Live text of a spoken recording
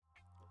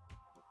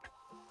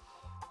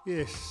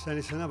Yes, and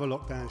it's another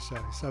lockdown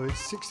show. So it's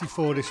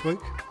 64 this week,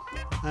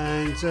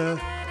 and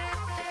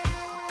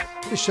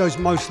this show's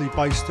mostly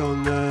based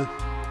on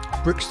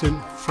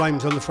Brixton,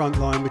 Flames on the Front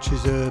Line, which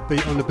is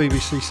on the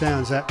BBC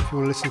Sounds app if you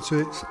want to listen to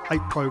it. It's 8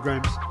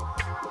 programmes,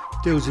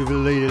 deals with the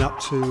leading up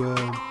to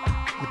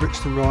the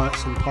Brixton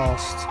riots and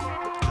past,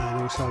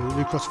 and also the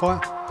New Cross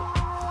fire.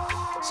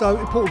 So,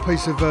 important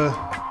piece of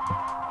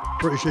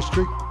British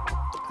history,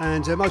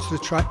 and most of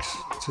the tracks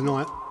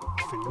tonight,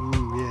 I think,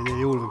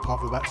 nearly all of them apart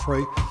from about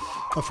 3,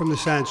 are from the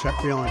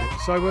soundtrack behind it.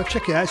 So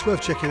check it out, it's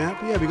worth checking out.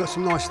 But yeah, we've got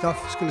some nice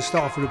stuff. It's going to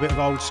start off with a bit of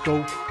old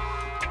school,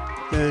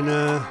 then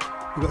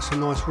we've got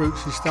some nice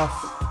rootsy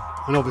stuff,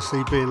 and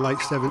obviously being late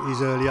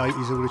 70s, early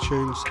 80s, all the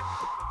tunes,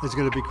 there's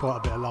going to be quite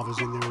a bit of lovers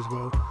in there as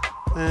well.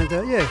 And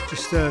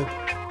just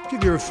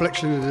give you a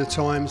reflection of the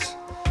times,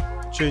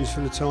 tunes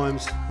from the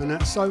times and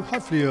that. So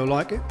hopefully you'll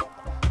like it.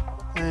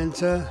 And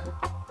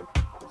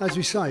as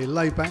we say,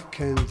 lay back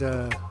and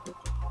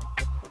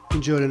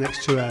enjoy the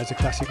next 2 hours of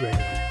classic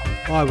reggae.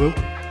 I will.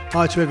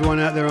 Hi to everyone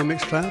out there on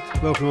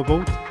Mixcloud. Welcome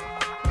aboard.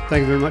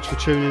 Thank you very much for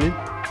tuning in.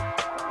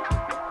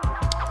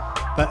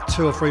 About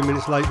 2 or 3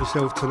 minutes late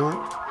myself tonight,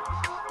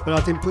 but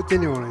I didn't put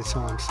dinner on in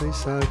time, see,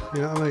 so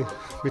you know what I mean?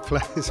 We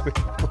play this week.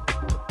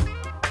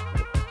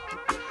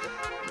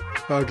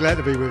 Well, I'm glad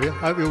to be with you.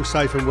 Hope you're all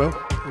safe and well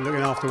and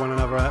looking after one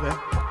another out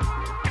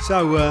there.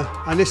 So,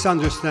 and this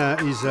under us now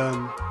is,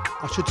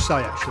 I should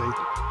say actually,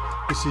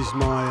 this is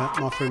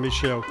my friend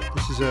Michelle.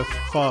 This is her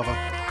father,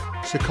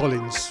 Sir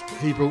Collins.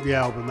 He brought the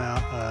album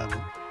out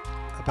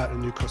about the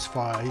New Cross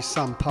fire. His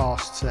son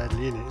passed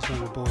sadly in it. It's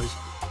one of the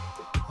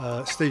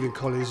boys. Stephen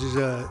Collins is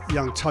a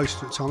young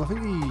toaster at the time. I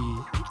think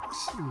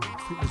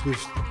he was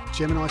with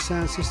Gemini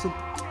Sound System.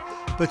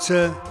 But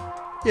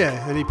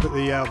yeah, and he put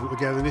the album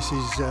together. And this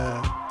is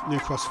New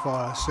Cross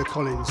fire, Sir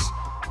Collins,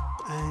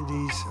 and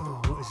he's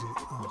what is it?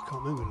 I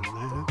can't remember the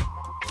name.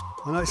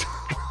 I know it's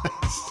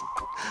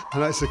I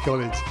know it's Sir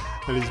Collins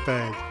and his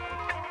band.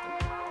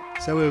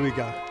 So here we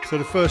go. So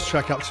the first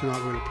track up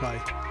tonight we're going to play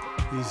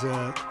is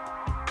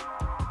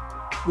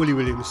Willie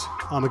Williams,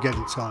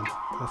 Armageddon Time,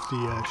 off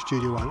the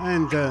Studio One.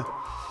 And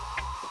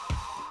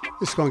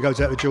this one goes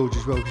out to George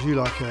as well, because you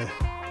like a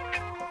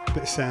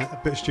bit of sound,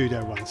 a bit of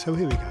Studio One. So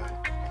here we go.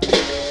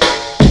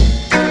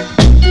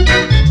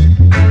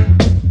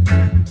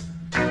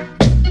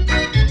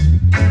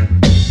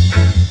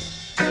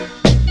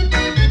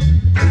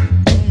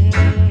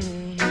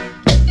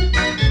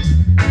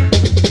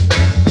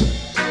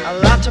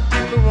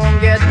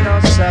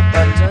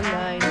 Supper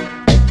tonight.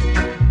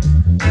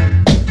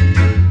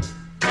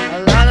 A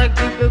lot of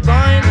people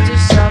going to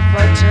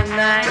supper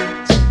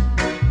tonight,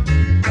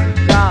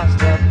 'cause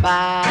the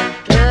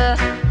battle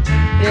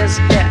is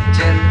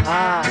getting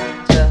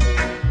harder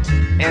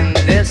in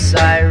this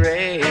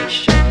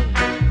iration.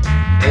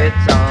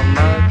 It's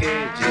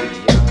Armageddon.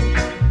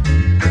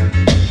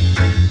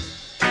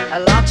 A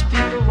lot of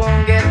people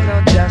won't get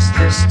no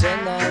justice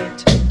tonight,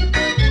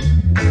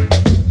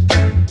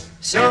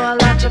 so a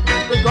lot of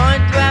people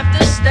going to have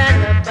to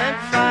stand up and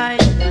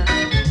fight.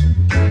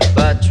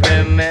 But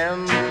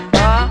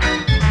remember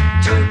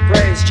to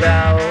praise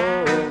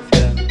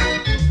Jehovah,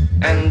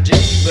 and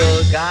He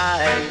will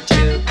guide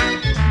you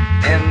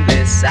in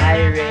this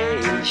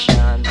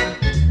iration.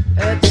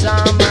 It's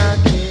Armageddon.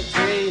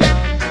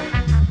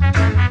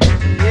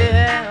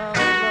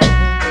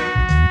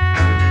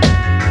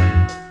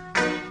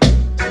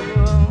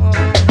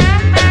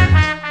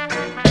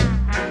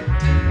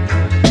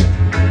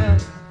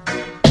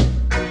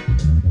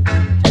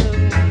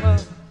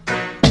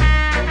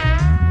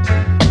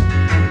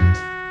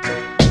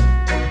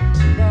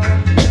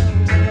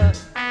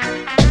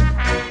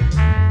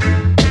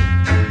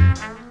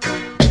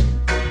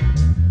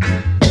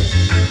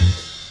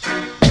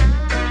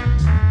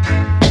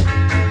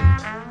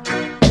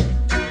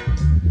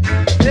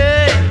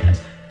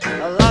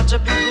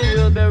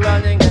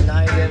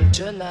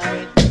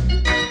 Tonight,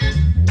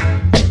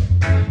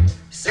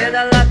 said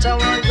a lot of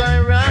one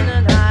going run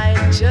and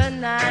hide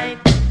tonight,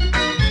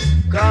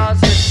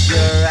 'cause it's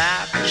your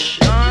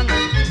action.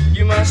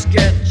 You must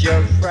get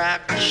your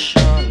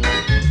fraction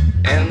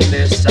in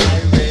this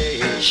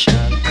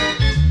iration.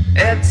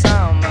 It's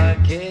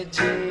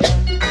Armageddon.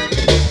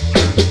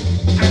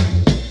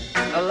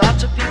 A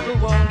lot of people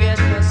won't get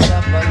no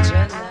supper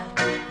tonight.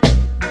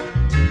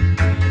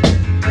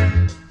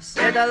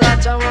 Said a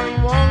lot of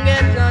one won't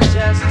get no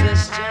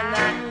justice tonight.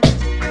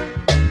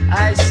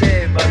 I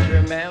say, but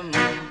remember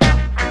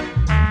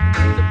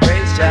to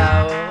praise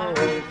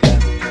Jehovah,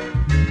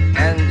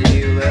 and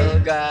He will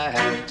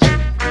guide you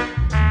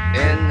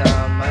in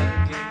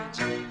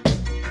Armageddon.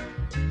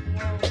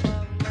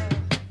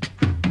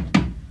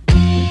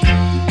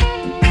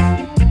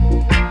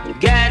 You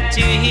got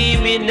to hear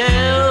me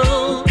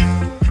now.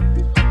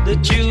 The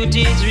truth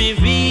is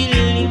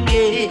revealing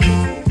it,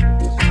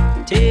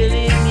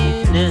 telling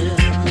you now.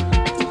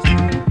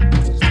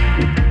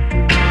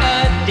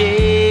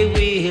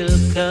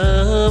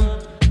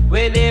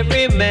 When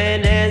every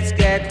man has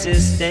got to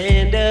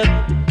stand up,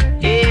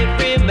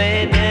 every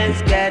man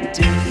has got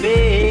to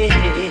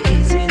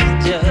face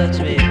his justice.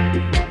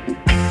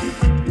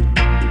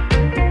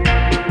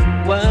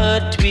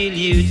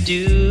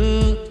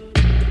 do.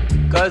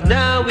 'Cause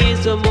now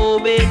is a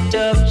moment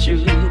of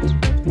truth,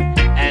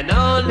 and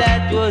all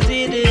that was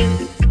hidden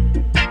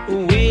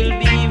will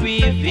be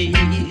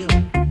revealed.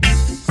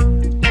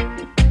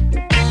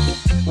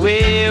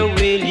 Where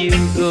will you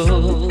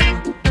go?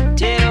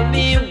 Tell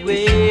me,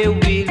 where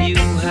will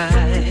you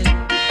hide?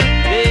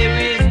 There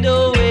is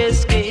no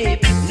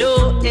escape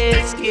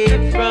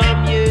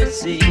from your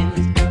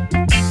sins.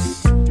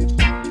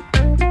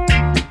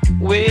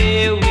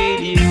 Where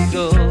will you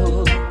go?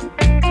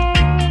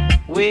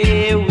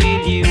 Where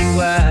will you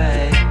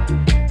hide?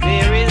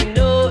 There is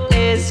no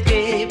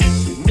escape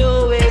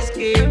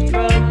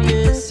from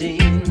your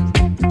sins.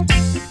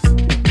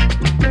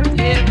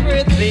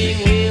 Everything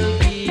will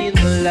be in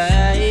the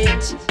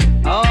light,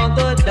 all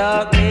the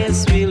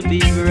darkness will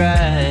be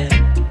bright,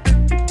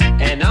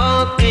 and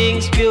all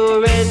things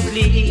pure and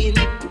clean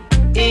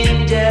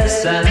in their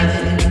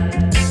sight.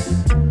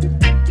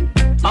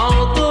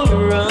 All the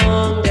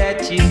wrong that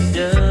you've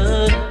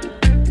done,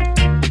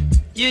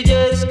 you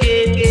just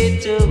can't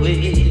get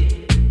away.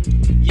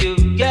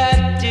 You've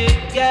got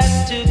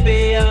to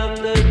pay on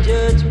the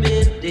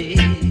judgment day.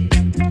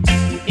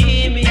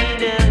 Hear me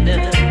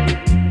now.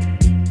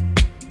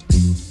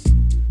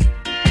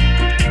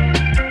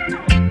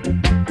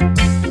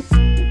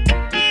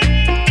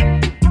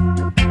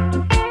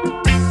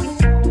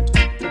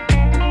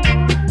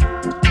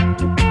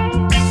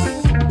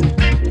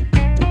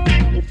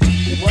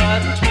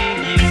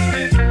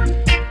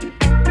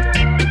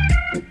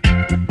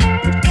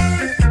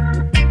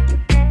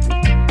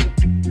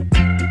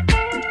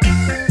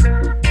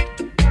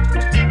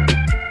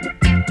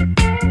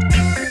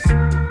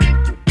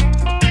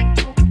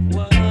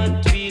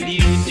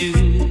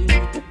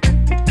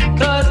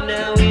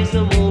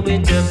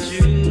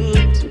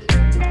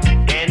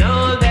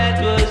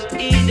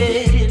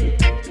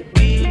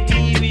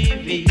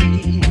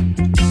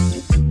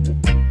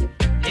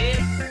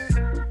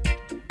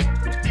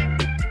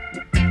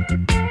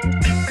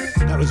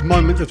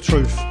 Of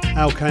Truth,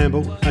 Al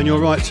Campbell, and you're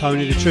right,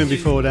 Tony, the tune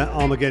before that,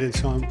 Armageddon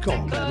Time.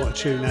 God, man, what a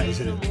tune that is,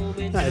 isn't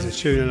it? That is a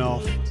tune and a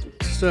half.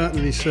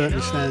 Certainly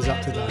stands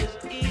up today.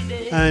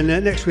 And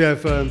next we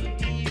have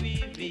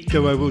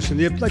Delroy Wilson.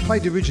 They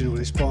played the original,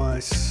 it's by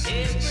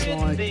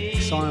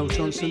Sile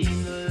Johnson,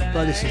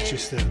 but this is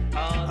just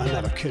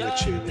another killer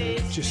tune,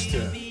 just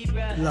a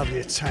lovely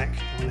attack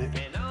on it.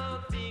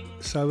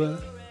 So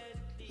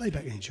lay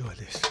back and enjoy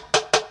this.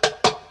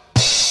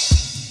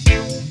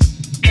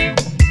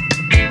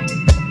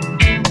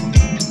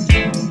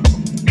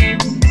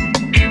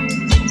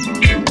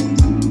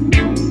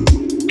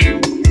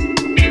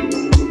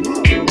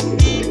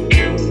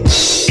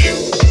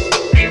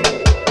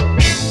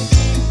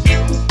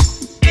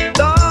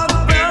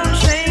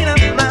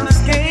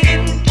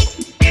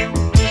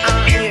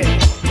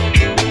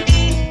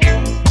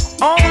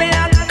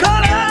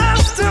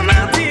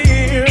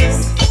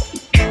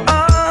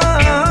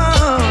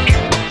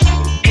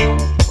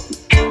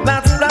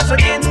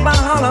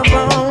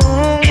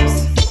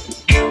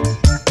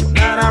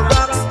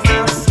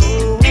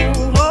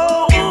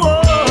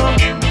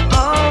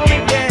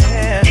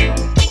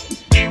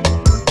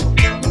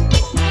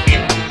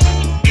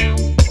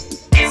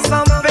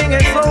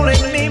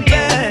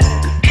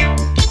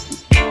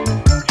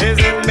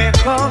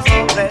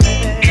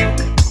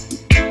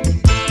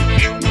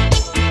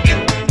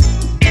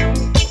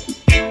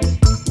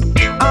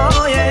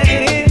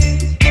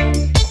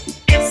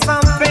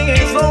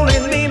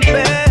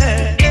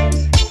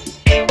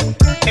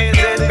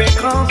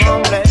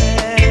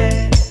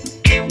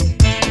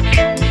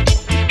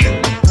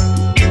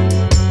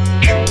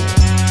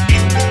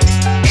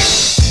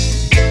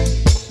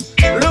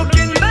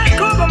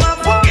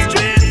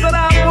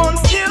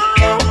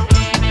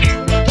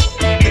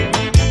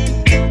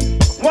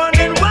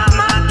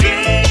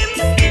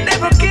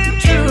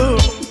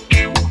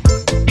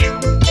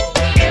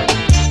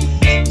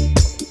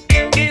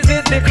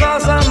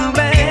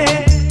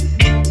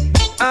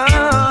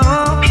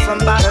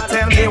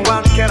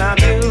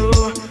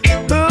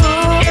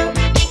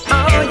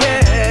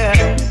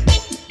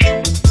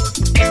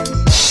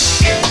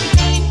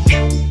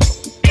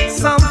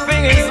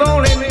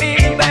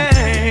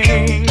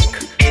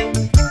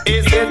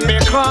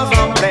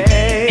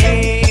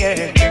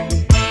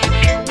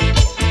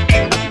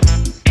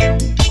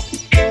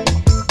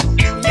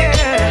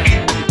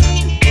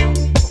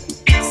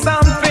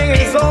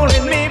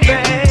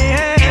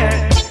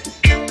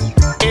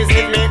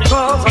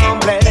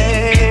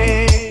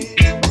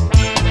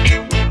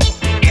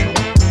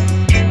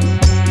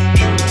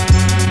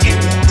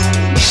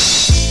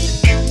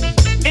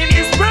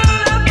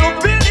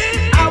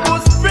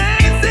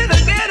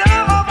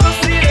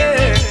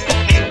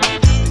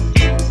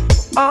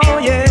 Oh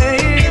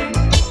yeah.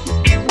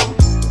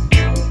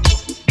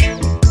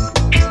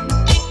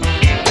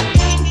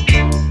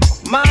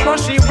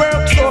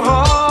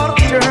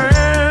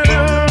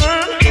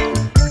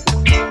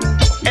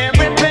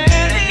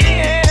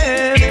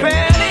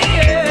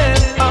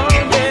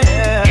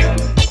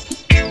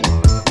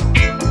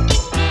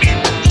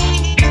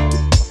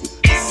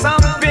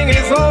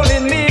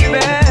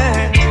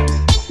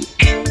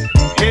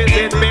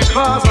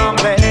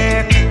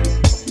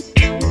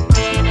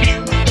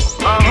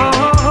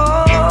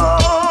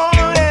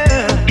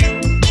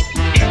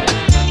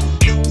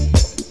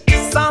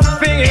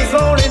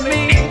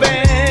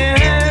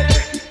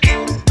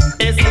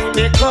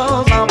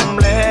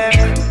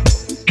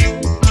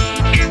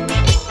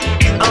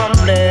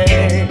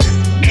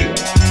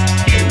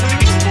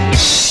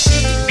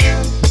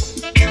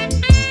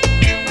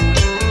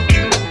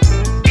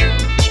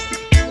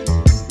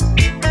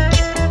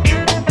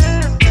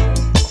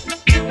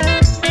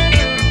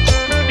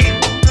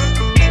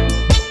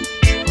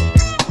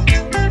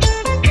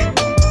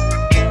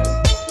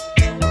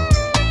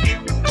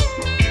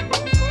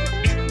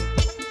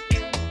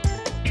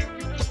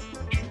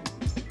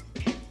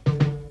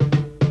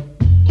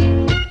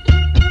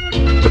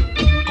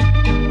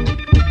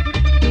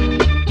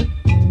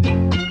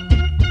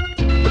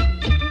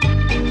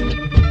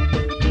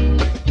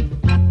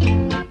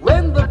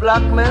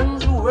 black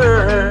man's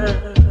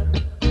word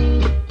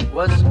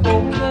was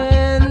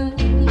spoken,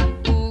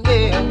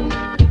 yeah,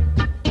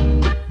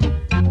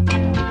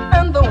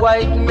 and the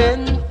white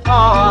men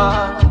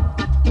thought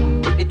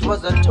it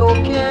was a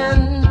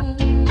token,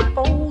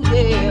 oh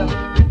yeah.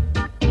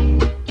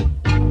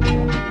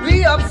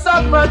 We have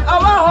suffered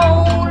our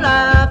whole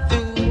life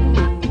through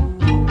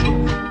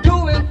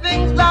doing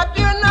things that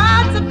we're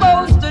not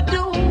supposed to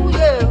do,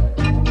 yeah.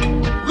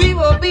 We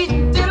were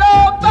beaten till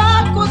our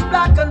back was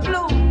black and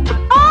blue.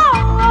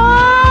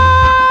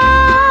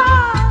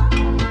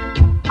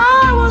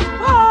 I was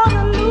born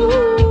a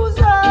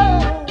loser.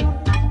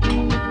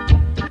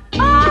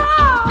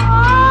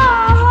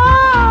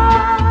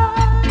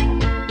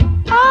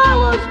 I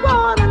was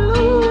born a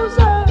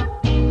loser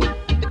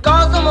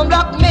because I'm a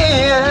black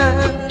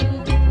man.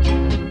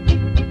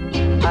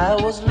 I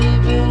was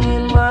living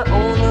in my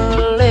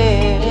own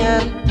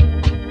land.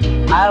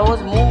 I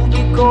was moved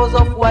because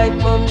of white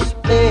man's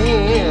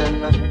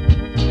plan.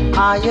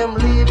 I am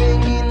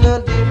living in a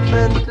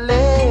different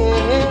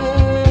land.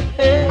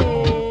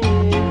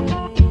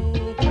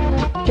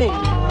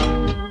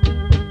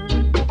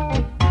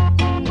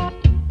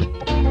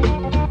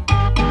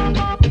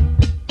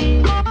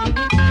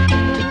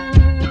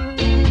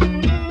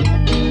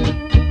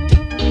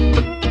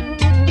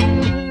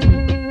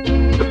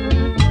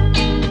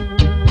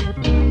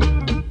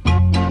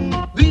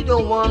 We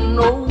don't want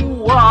no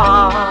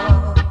war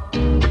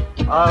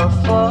or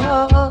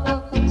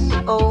fuss,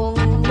 oh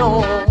no,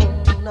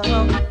 no.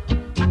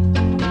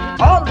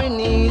 All we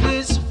need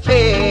is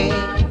faith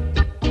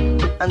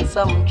and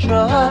some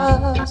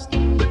trust.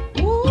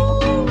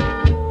 Ooh.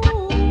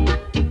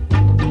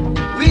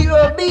 We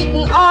were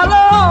beaten all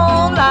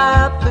our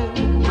life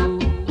through,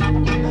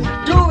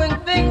 doing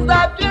things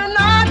that you're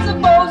not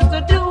supposed to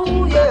do,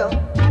 yeah.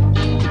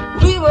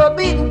 We were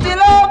beaten till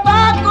our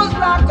back was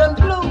black and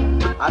blue.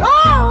 And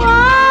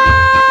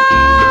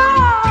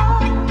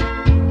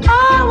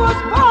I was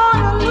born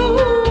a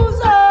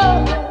loser.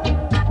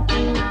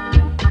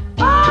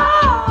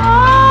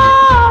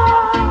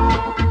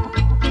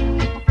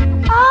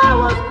 I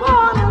was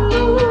born a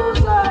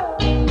loser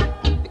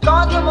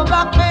because I'm a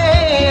black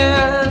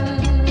man.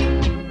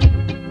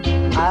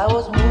 I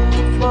was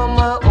moved from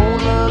my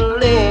own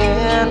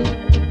land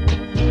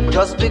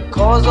just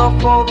because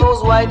of all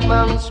those white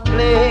man's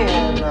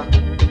plan.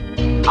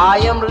 I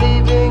am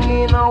living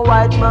in a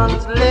white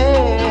man's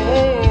land.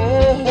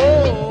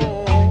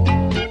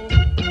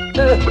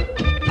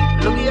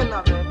 Look here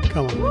now, man.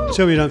 Come on,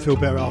 tell me you don't feel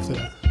better after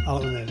that.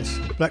 Alton Ellis,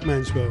 Black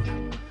Man's World.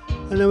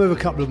 And then we have a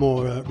couple of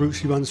more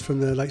rootsy ones from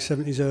the late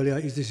 70s, early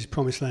 80s. This is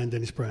Promised Land,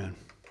 Dennis Brown.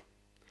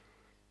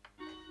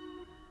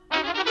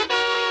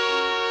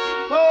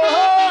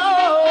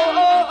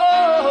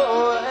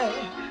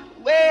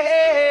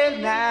 Well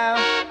now,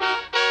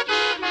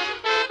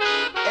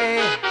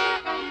 hey.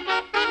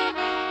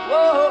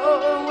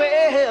 Whoa,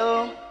 well,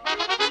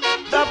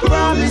 the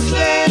promised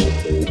land,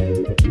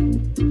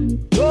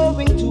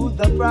 going to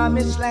the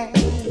promised land.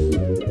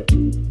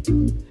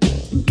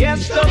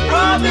 Yes, the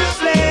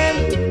promised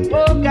land,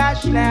 oh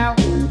gosh now,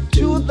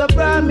 to the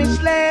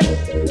promised land.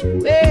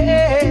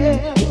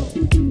 Well,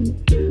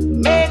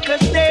 make a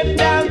step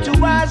down to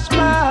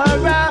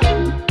Asmara,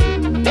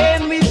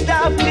 then we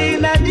stop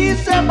in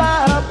Addis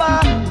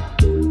Ababa,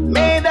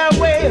 made our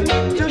way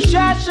to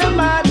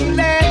Shashamani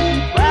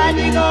land,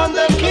 riding on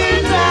the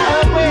King's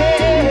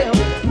Highway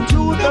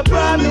to the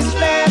promised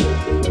land,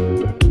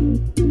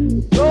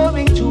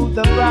 going to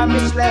the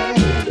promised land.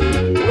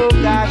 Oh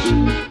gosh,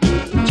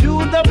 to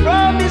the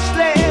promised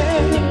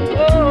land,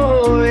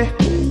 oh,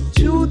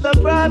 to the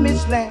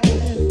promised land.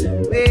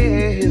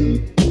 Well,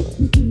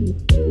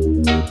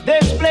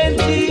 there's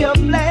plenty of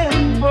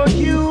land for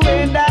you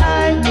and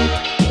I,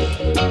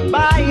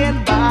 by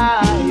and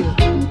by.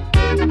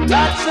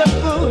 Lots of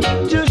food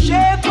to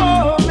share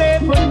for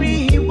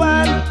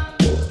everyone.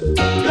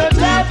 No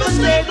time for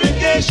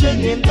segregation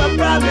in the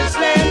promised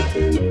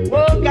land.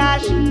 Oh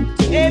gosh,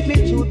 take me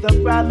to the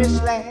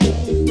promised land.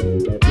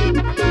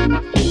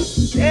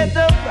 It's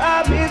the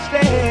promised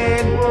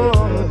land, whoa.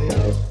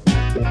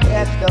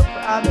 That's the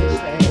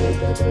promised land.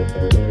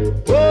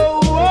 Whoa,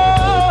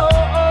 whoa,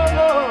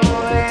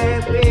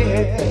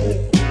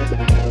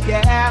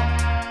 yeah.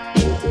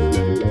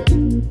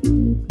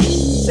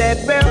 Said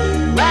we're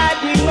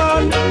riding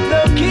on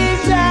the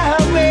King's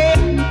Highway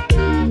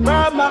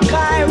from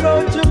Cairo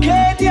to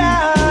Kenya.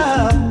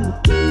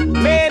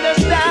 Made a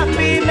stop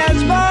in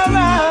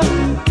Asmara,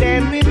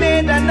 then we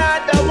made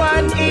another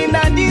one in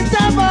Addis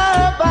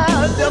Ababa.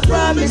 The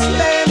promised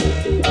land,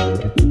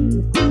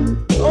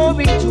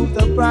 going to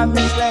the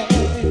promised land.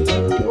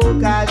 Oh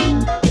gosh,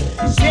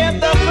 save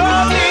the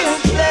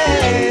promised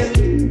land.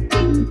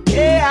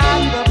 Yeah,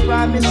 I'm the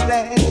promised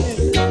land.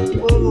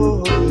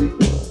 Oh.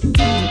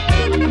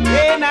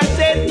 Then I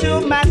said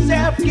to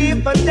myself,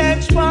 give a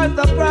thanks for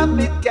the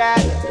prophet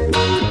God,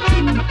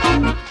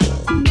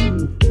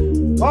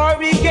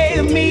 for he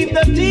gave me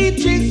the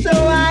teaching so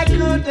I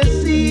could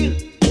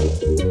see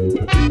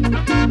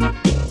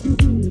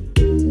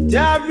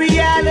the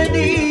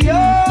reality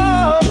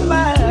of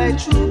my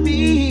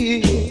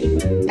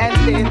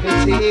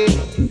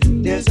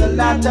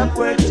lot of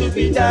work to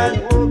be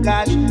done, oh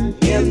gosh,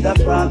 in the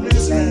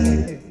promised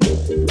land.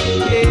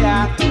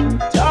 Yeah,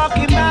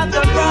 talking about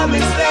the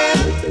promised land.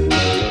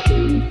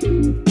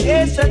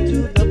 Yes, to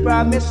the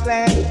promised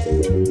land.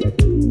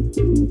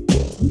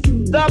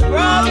 The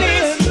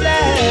promised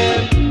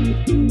land.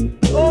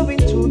 Moving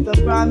to the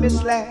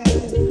promised land.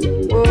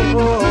 Oh,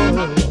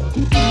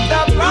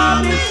 the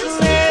promised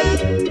land.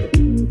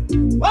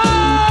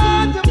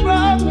 Oh, the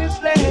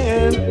promised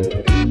land.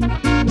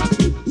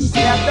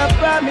 Yeah, the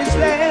promised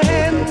land.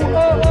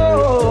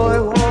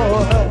 Oh,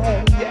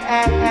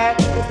 yeah.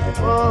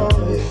 Oh,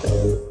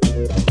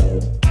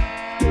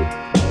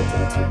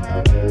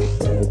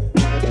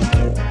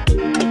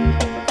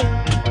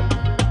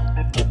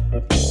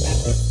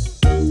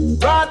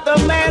 brother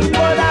man,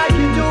 what are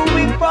you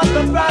doing for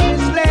the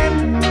promised land?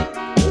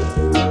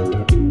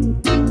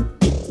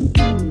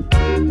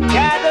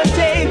 Gotta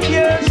take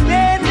your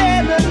stand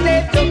and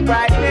let the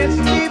brightness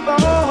keep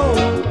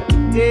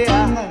on.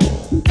 Yeah,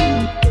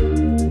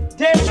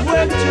 there's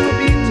work to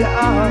be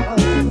done.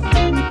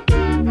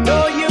 No,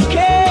 you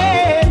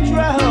can't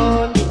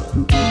run.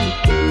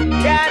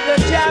 Got a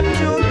job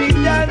to be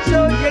done, so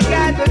you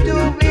gotta do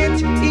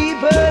it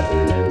even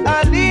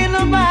a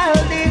little by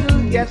little.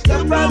 Yes, the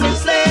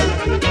promised land.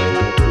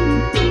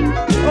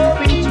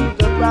 Moving to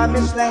the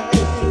promised land.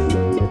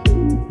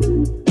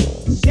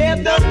 Yeah,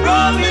 the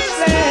promised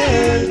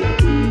land.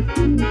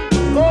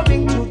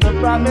 Moving to the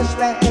promised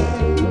land.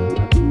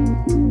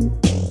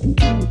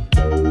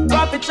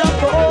 Prophets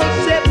of old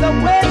said the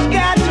West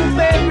got to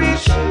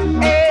perish.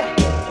 Yeah.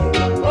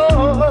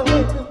 Oh,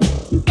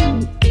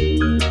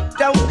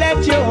 don't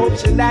let your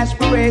hopes and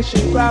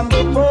aspirations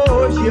crumble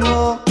before you.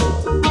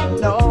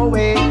 No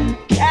way.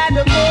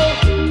 Gotta go,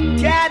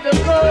 gotta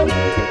go,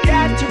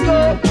 got to go.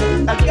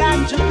 I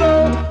got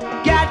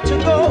to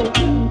go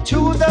to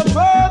the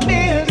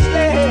promised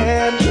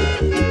land.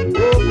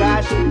 Oh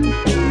gosh,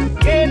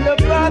 in the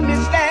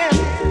promised land.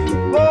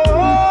 Oh,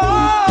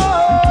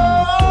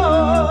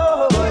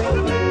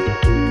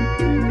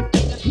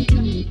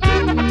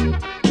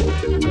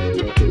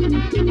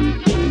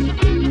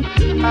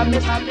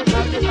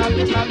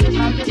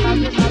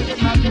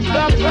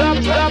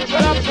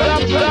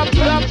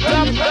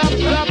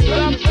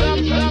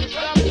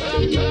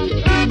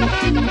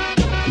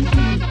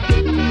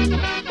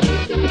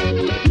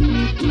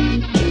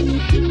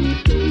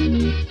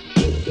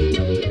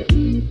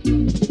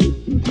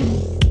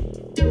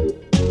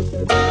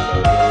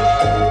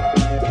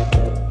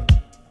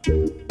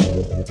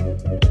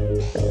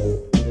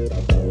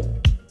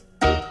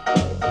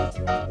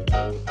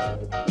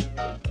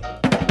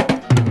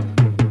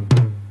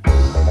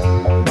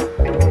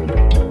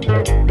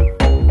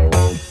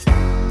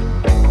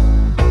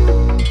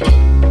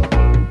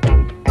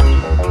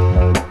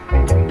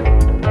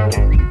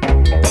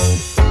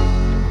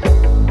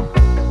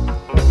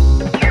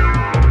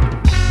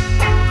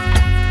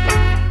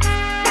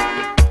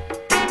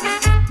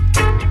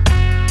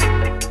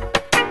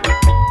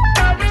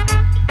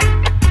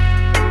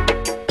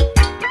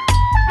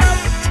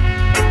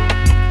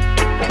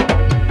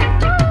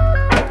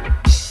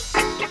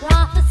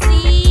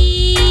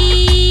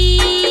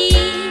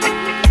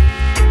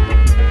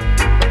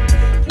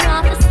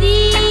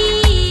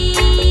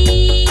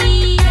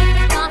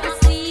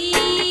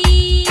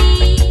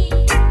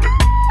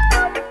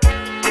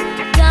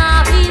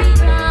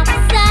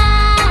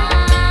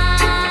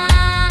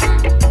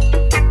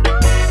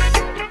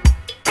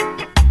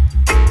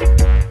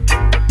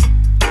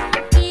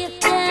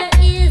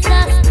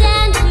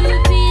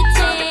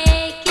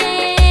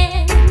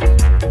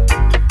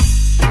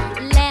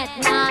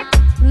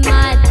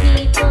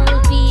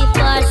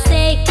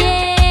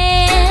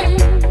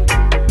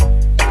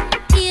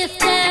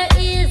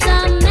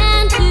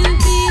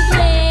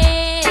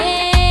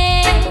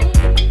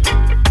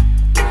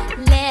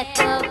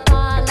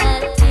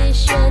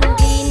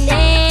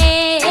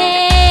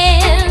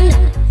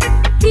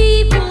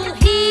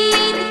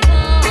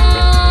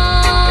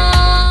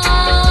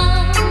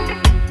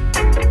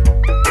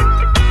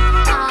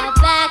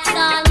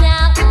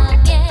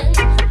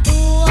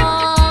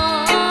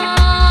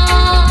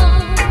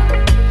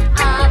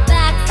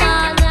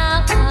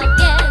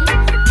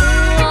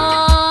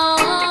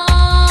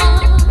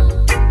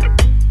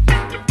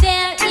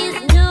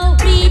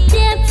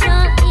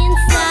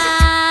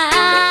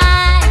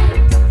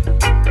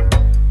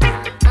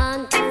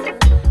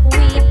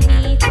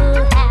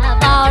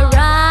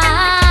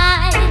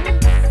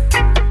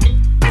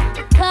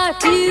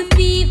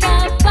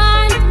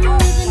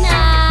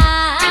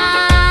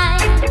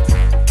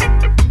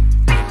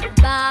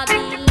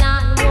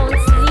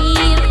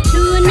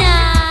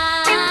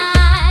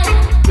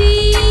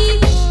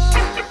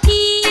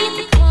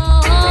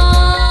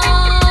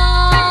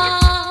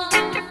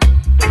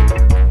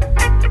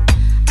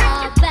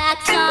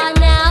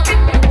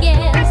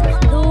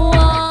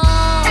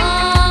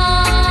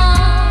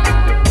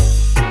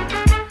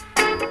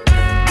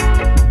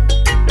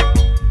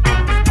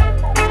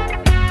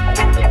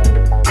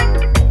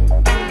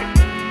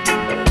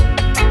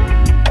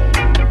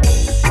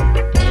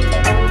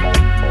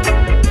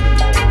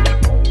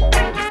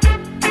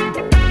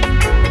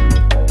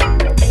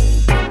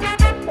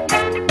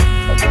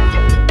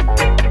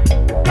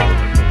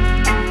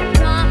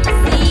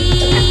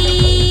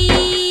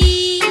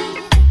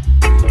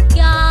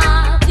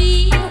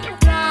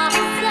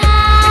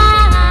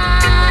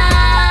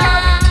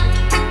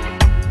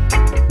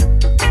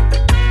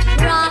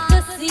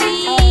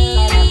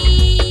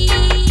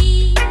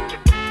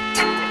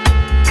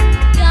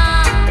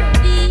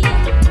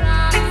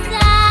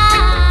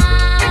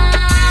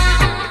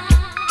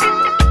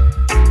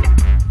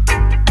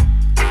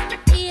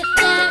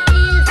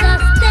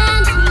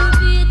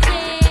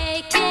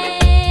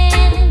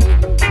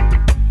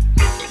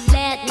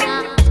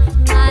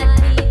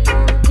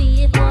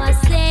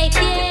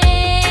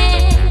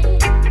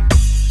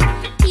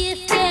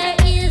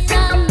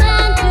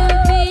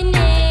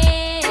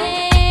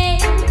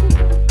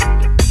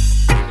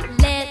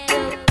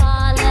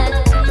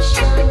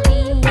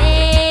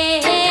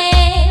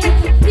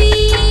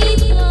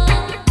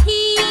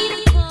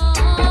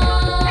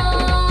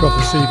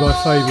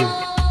 Fabian.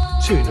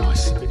 Two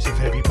nice bits of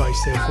heavy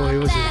bass there for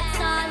you, wasn't it?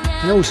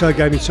 And it also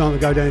gave me time to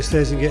go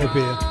downstairs and get a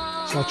beer.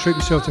 So I treat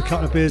myself to a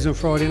couple of beers on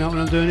Friday night when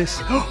I'm doing this.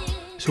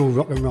 It's all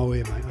rock and roll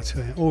here, mate, I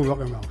tell you. All rock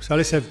and roll. So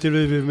let's have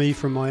Deliver Me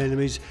from My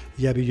Enemies,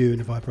 Yabby You and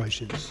the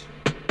Vibrations.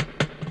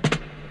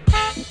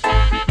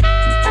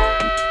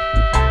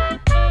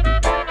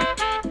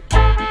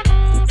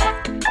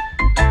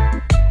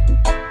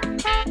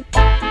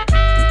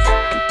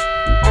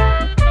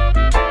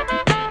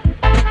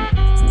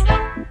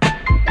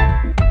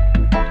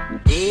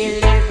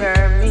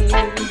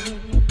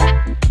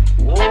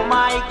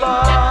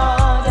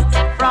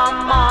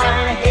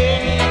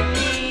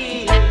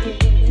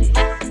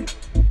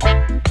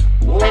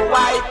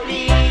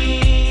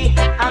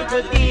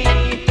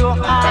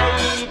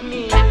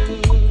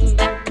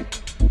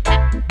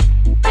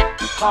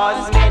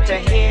 Cause me to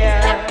hear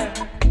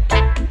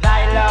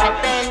thy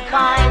love and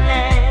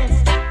kindness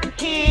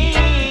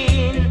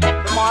in the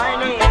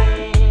morning.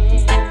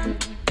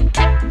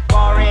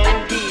 For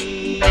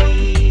indeed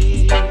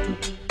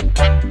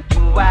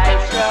you I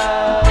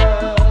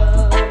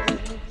trust.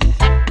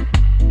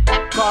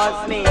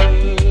 Cause me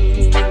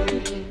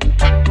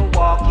to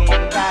walk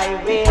in thy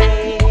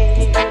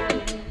way.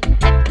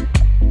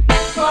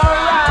 For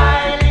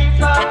I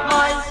lift up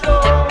my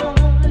soul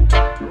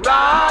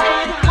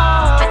right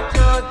up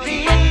to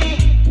thee.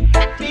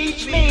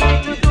 Teach me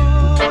to do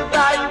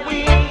thy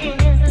will,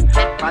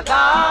 for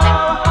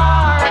thou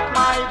art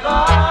my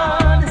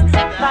God.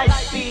 Thy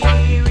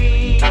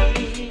spirit,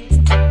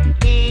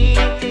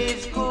 it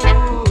is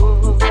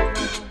good.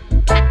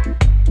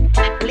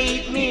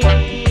 Lead me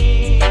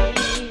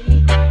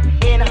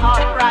in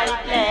uprightness.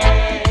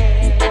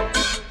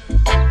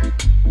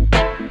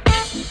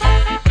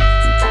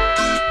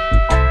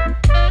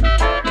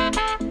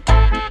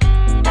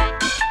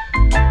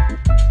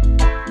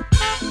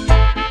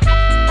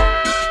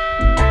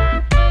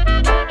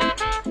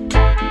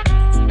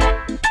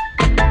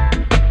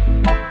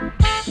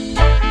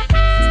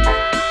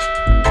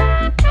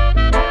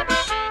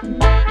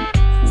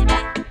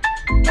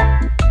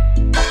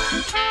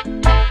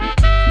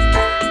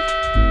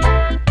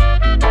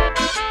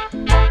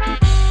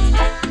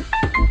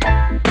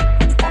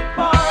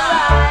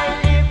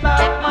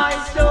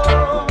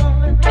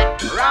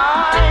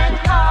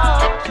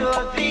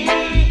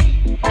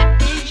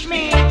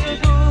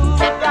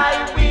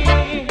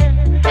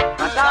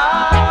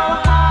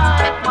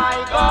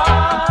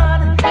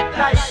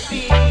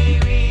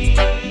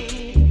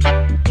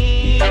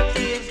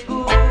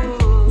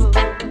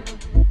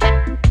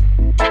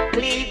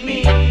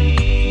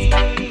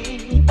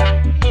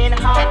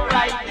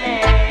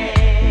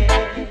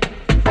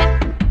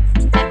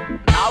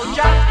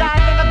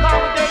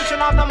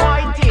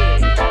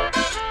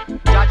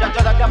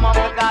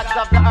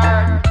 Of the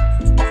earth.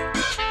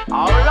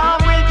 How long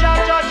will Jah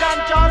judge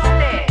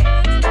unjustly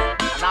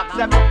and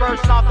accept the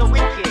person of the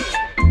wicked?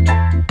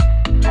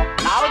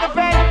 Now the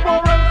very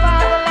poor and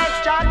fatherless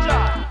judge.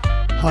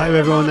 Hi to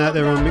everyone out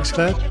there on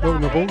Mixcloud,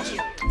 welcome aboard.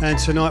 And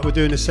tonight we're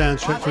doing a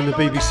soundtrack from the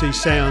BBC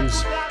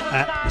Sounds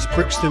app. It's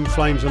Brixton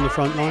Flames on the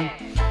Front Line.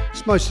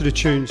 It's most of the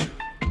tunes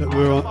that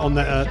were on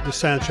that, the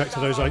soundtrack to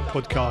those 8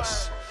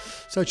 podcasts.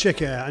 So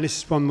check it out. And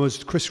this one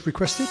was Chris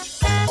requested.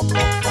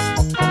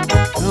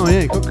 Oh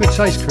yeah, got good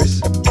taste,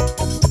 Chris.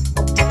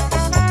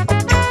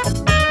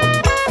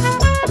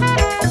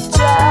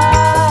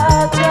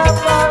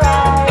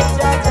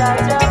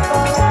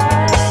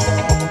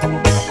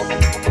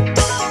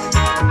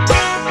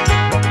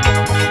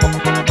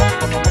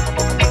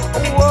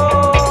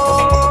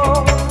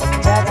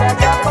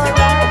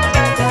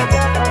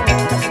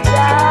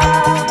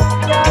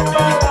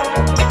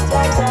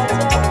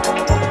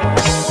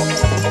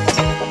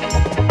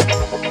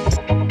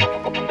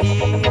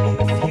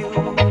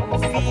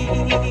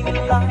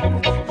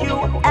 You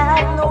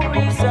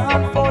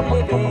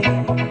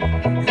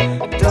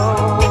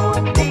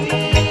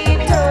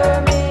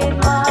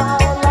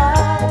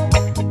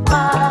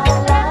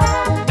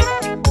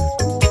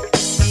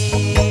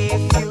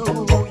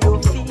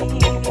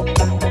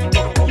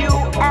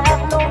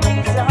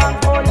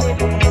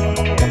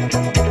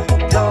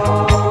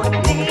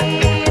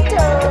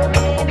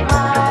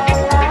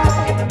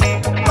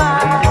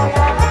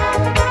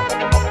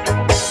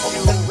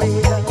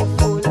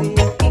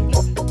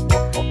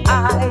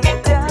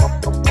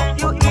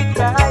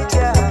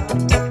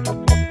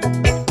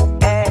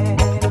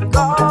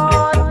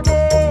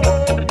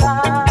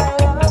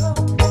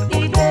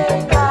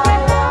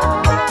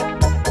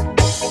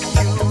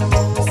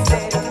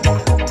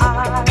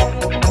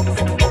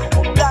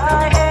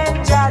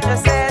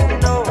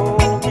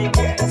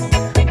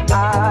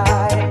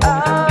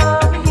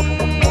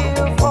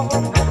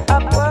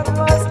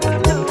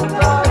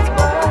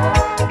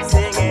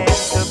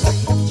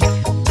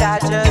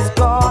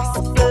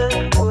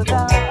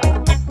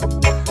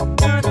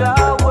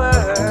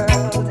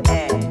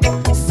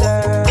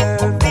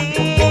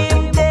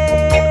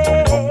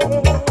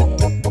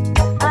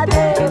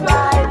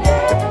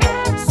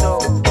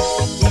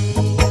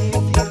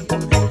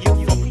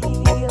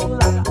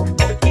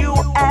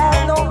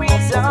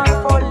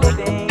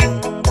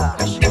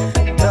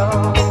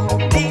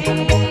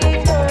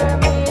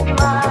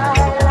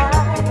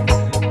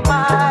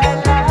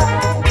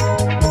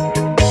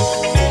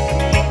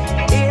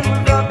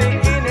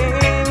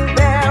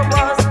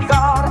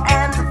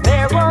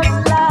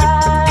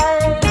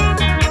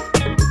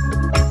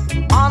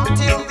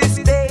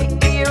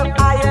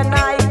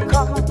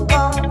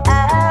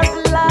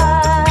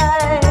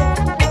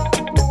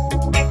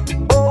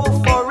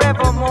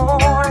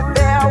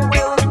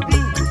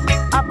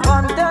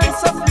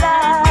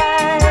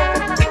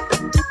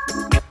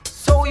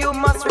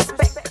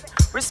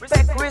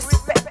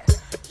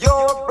respect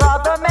your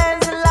brother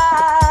man's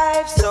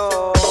life.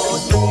 So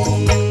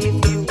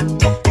if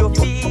you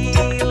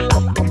feel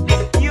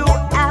you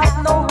have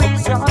no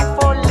reason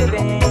for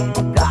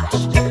living,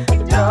 gosh,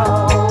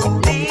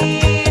 don't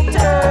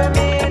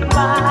determine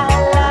my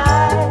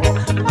life,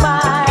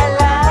 my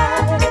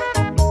life.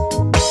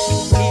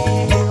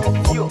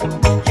 If you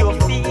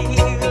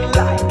feel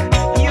like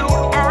you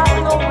have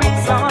no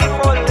reason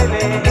for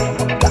living,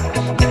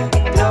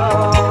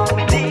 don't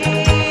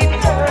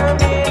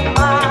determine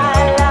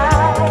my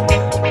life,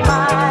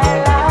 my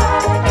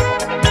life.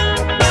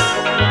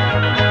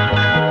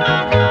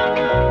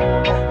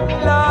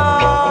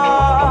 Lord,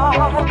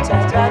 ja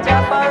ja ja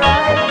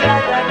farai, ja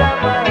ja ja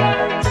farai,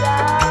 ja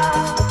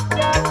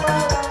ja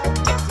farai,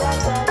 ja ja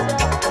ja.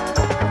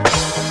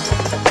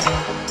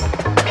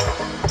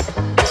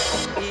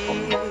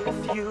 If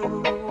you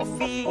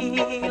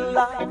feel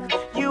like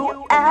you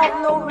have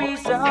no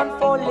reason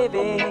for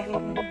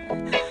living,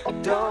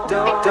 don't.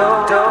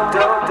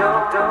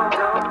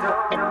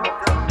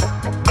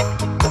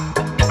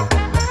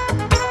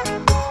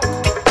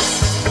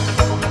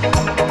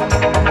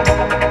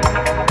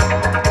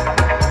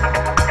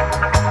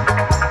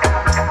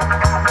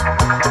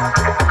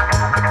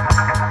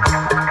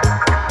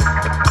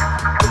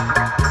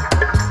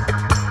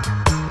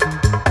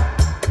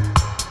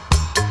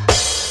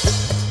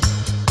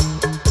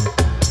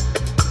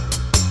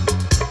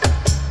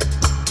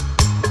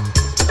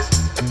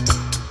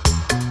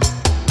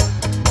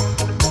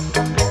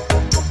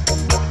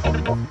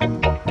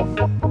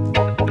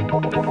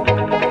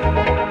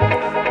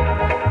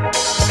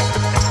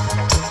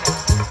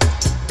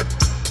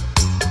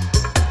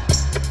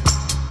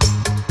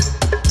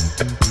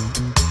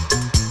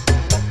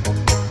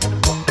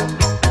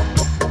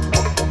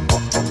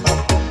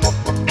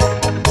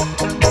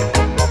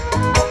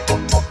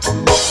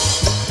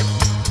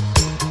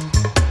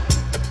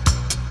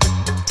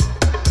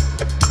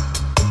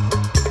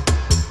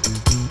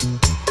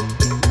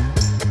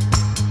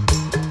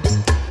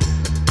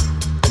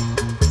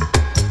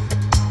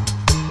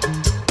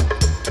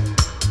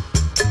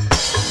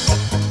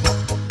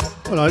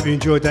 Well, I hope you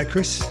enjoyed that,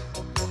 Chris.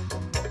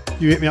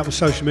 You hit me up on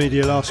social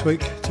media last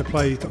week to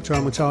play Dr.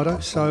 Almontado,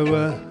 so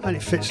and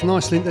it fits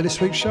nicely into this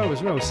week's show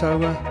as well. So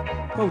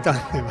well done,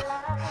 him.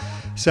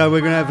 So we're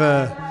going to have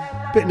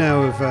a bit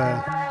now of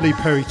Lee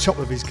Perry, top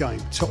of his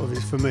game, top of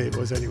his, for me it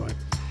was anyway.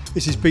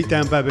 This is Beat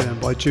Down Babylon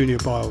by Junior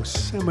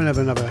Biles, and we'll have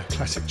another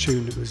classic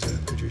tune that was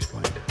produced by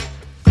him.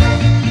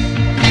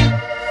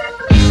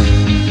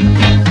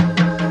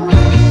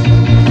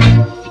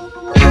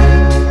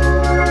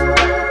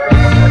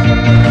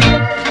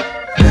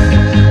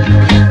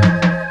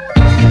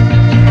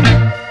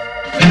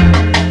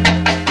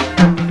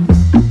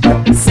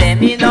 Say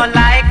me no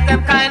like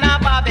them kind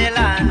of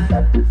Babylon.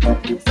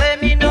 Say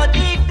me no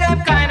dig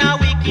them kind of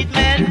wicked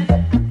men.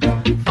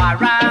 For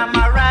I'm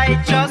a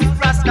righteous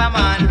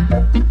Rastaman,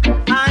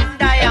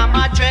 and I am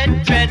a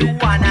dread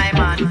one-eye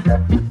man.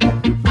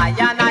 I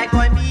and I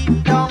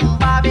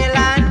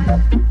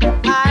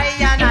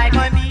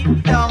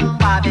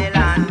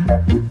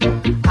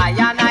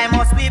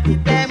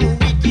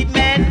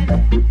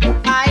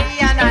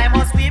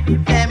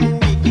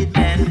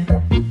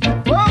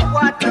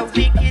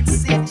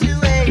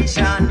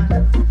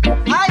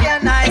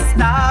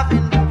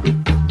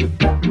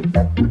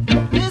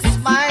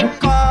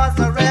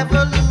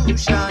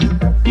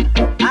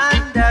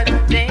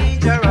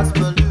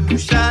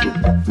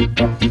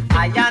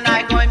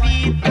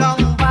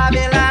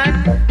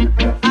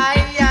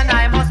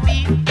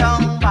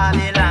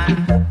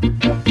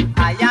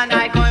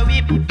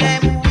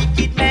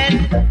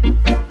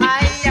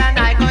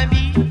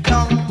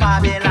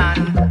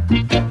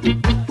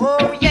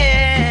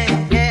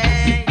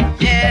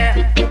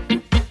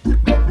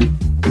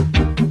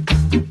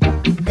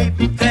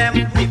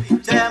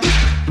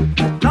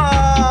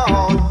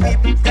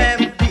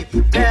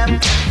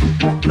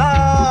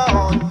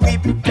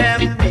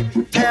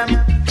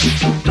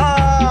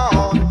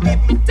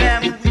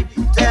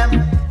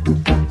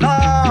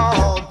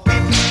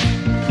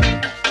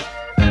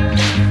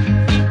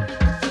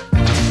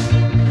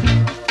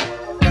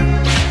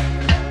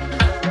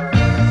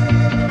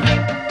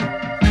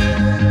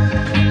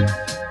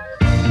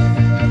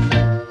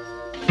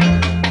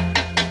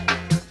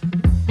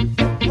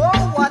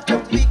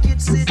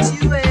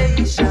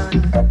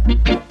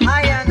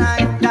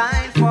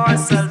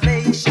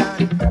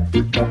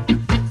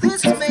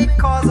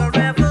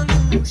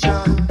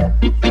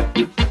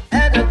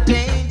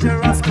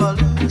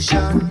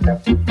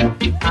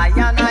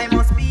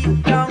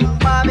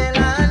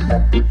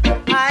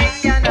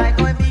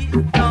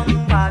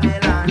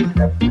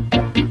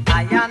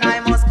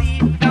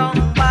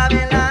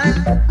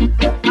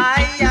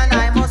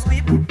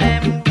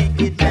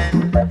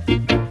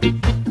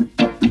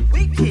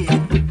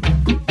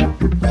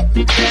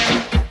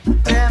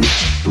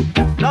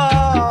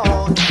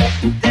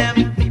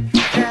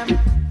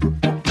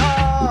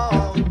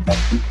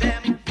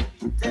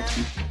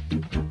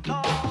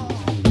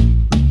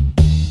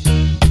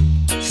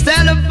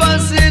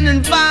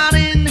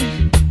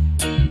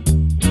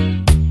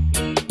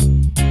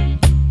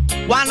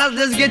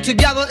just get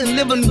together and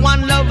live in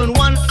one love and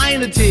one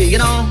unity, you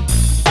know.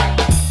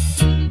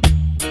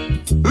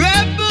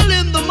 Rebel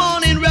in the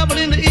morning, rebel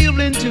in the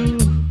evening too.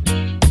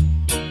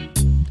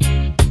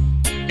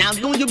 Now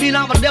don't you be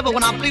like a devil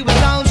when I play with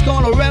sounds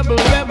called a rebel,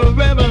 rebel,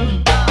 rebel.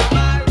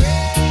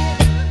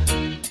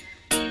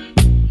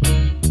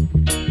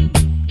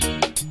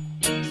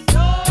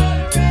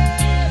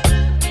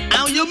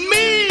 Now you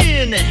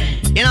mean,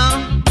 you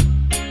know.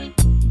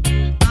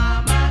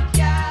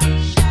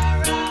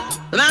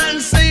 The man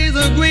says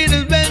a great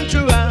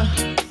adventurer.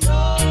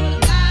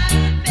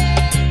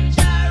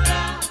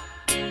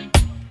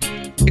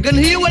 You can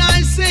hear what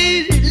I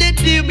say, let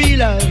there be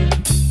love.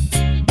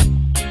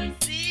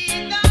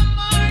 See the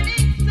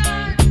morning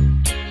sun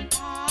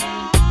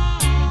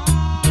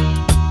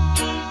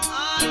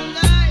on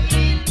the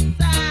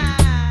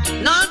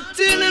inside.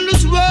 Nothing in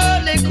this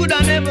world they could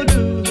I never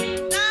do.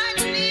 Not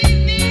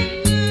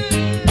living good.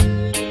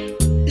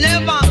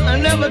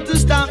 Never to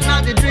stop,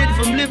 not to dread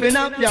from living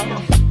up,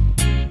 y'all.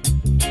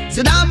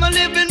 Said I'm a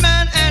living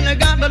man and I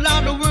got a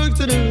lot of work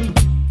to do.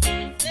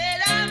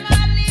 Said I'm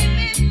a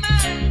living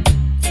man.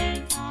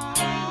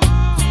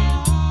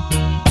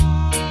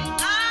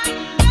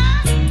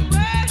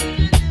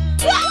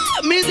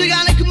 Music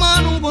gotta come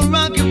on over,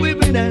 rock it with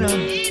me now.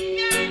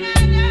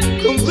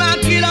 Come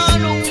rock it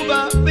on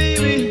over,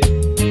 baby.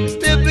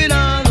 Step it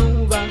on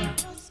over.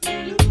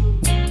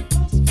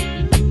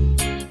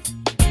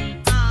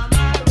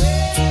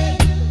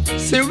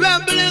 Say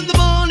rebel in the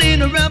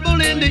morning, a rebel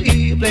in the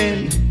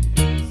evening.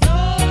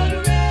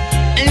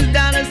 And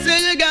down and say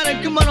you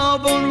gotta come on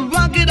over and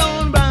rock it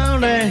on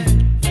round there.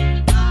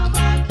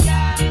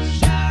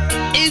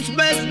 It's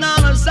best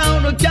not a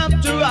sound of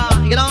capture,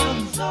 you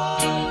know.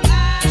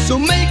 So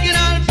make it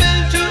an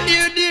adventure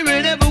here, dear,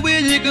 and everywhere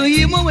you can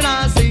hear me when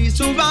I say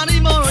so. Ronnie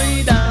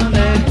Murray down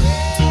there.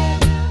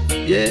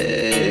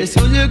 Yeah,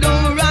 so you're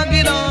gonna rock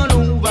it on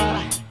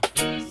over.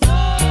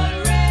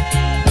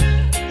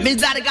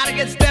 Means that I gotta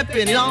get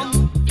stepping, you know.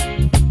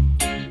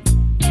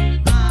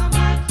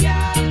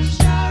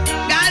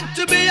 Got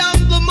to be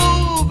on the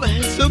move,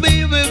 so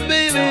baby,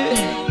 baby.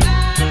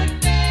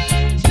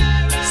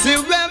 See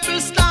rebel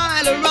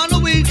style, a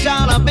runaway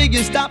child, I beg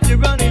you stop your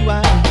running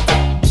wild.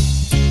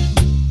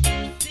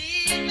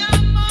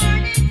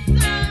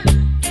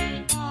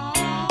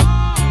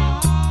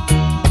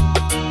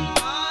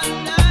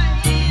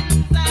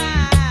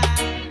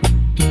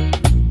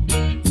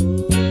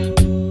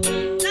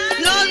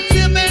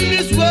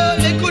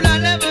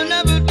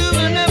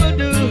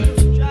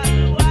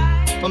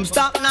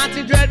 Stop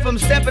Nazi dread from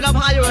stepping up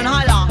higher and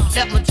higher.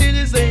 Let my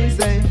children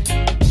say.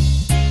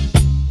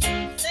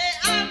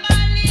 I'm a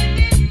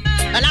living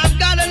man. And I've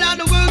got a lot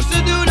of work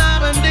to do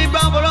now, and they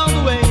brought along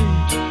the way.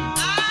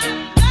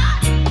 I've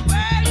got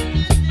work to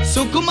do.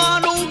 So come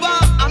on over,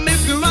 I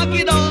make you rock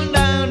it on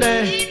down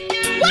there.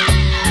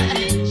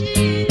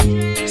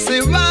 Say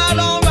right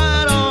on,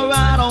 right on,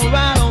 right on,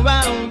 right on,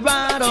 right on,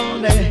 right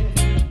on there.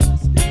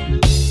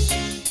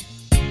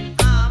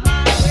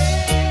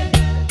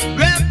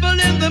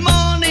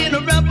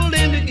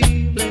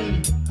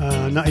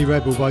 Nutty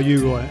Rebel by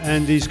U-Roy,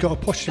 and he's got a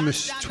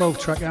posthumous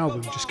 12-track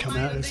album just come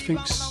out that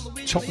thinks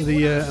top of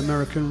the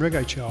American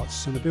reggae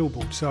charts on the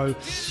Billboard. So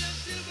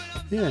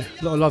yeah,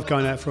 a lot of love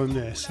going out for him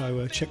there,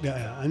 so check that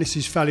out. And this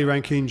is Fally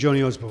Rankin,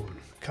 Johnny Osborne.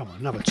 Come on,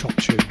 another top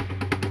tune.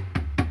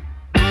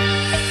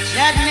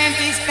 Judgment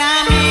is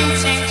coming,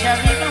 change your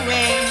evil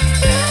way.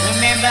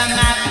 Remember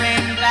my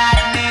friend,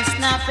 badness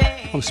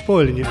nothing. I'm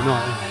spoiling you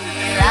tonight.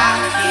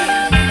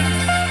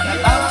 You're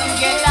about to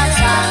get us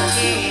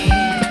funky.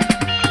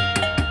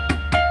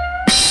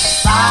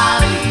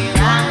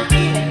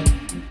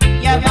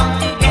 You're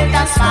bound to get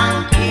us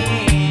funky.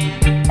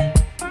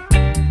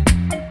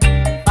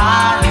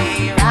 Fally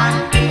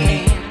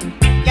ranking.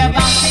 You're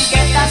bound to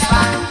get us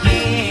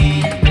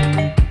funky.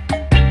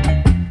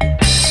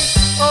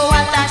 Oh,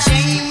 what a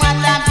shame, what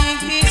a big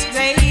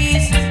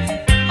disgrace.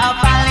 Our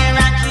Fally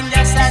ranking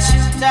just a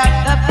shoot up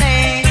the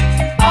place.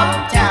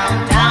 Uptown,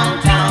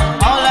 downtown,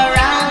 all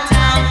around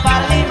town,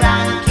 Fally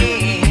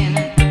ranking.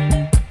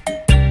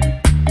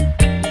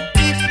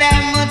 If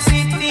them would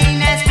sit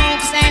in a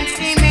smoke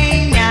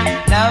sensimania,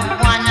 love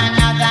one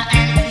another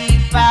and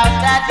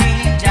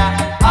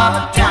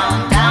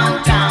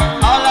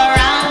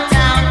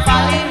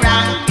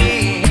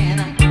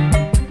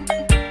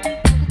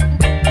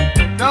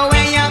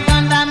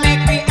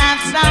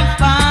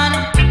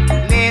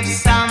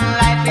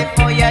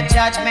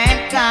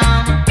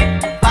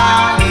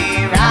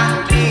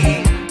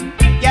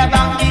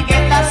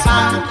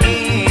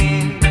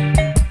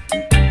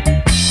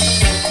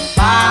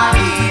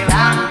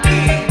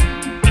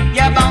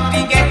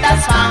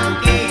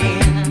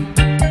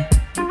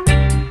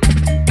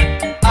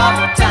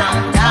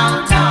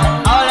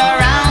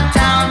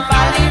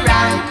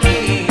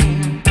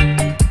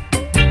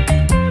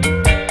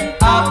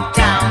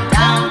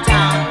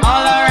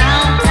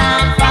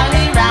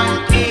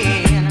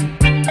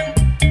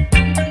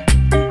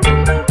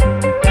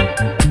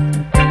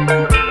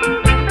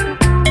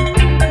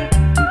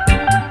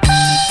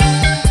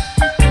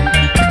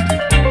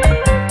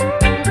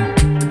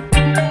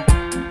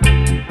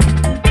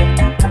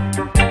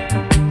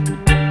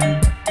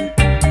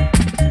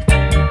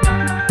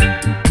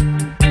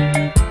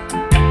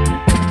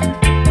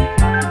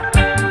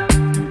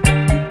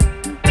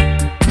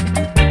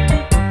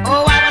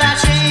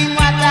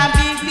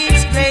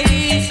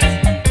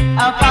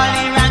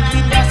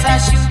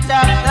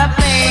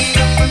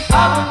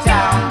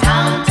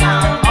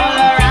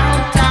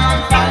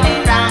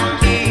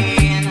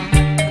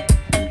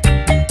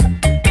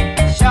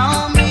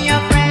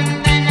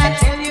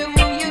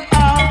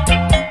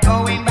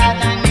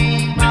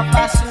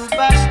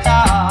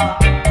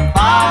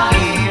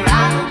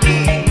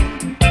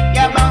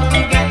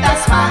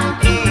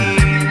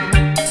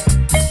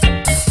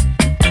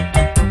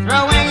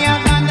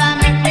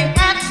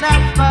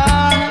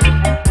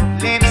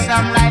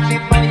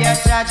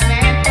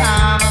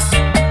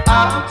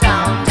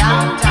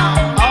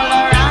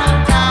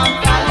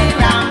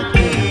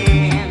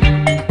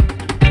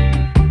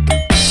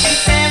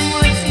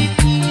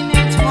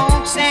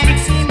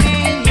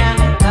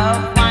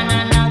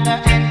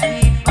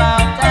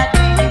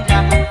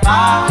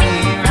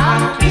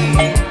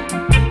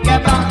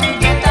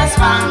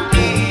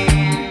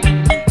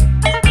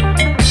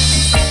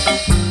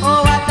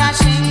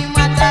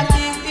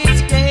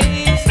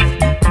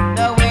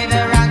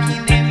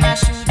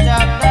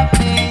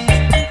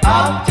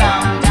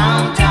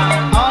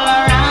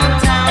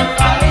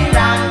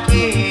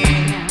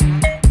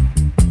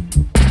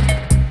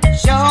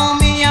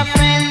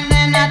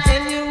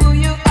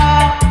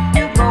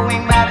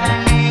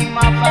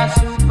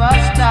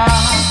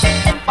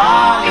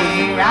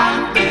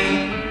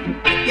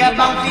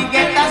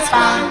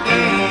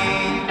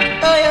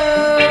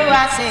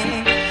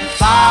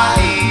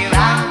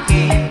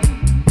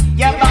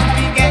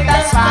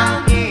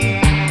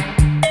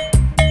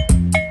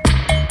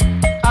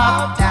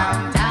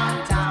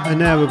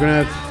Now we're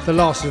going to have the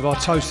last of our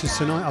toasters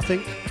tonight, I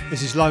think.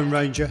 This is Lone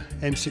Ranger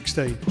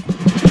M16.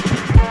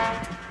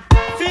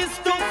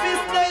 Fist to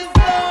fist is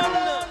done.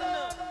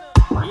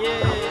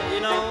 Yeah,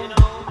 you know.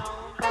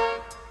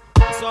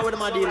 So what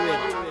am I dealing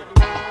with?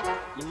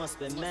 You must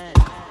be mad.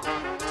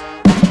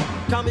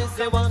 Come and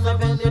say one a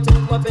penny,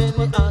 two a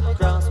penny, hot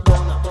cross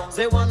bun.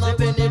 Say one a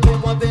penny, two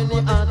a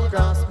penny, hot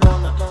cross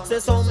bun. Say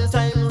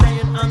sometime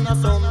rain and a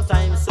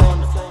sometime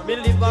sun. Me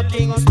live a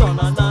Kingston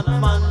and not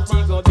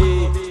Montego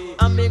Bay.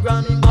 And me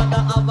grandmother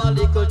have a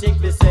little thing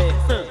to say.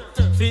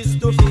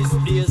 Fist to fist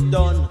is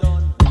done.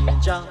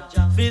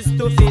 Fist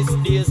to fist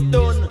is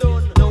done.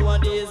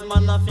 Nowadays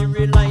man have to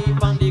rely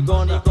on the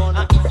gun.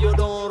 And if you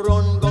don't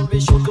run gun, we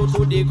shoot you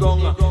to the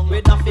ground.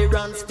 We have to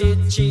run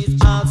state cheese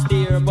and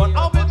steer. But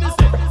how will me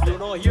say? You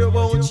know hear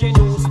about your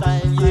new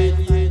style yet.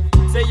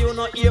 Say you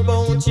know hear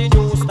about your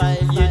new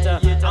style yet.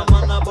 A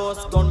man a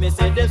boss gun, me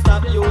say them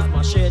stop use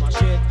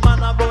machete.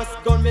 Man a boss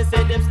gun, me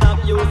say them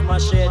stop use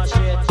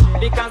machete.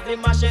 Because the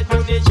machete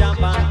do the job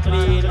and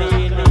clean.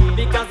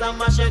 Because the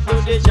machete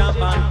do the job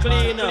and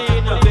clean.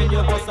 But when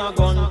you bust a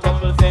gun,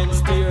 couple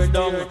fence tear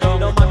down.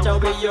 No matter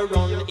where you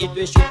run, it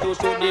will shoot you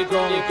to the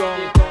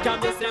ground.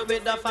 Can you say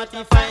with a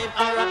 45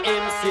 or a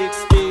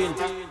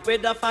M16?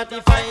 With a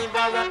 45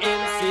 or a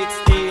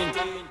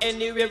M16.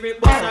 Anywhere we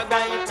bust a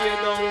guy tear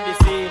down the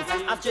scene.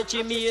 After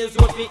Chimneys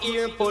what we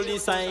hear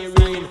police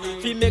siren.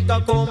 We make a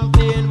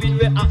complaint when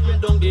we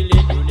happen down the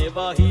lane.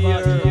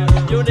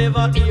 You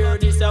never hear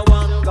this a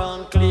one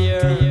gun clear.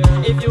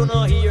 If you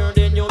not hear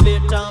then you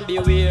better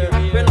beware.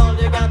 Well all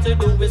you got to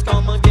do is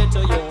come and get to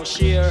your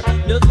share.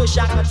 Just go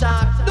shock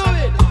attack, do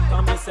it.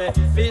 Come and say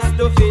fist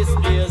to fist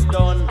is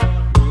done.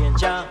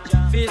 Danger,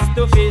 fist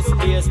to fist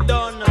is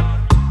done.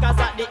 Cause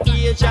at the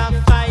age of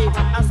 5,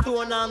 a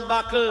stone and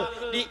buckle.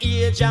 The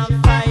age of 5,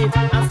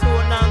 a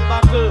stone and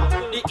buckle.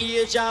 The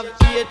age of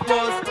 8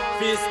 was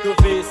fist to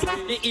fist.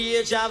 The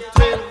age of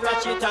 12,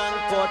 ratchet and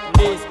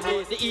cutlass.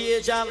 The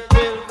age of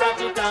 12,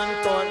 ratchet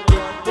and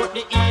cutlass. But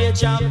the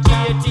age of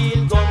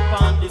 18, gun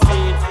on the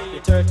scene. The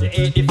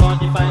 38, the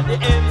 45, the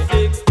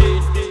M16.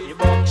 The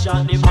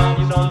buckshot, the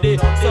magnum, the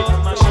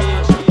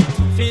submachine.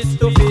 Fist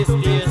to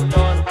fist is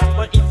done.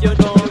 But if you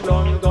don't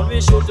run gun, we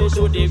shoot you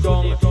to the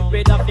ground.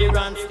 With a fear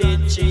and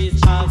state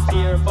cheese, I'll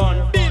steer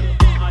fun. Bim!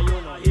 Are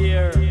you not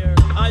here?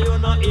 Are you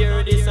not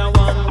here? This a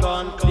one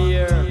gun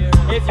clear.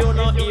 If you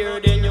not here,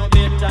 then you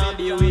better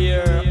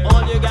beware.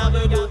 All you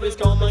gotta do is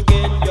come and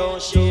get your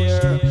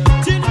share.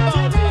 Till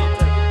about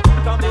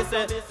it, come and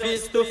say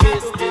fist to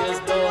fist is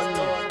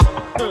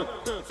done.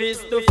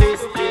 Fist to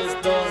fist is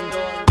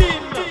done.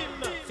 Bim!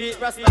 Feet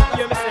rasta,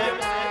 hear me say.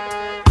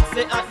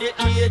 Say at the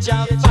age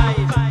of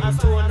 5, a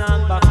stone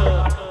and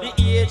buckle. The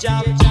age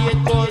of 8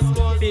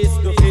 was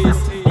fist to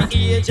fist. The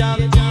age of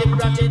 8,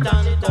 ratchet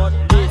and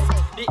cutlass.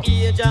 The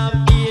age of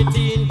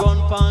 18, gun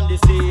on the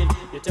scene.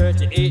 The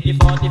 38, the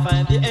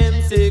 45, the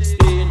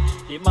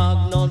M16. The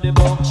magnum, the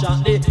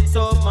buckshot, the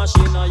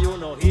submachine. Are you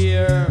not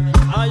here?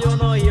 Are you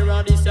not here?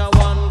 And this a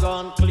one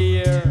gun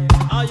clear.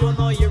 Are you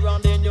not here?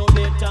 And then you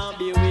better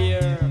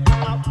beware.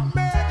 A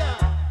murder.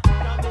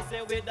 Can we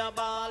say with a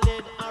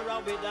ballad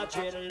or with a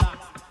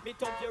dreadlocks?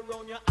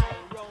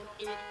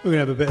 We're going to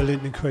have a bit of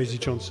Linton Crazy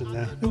Johnson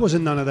now. There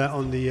wasn't none of that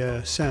on the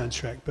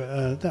soundtrack,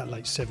 but that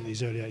late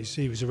 70s, early 80s,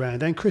 he was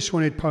around. And Chris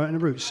wanted Poet and the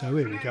Roots, so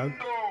here we go.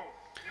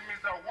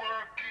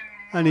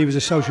 And he was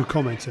a social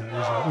commentator,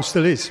 and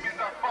still is. The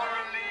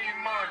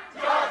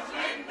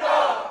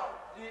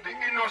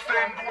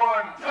innocent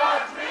one.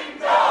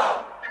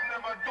 Him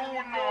never do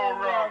no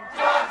wrong.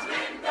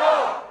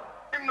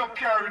 Him no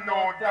carry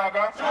no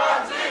dagger.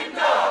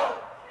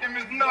 Him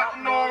is not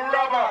no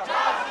robber.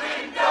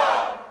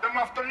 Them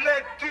have to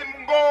let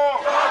him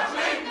go.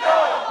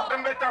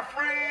 Them better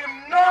free him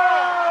now.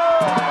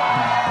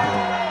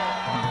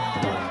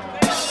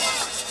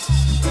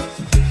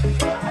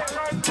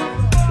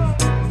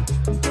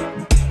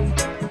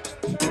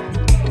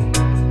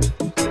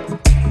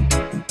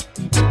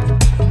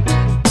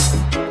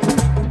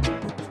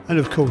 And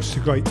of course,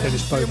 the great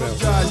Dennis Bovell.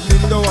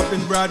 Lindo up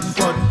in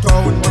Bradford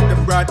town, but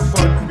the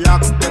Bradford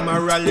blacks them a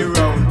rally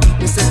round.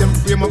 They say them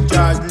frame up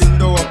George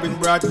Lindo up in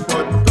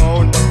Bradford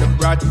town, but the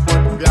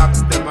Bradford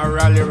blacks them a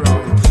rally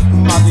round.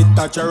 Maggie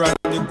Thatcher and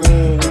they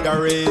go with a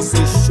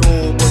racist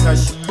show, but a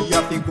she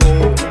have to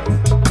go.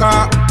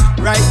 Car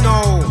right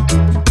now,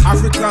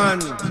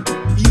 African,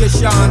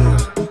 Asian,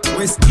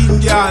 West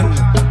Indian,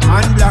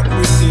 and Black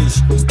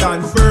British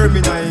stand firm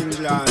in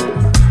England.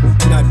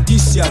 In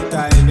this year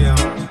time,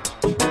 yeah.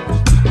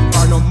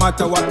 No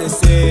matter what they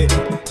say,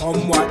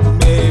 come what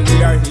may,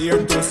 we are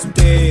here to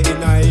stay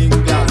in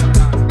England.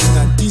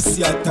 In this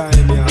year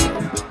time, yeah.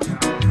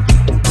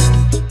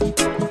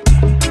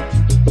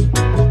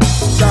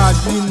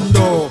 George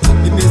Lindo,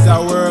 him is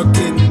a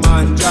working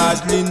man.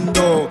 George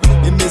Lindo,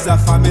 him is a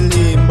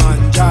family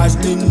man. George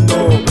Lindo,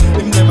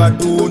 him never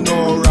do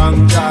no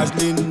wrong. George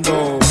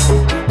Lindo,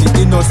 the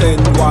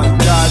innocent one.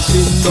 George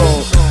Lindo,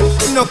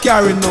 him no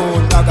carry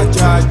no dagger.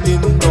 George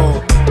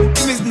Lindo,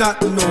 him is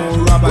not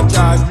no robber.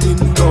 George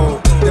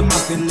Lindo, them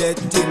have to let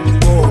him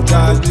go.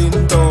 George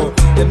Lindo,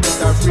 them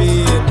better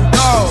free him.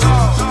 No.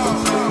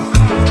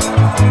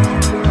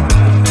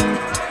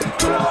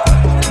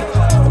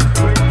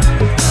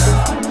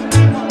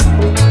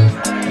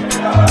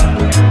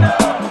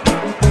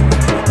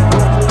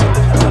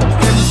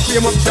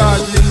 Frame up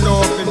George Lindo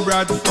up in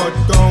Bradford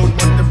town,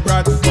 but the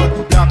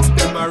Bradford blacks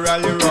them a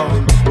rally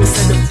round. They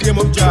say them frame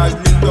up George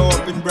Lindo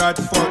up in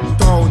Bradford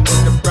town,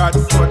 but the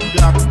Bradford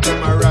blacks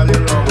them a rally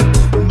round.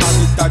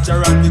 Maggie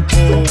Thatcher and the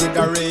go with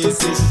a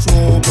racist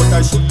show, but a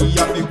she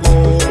have to go.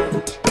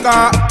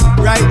 Cause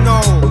right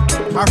now,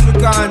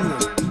 African,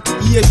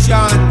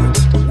 Asian,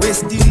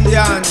 West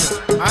Indian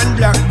and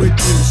Black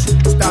British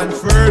stand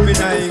firm in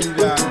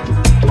England.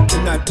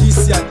 In a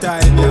this year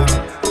time,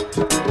 yeah.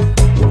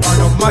 Or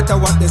no matter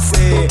what they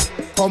say,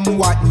 come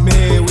what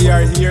may, we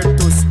are here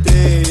to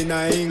stay in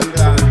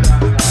England.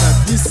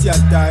 Now this your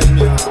time,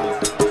 yeah.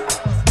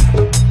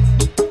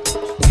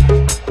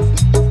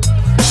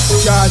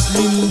 George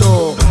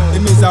Lindo,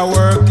 him is a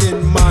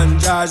working man.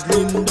 George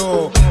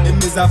Lindo, him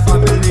is a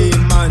family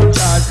man.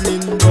 George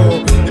Lindo,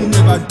 him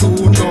never do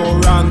no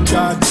wrong.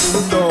 George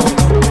Lindo,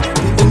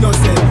 he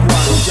innocent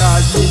one.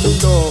 George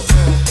Lindo,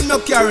 he no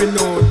carry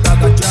no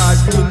dagger.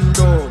 George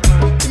Lindo,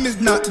 is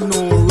not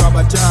no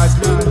robber. George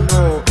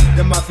Lindo,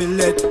 them have to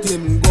let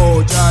him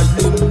go. George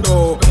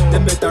Lindo,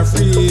 them better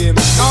free him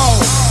now.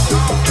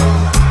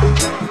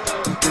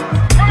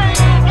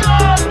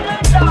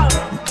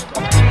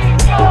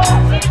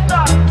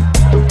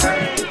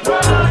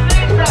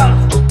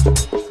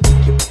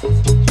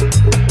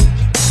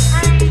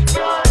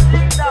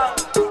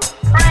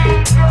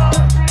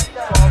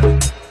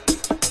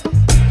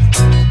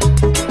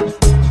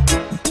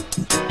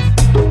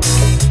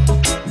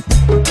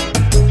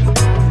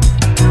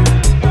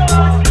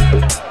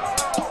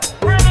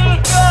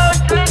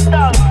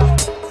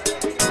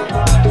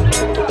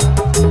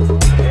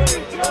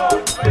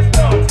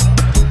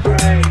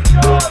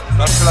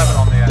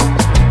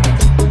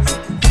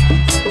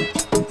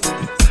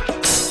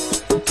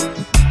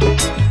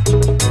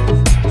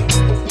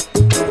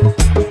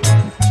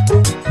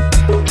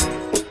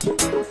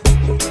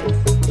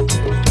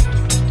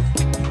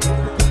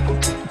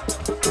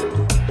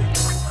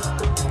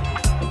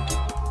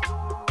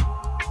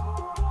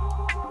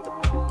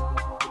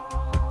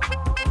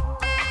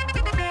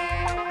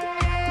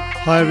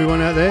 Hi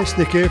everyone out there, it's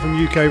Nick here from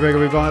UK Reggae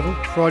Revival,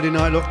 Friday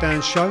night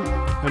lockdown show,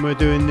 and we're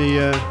doing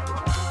the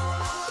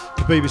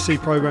BBC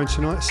programme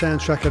tonight,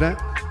 soundtrack of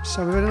that.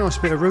 So we've had a nice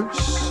bit of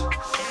roots,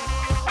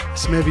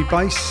 some heavy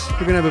bass.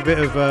 We're going to have a bit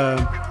of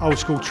old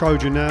school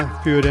Trojan now,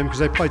 a few of them, because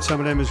they played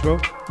some of them as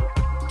well,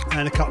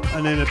 and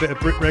then a bit of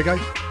Brit reggae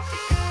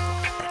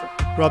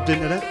rubbed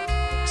into that.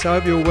 So I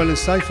hope you're all well and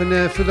safe.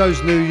 And for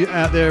those new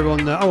out there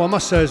on I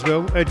must say as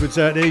well, Edward's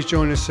out there, he's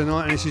joining us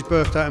tonight, and it's his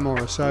birthday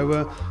tomorrow.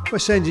 So we're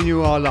sending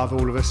you our love,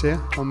 all of us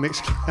here on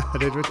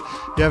Mixcloud, Edward.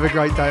 You have a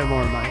great day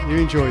tomorrow, mate. You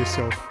enjoy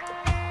yourself.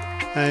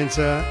 And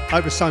I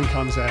hope the sun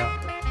comes out.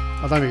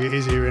 I don't think it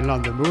is here in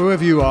London, but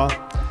wherever you are.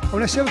 Oh,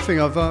 that's the other thing.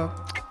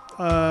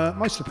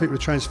 Most of the people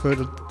have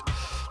transferred,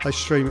 they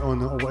stream it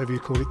on, or whatever you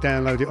call it,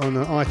 download it on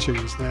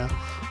iTunes now.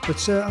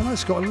 But I know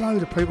it's got a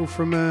load of people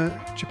from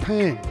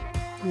Japan.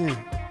 Yeah.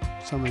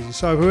 Some reason.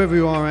 So whoever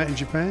you are out in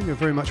Japan, you're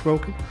very much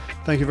welcome.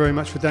 Thank you very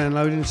much for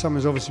downloading.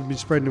 Someone's obviously been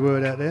spreading the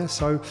word out there.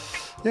 So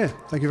yeah,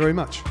 thank you very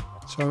much.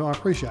 So I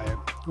appreciate it.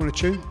 You want a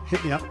tune?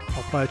 Hit me up.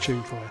 I'll play a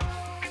tune for you.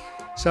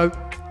 So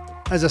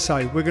as I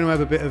say, we're going to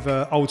have a bit of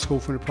old school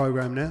from the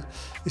programme now.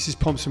 This is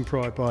Pomps and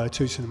Pride by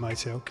Toots and the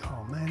Maytals.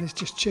 Oh man, it's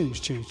just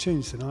tunes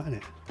tonight, isn't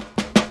it?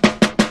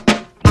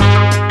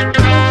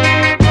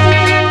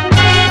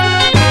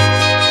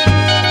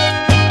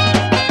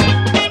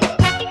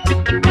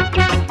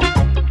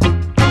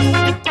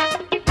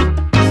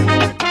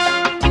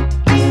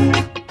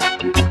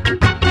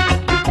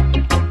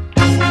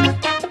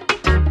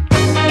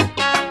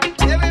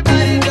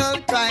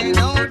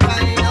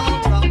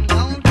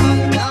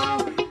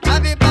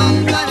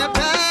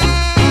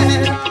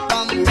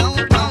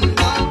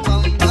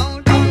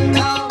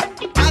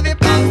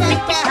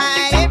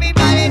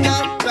 Everybody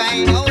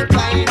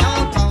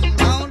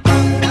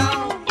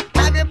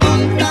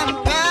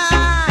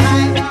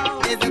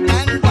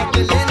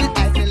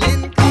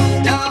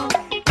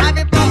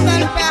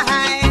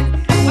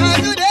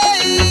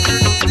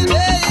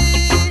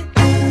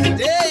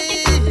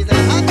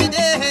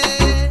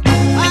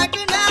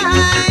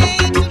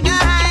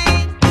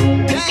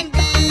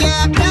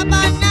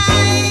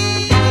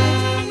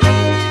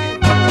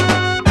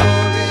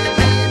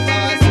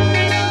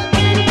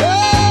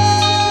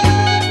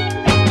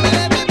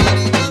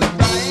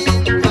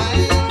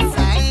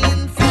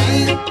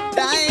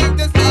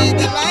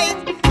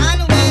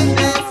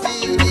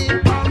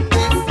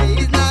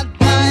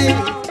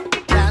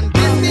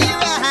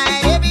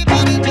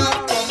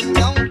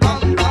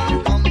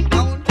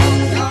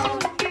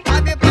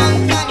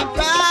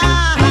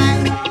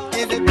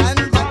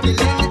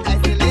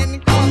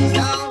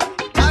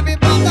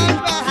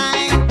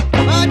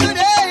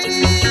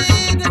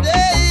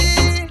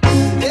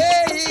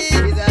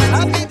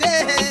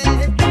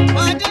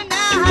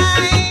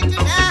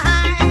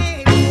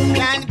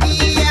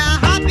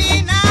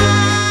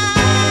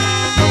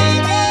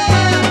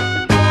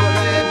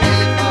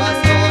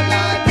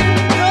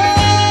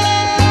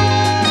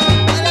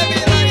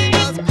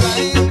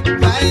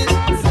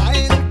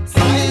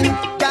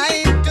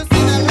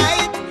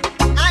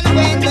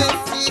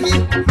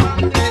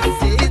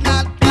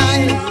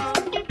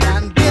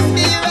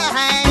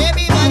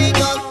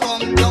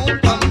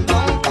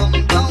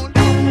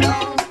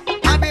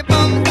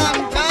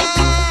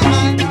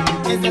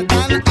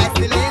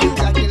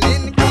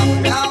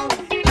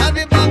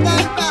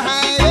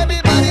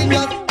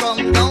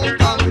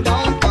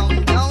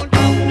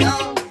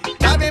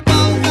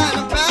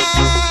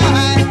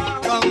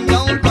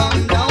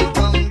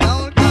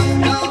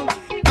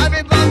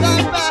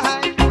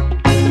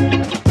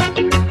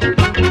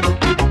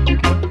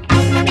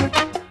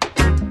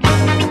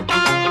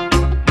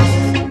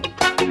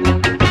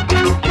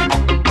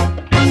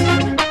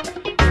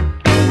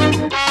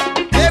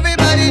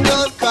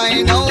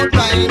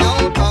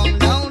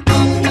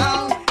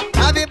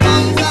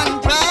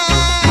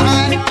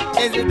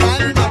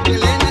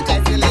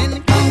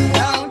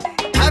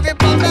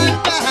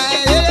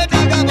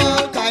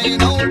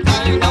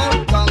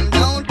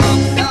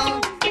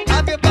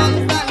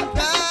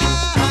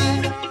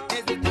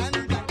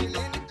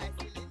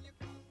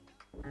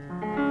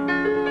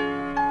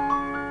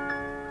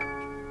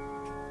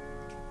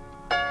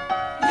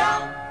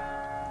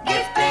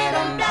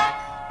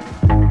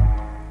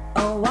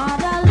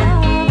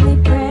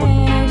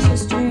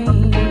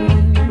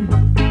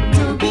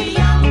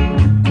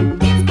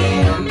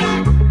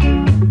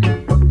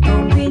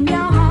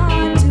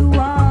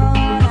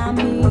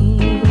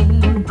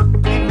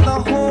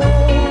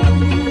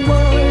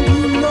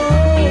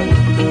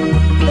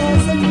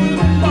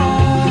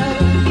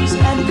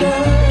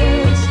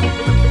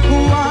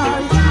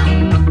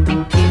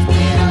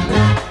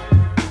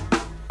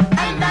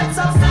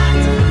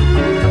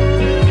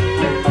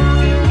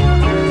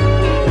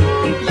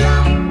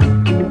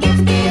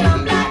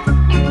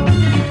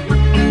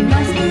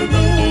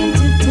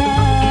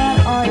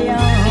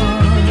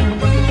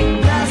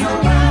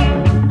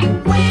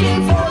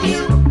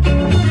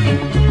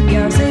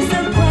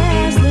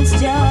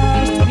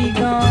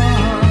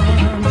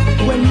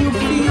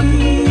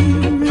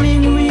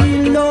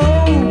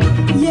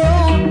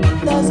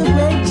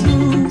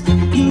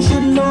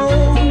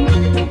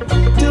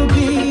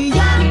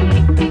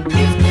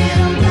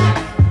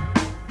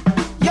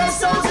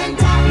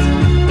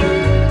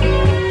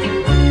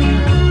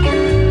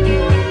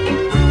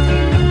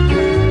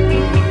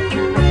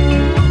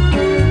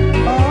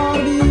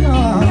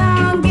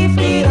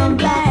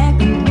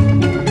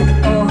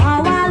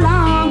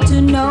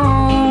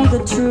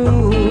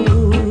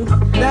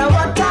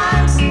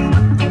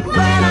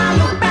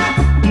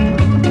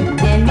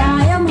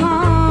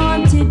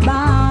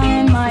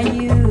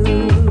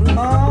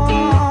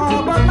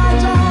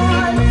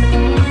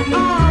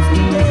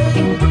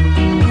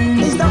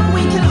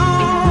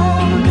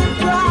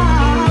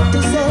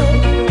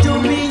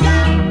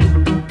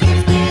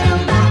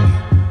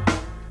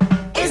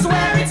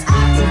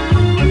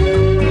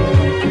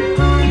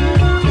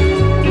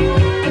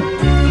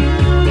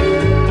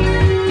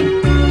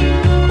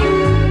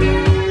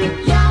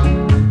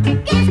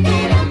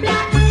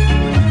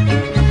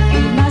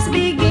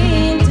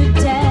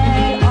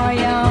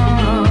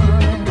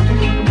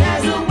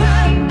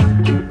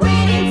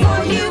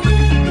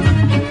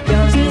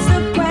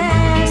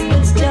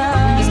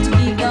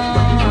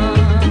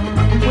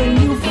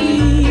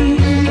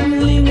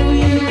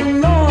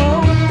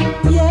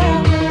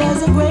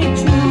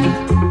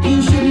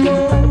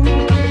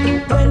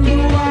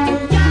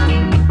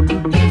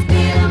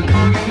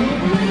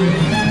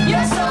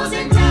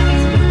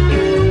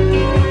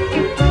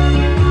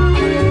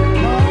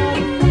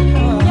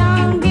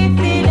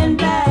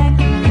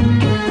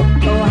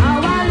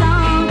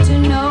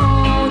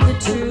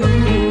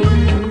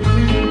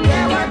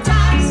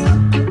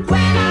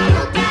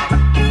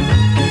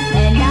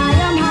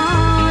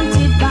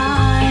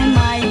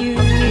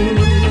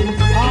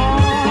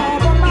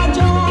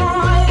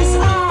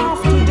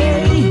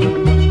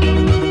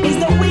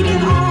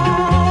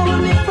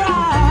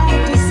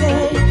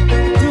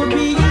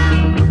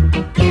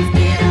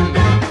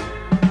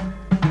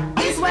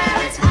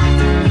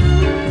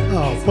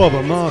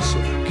Bobber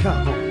Marshall,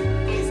 come on.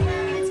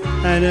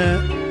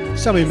 And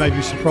some of you may be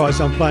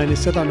surprised I'm playing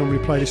this. I don't normally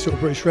play this sort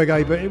of British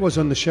reggae, but it was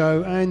on the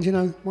show, and you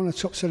know, one of the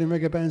top selling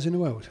reggae bands in the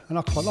world. And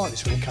I quite like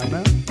this when it came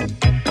out.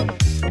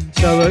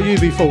 So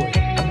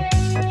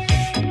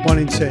UB40, 1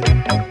 in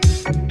 10.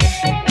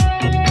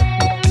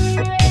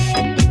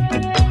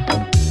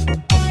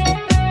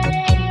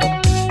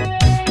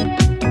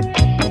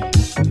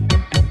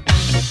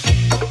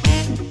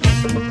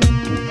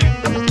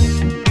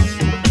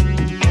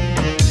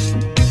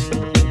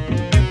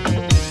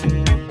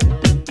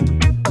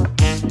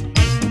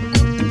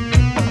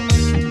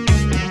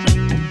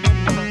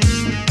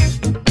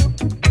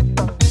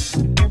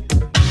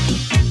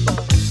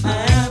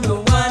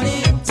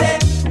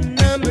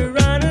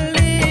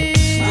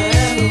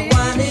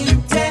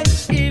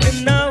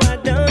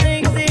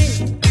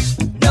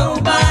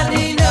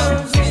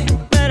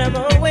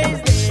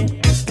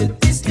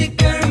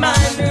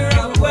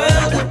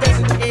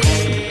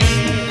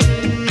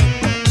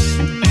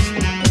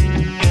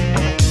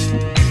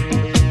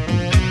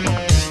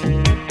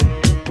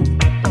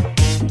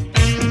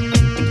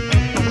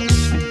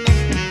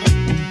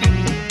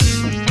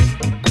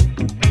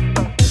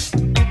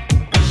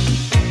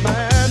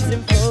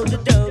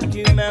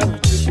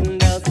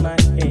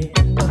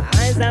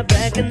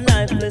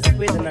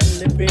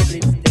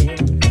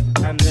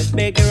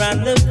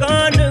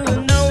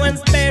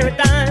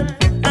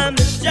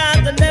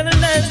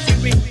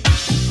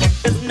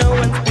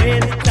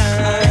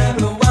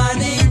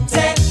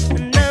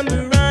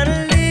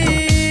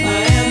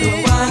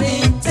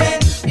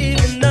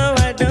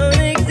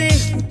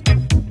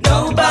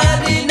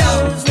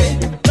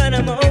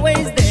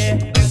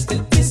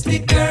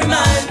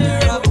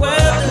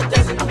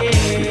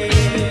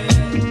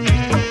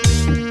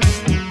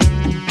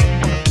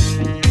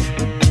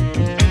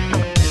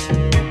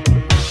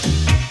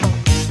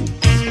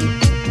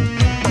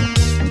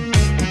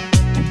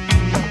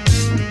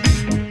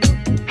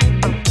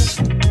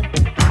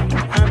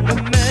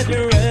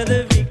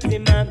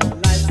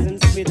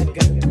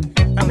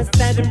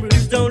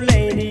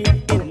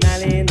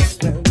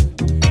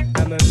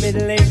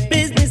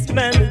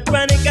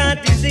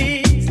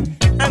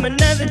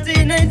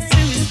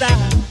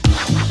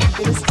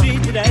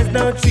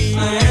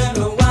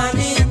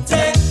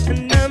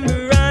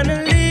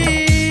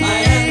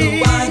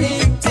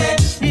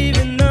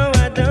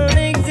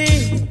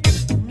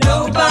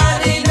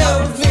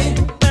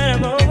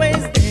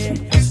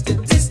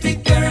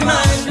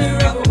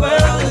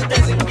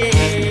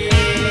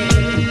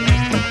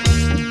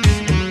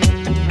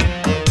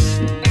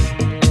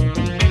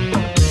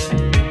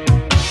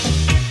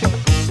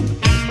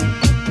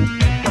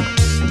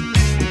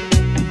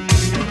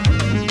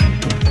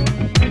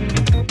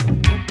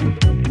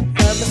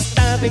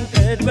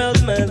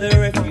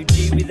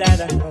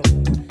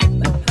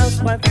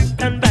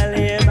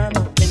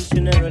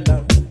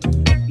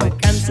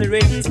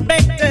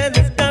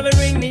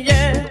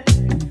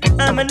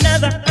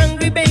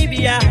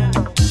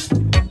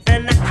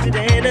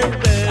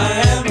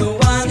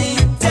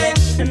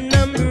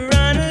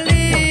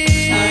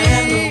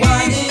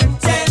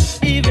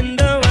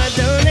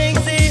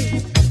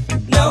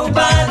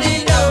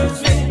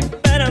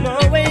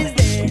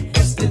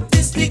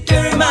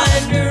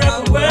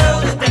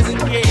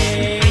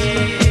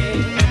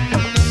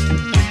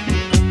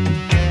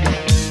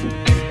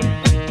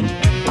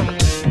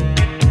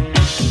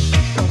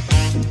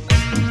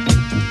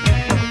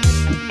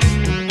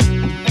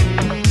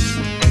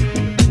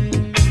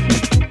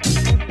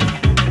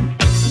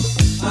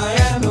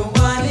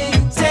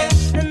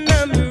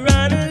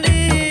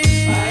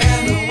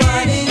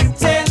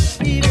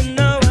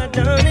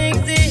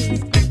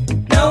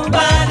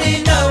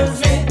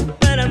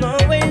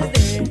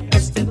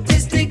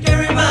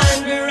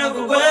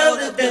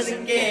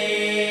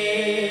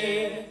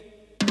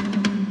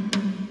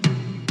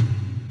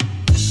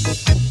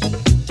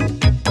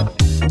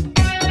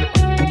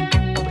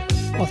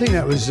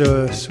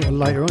 Sort of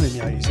later on in the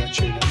 80s, that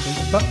tune, I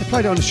think. But they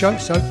played it on the show,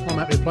 so I'm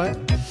happy to play it.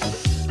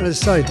 And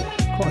as I say,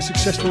 quite a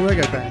successful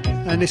reggae band.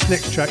 And this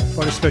next track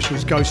by the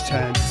Specials, Ghost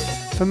Town,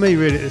 for me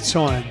really at the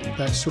time,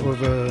 that sort of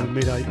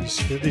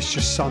mid-80s, this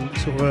just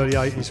sort of early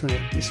 80s, when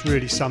this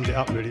really summed it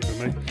up really for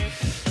me.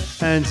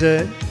 And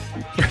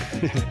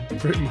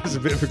Britain was a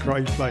bit of a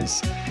great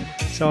place.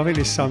 So I think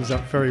this sums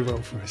up very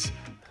well for us.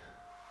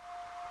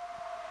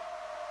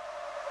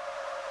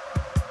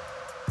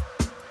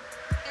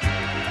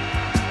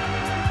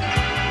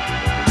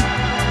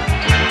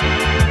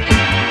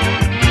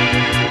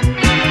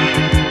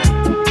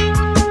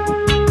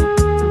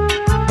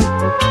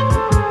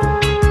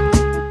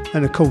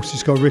 And of course,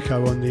 it's got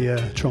Rico on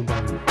the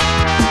trombone.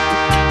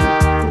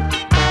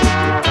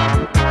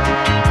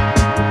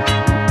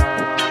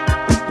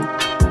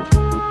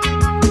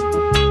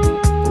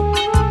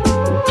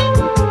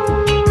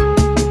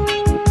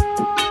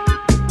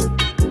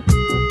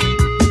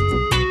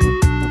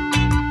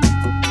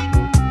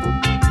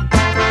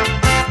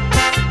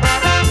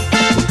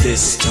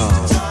 This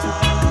storm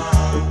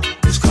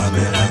is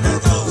coming like a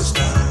ghost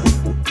town.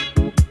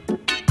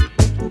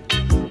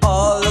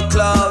 All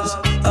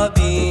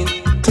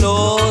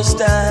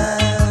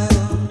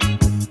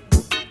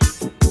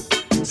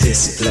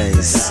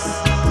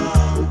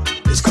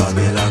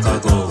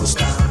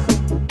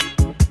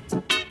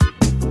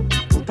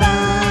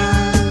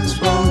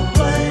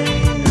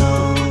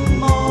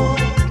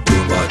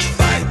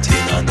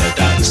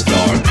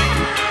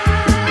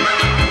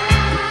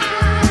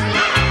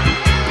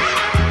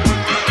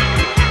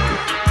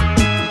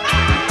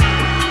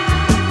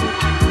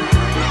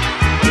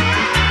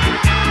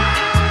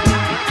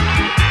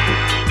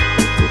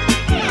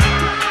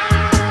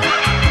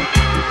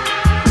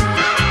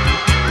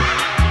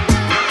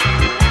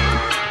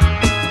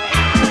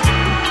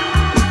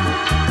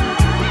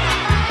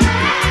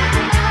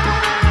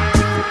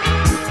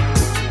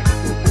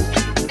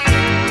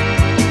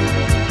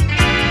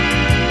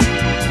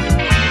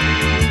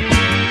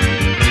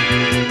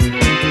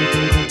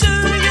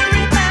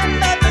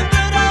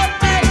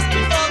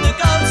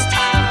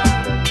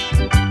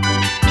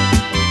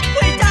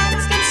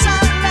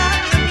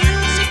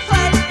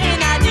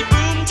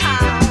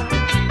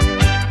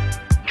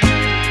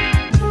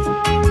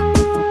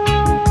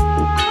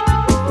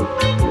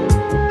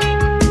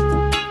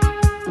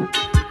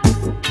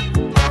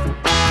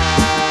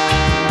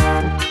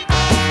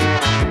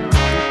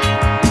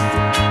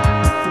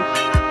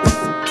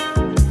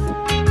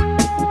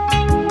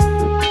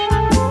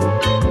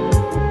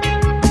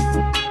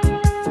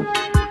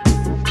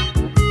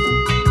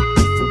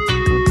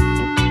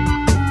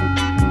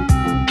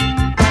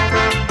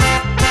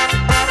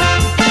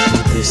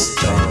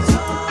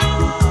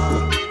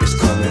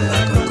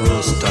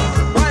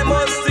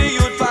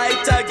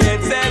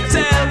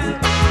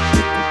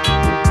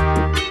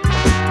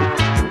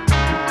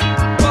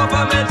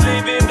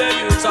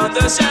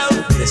about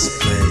yourself. This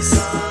place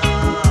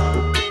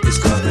is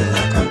coming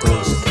like a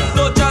ghost town.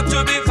 No job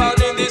to be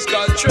found in this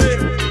country.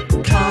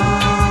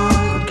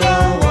 Can't go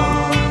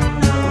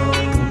on no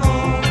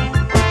more.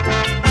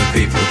 The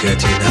people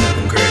getting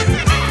hungry.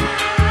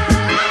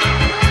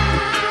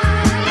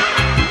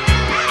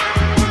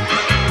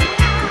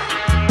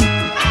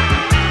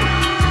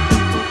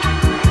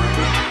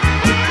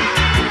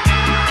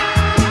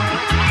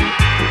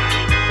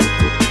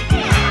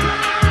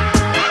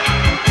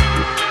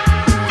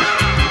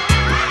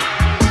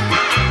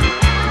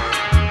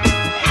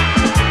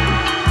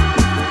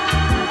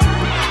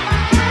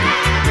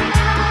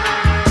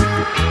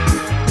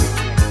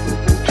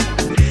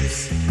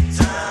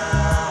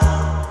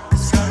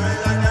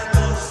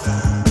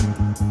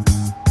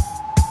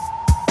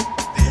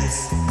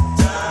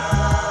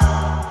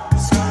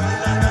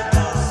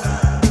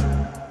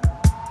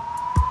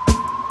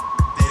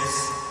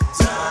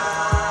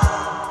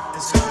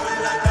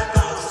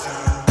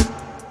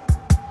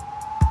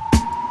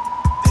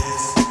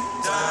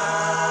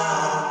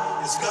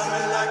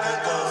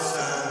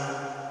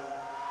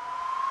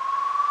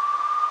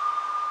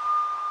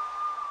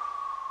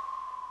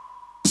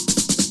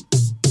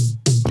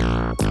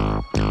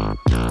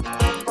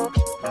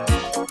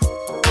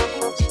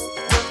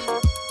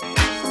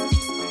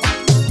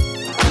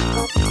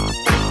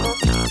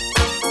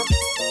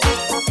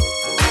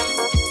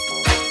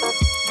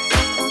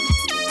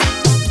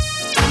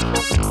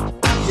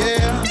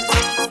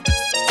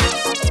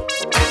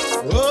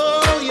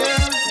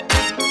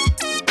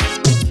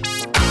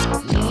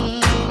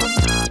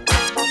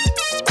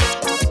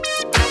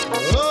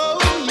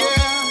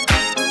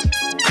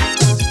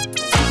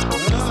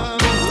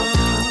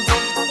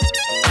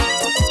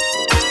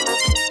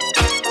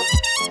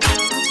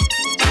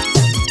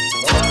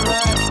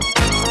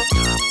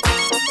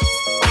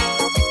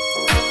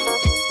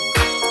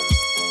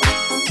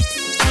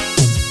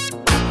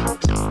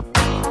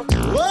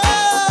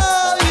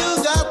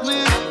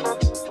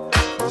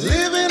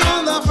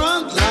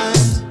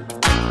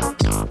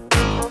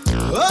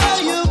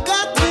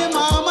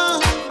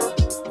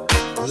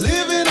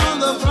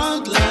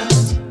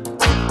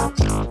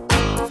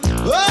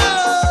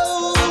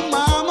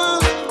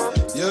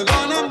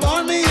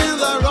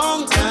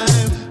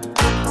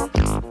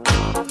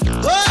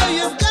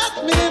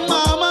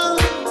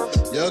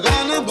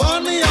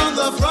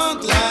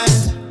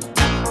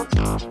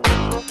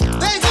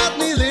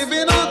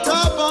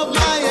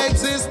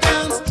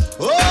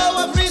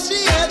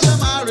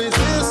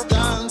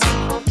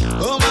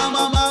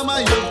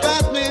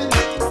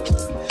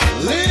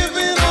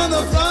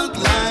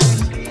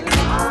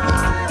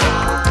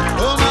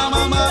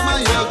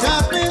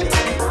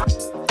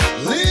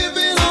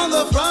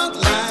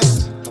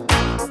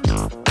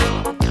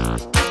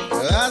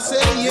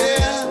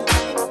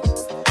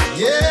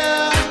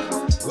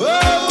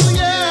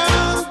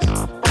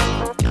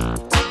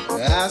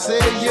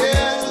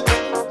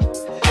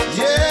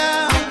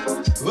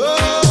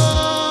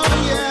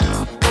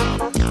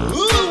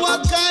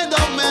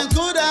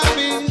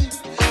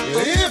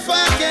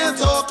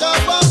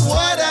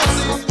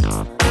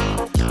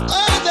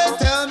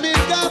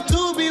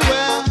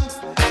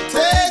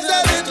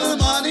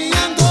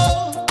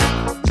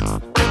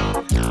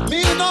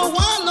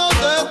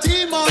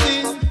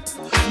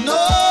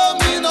 No,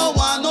 me no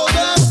want no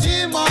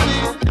dirty money.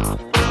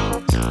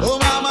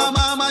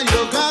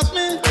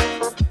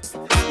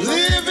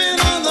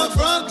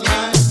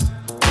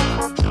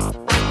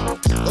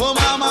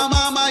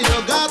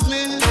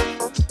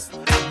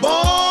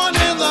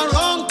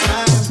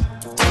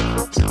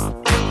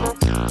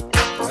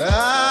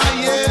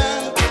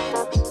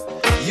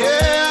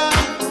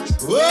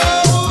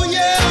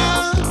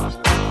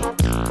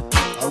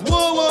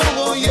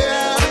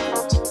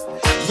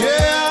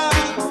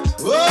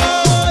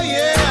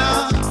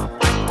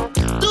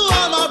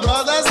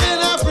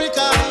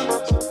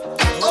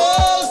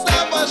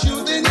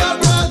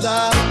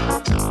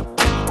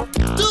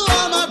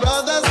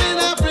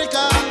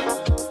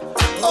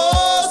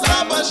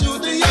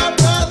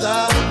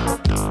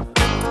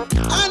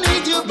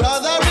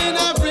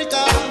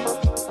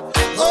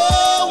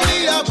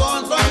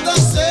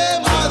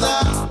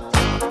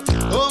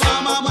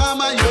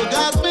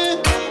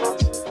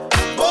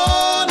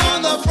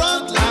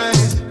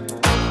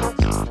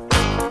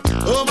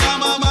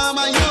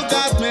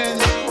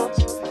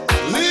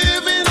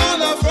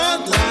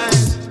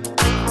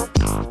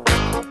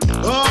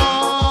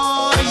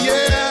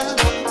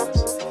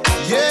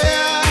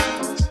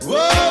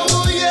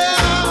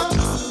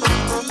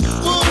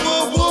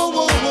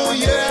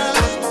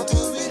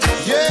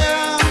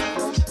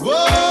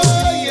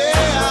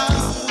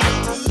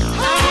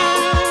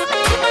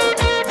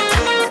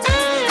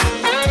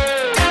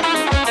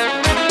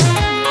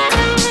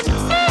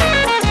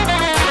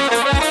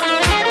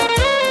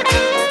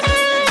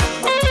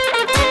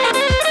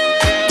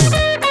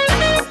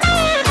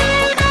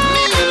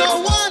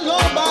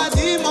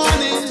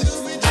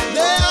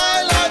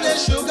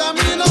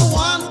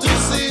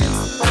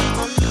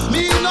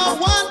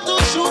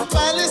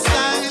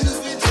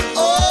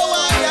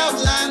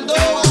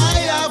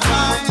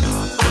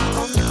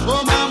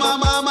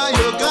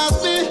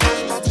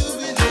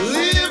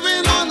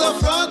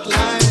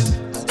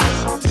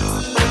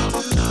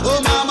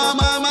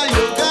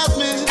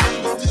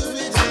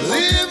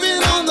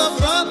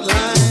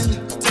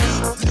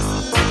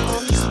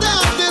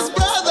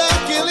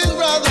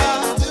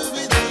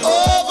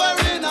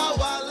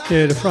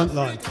 Yeah, the front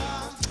line.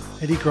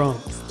 Eddie Grant.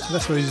 So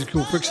that's what he used to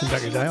call Brixton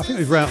back in the day. I think it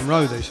was Roughton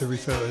Road they used to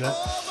refer to that.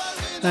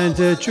 And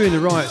during the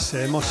riots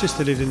there, my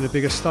sister lived in the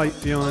big estate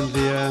behind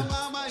the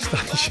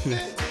station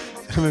there.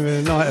 I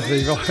remember the night of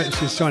the riots,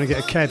 she was trying to get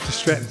a cab to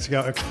Stratton to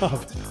go to a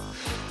club.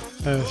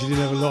 She didn't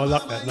have a lot of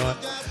luck that night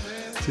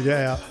to get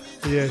out.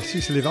 Yeah, she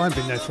used to live, I haven't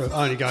been there for,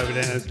 I only go over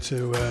there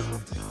to,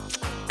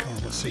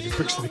 the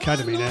Brixton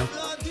Academy now.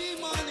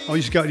 I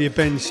used to go to the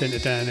event centre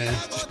down there,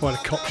 just by the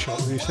cop shop.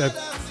 We used to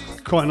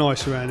have, quite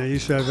nice around there, you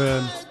used to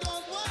have,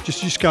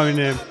 just go in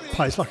there and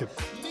pay, it's like a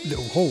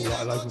little hall,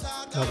 like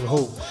a local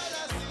hall.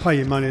 Pay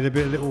your money, there'd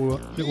be a little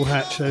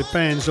hatch, so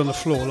bands on the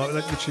floor, like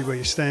literally where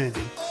you're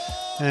standing.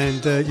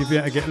 And you'd be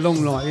able to get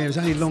long life, yeah, it was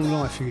only long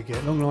life you could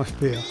get, long life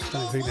beer. I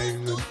don't think they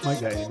even make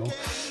that anymore.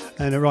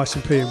 And a rice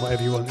and pea and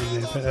whatever you want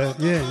in there. But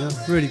yeah, no,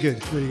 really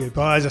good, really good.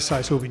 But as I say,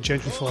 it's all been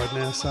gentrified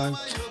now, so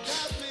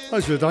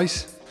those were the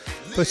days.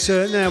 But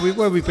now,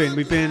 where we've been?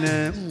 We've been,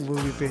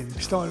 where we've been?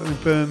 We started in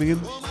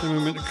Birmingham, then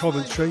we went to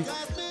Coventry.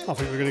 I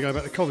think we're going to go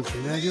back to Coventry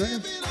now, do you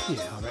reckon?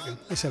 Yeah, I reckon.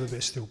 Let's have a bit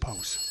of Still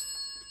Pulse.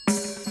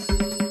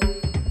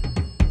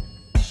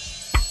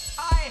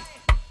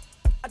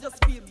 I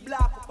just feel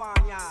black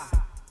upon ya.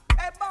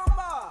 Hey,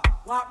 Bamba!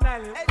 What,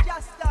 man? Hey,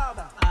 just stop.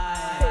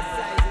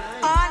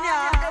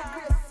 Anya!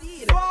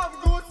 Swamp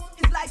goods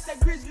is like the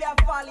grizzly are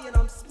falling and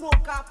I'm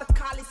smoke out the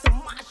collie, so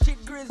mash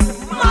it,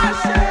 grizzly,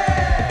 mash it!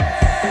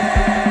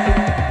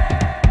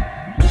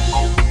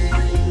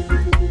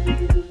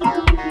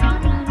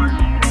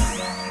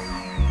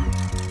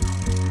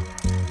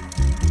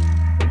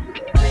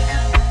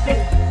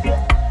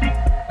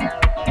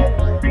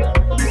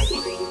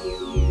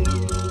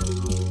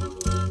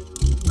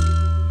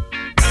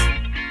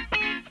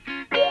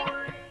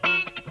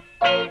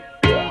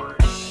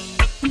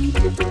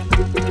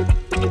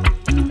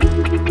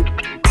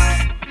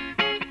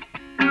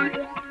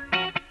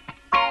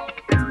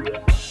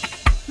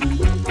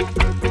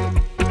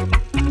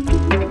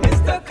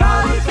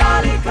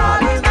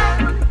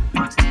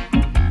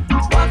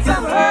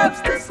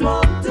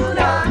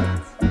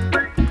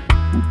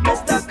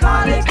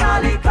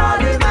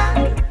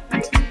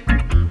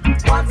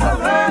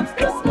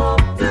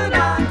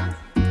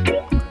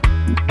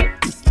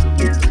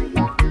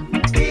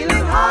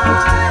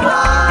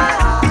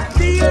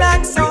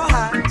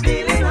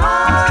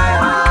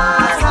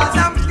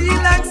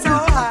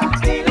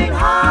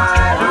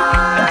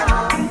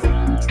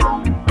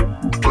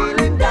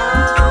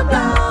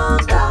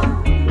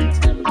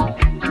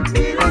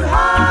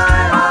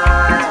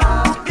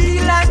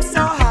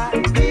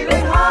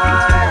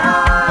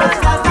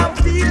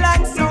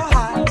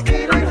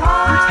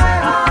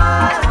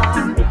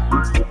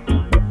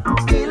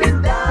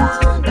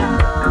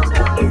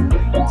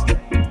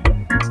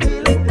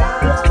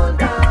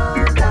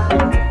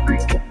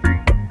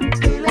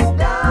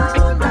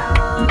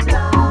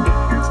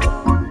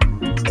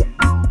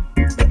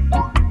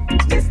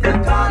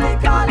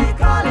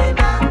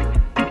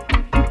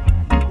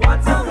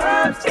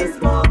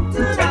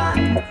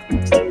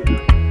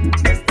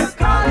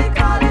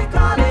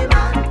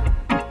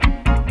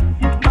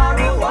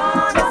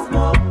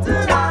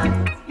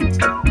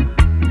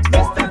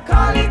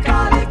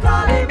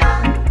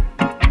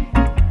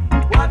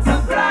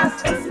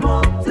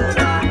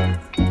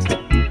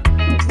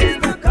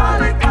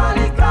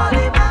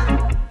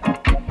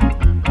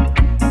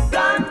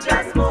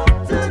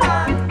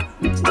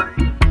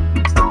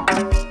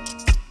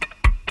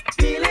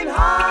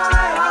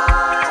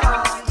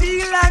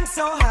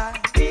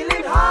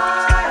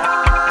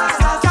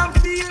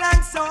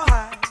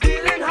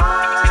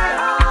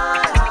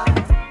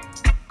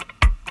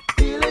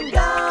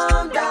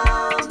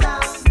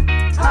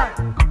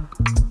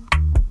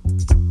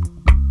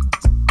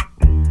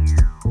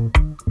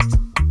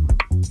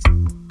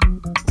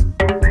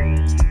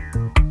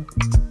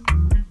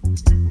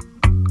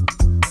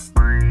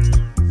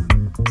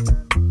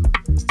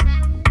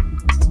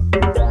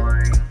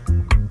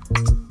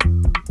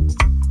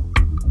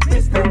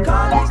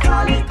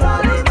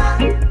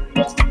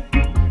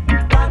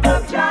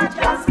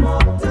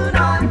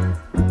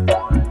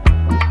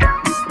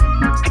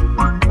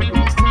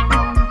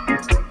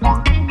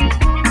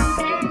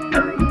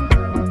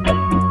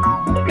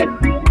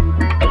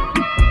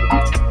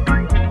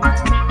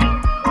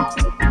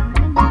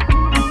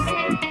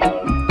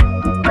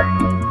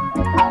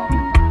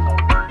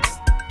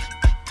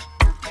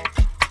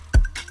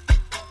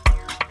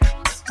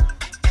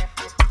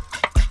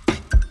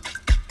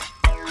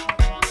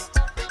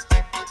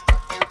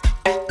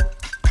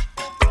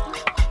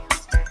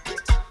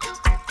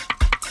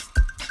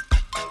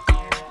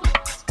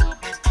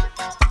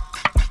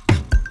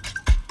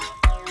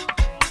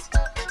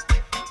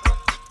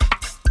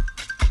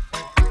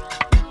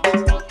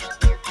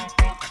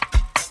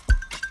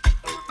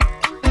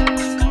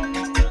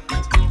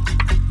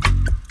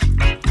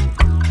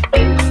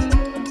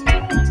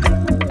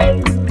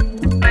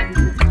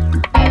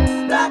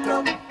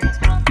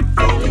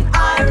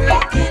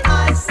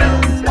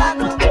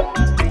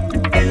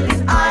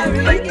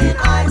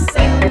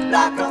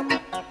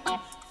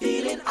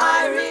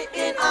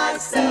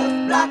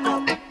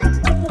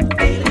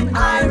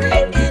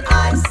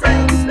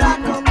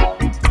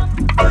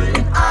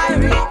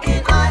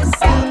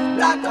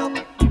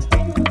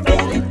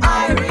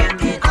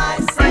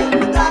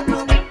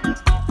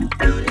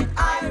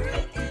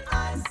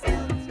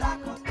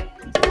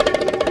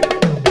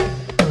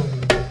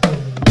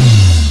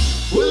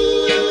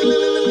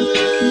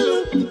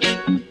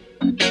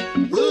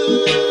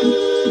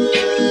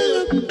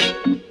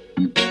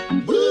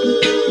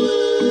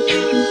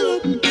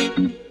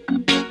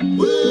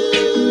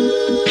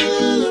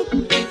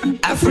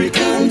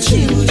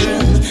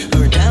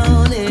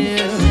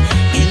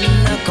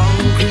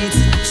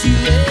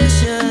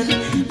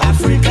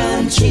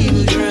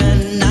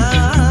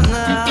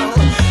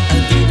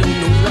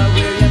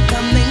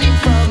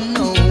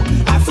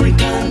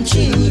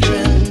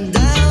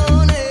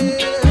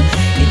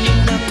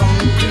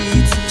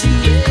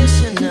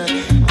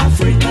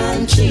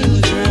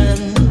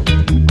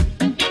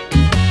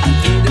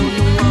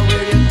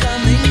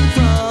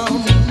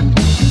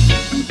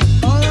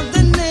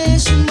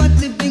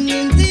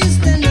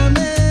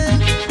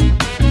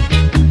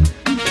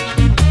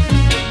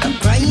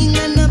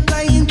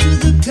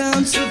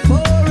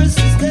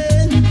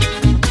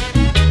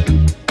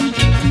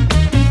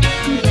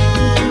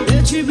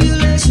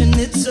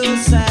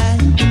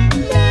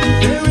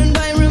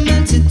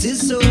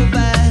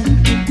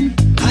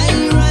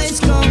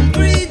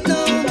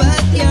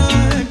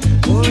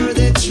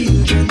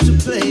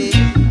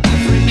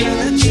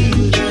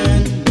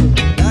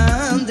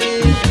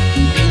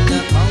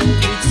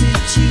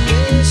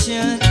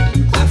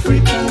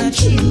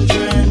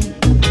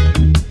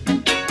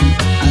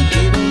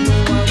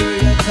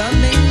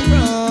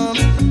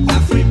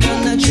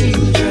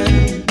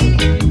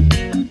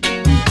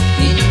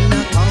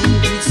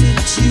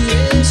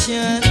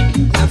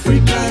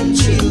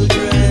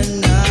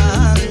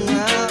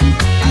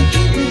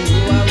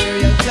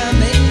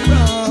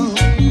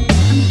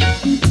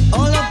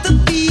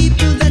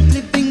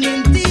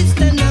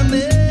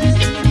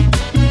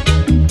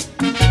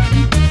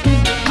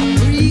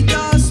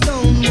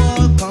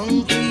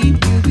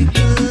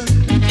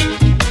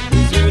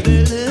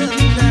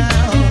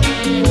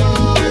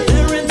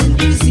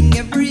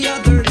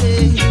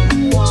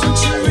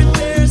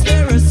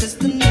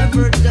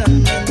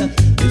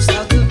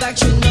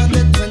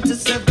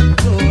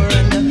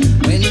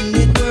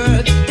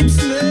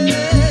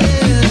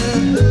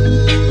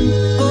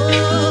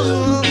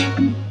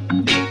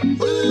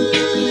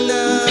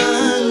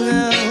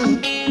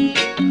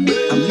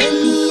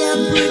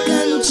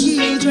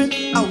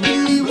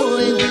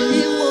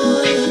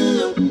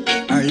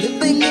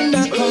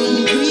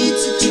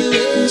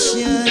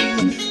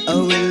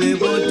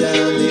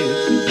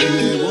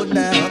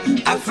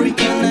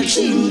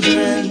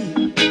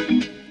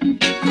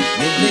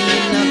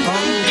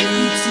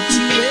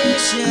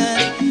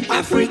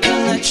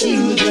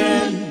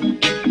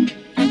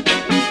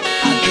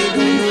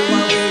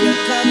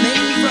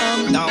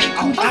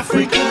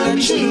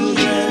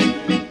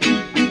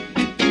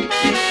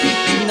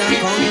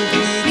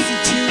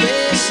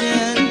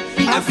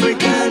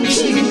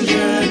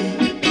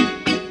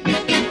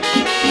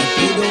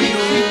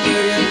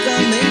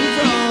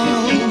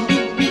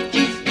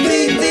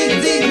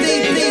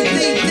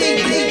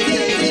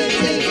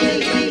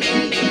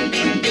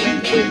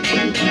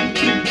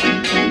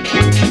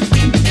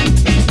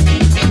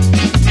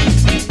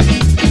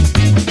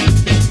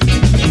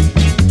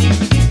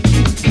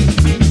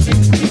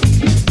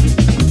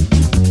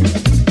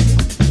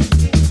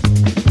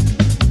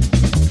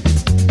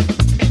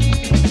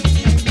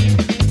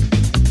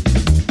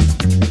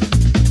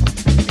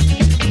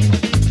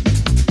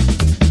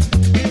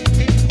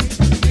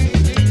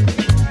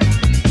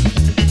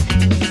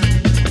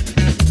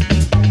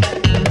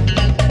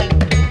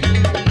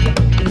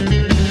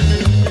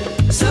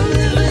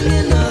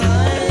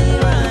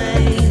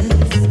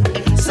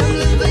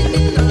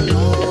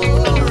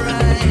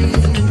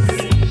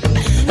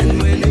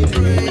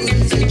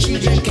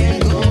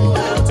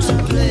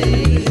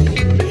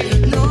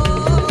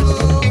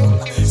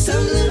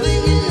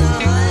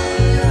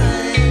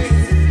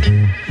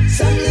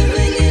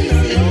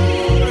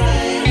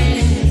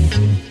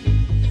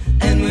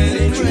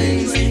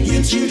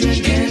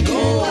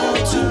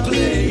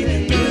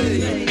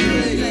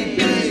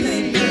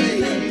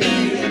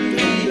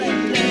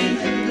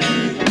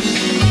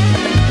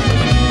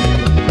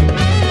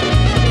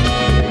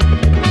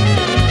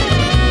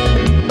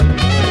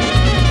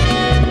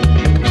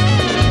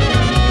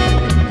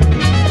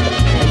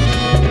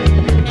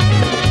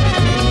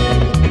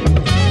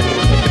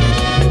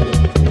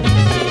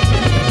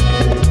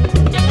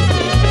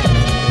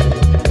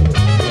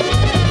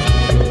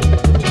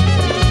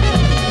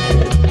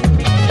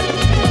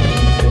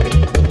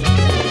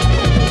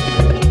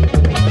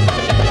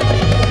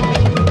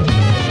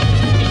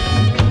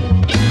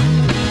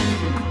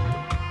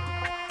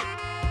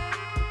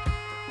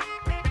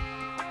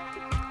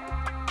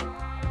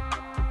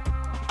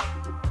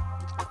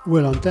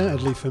 Well,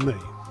 undoubtedly for me,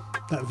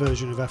 that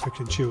version of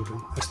African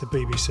Children, that's the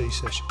BBC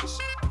sessions,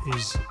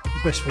 is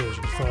the best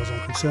version as far as I'm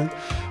concerned.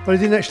 But I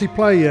didn't actually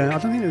play, I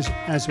don't think it was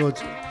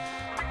Aswad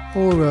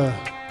or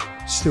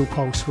Still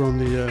Pulse were on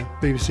the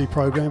BBC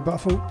programme, but I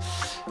thought,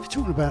 if you're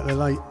talking about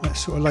that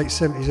sort of late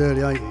 70s,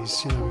 early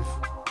 80s, you know,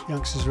 with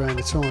youngsters around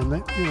the time,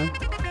 that, you know,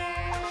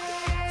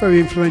 very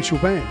influential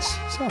bands.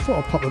 So I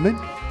thought I'd pop them in,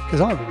 because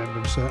I remember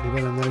them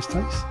certainly well in those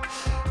days.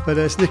 But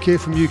it's Nick here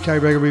from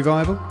UK Reggae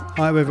Revival.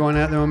 Hi everyone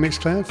out there on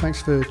Mixcloud,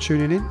 thanks for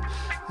tuning in.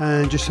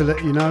 And just to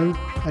let you know,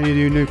 any of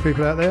you new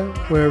people out there,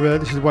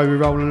 this is the way we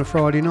roll on a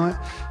Friday night.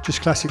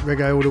 Just classic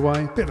reggae all the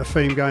way. Bit of a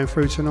theme going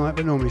through tonight,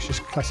 but normally it's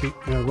just classic,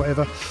 you know,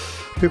 whatever.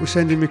 People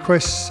send in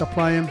requests, I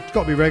play them. It's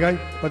got to be reggae,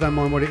 but I don't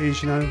mind what it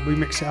is, you know. We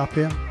mix it up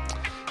here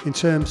in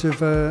terms of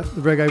the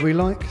reggae we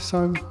like.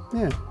 So,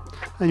 yeah.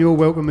 And you're all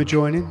welcome to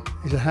join in.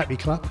 It's a happy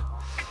club.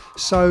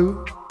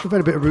 So, we've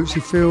had a bit of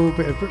rootsy feel, a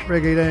bit of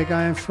reggae there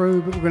going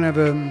through, but we're going to have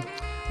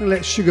I'm going to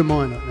let Sugar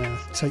Minor now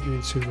take you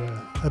into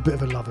a bit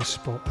of a lover's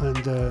spot.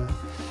 And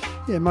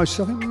yeah, I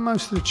think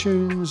most of the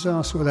tunes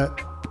are sort of that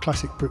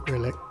classic brick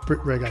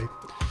reggae,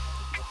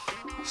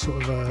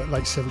 sort of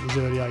late 70s,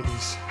 early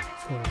 80s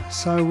for you.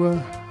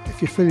 So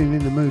if you're feeling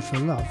in the mood for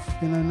love,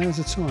 you know, now's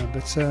the time.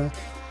 But let's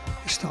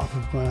start off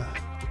with a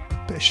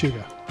bit of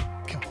Sugar.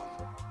 Come on.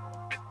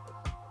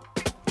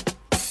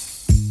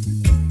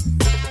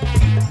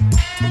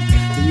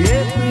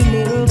 Every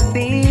little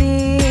thing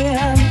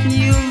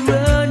you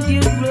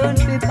run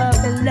for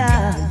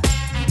Babylon.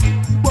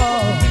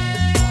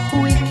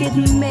 Whoa, wicked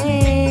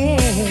man.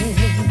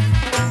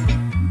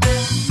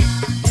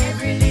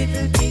 Every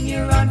little thing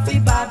you run for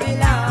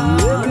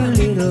Babylon.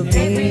 Every little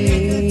thing. Every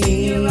little thing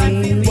you run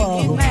for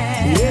wicked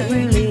man.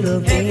 Every little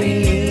thing.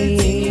 Every little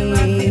thing you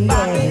run for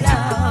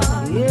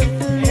Babylon.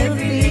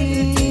 Every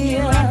little thing you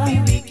run for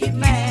wicked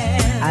man.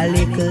 A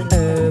little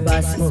herb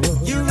I smoke.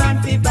 You run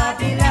for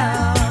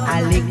Babylon.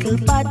 A little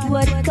bad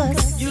word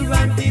cuss. You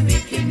run for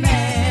wicked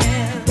man.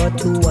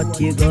 But what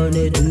you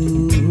gonna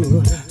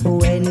do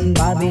when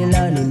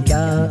Babylon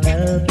can't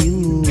help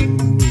you?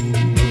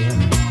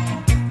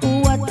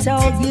 What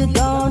are you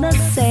gonna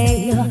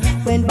say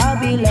when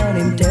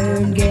Babylon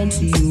turn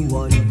against you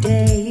one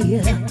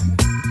day?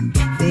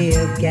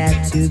 There's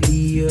got to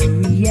be a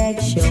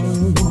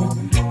reaction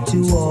to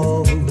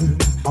all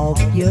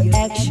of your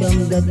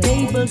action. The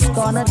table's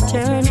gonna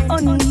turn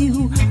on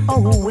you.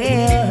 Oh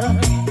well,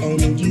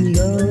 and you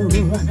know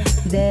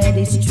that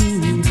it's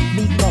true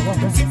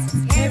because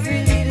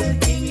every little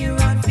thing you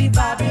run for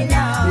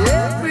Babylon.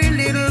 every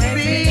little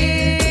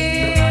thing,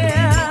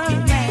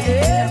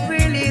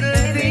 every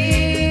little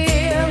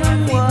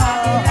thing,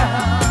 wow.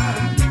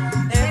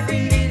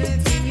 Every little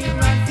thing you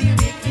run for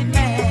wicked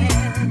man.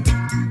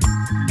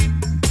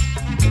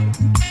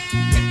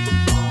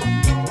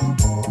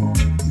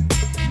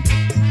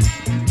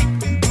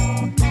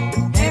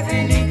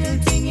 Every little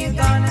thing you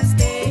gonna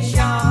stay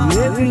sharp.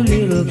 Every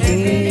little thing,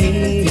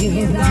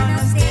 You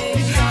gonna stay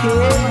sharp.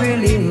 every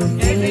little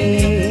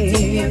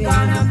Everything you thing,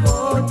 gonna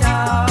put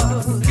out.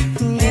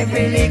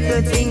 every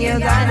little thing you're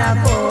gonna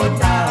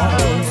put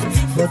out.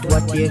 But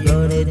what you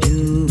gonna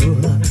do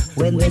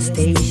when the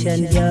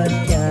station can't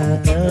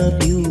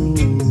help you?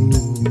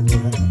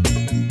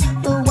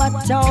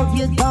 What are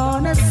you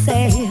gonna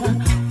say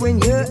when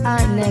your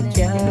honor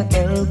can't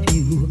help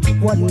you?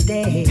 One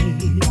day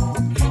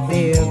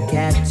there's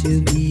got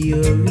to be a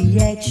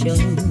reaction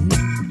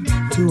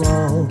to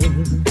all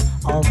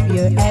of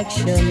your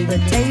action. The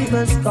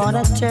table's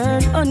gonna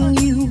turn on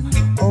you.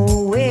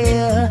 Oh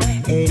well,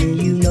 and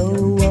you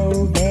know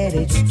that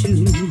it's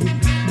true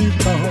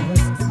because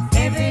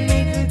Every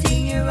little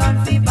thing you run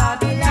for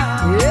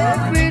Babylon.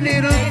 every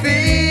little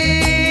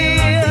thing,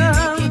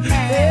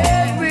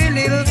 every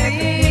little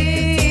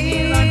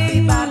thing,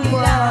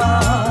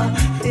 wow,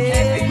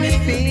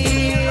 everything.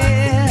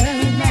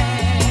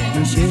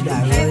 You should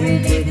have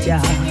run to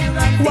Jah.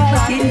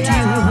 Why didn't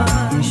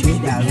you? You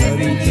should have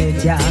run to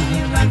Jah.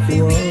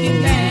 Whoa.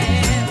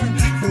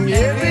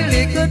 Every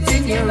little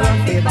thing you run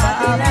for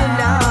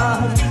Babylon.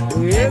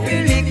 Every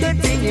little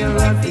thing you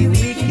run for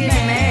wicked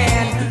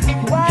man.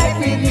 Why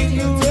didn't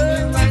you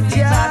run to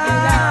Jah?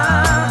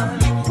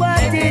 Why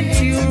didn't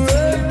you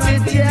run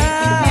to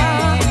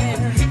Jah?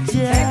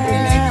 Jah,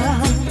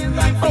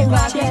 oh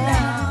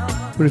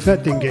Jah. Well, if that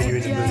didn't get you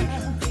in the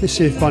mood, let's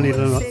see if Bunny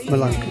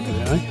Malone can do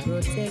it, eh?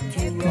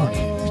 Right,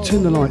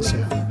 turn the lights out.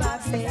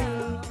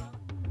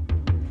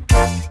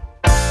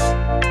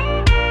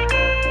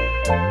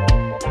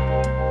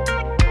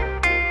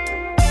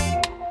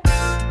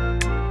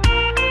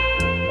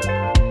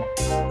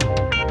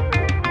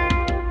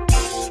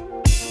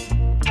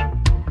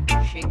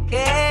 She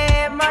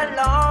came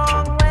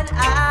along when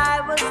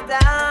I was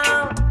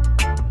down.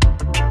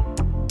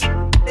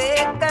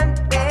 Thick and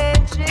thin,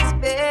 she's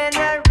been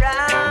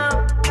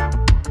around.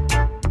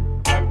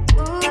 And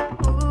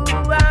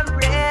ooh, I'm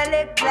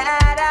really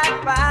glad I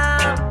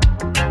found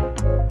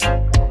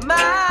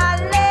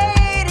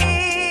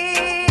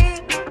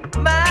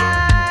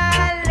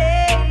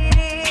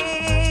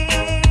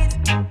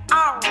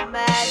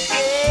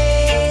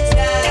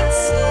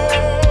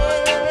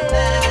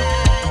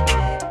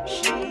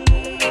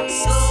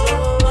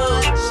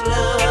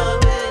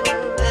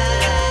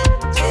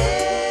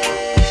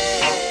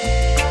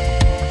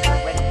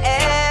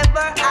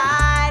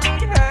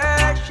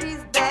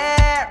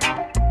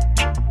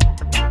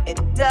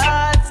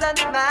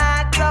doesn't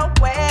matter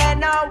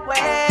when or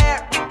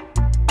where.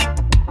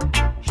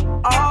 She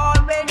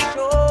always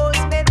shows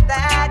me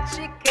that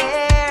she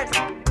cares.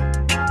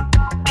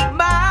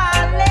 My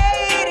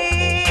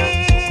lady,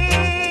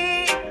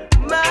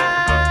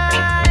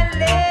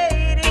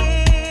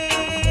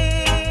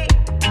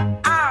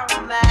 oh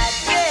my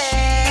dear.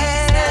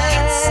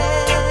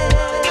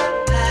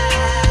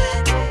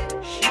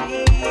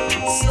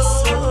 She's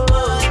so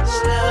much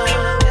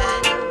love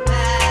and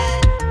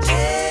magic.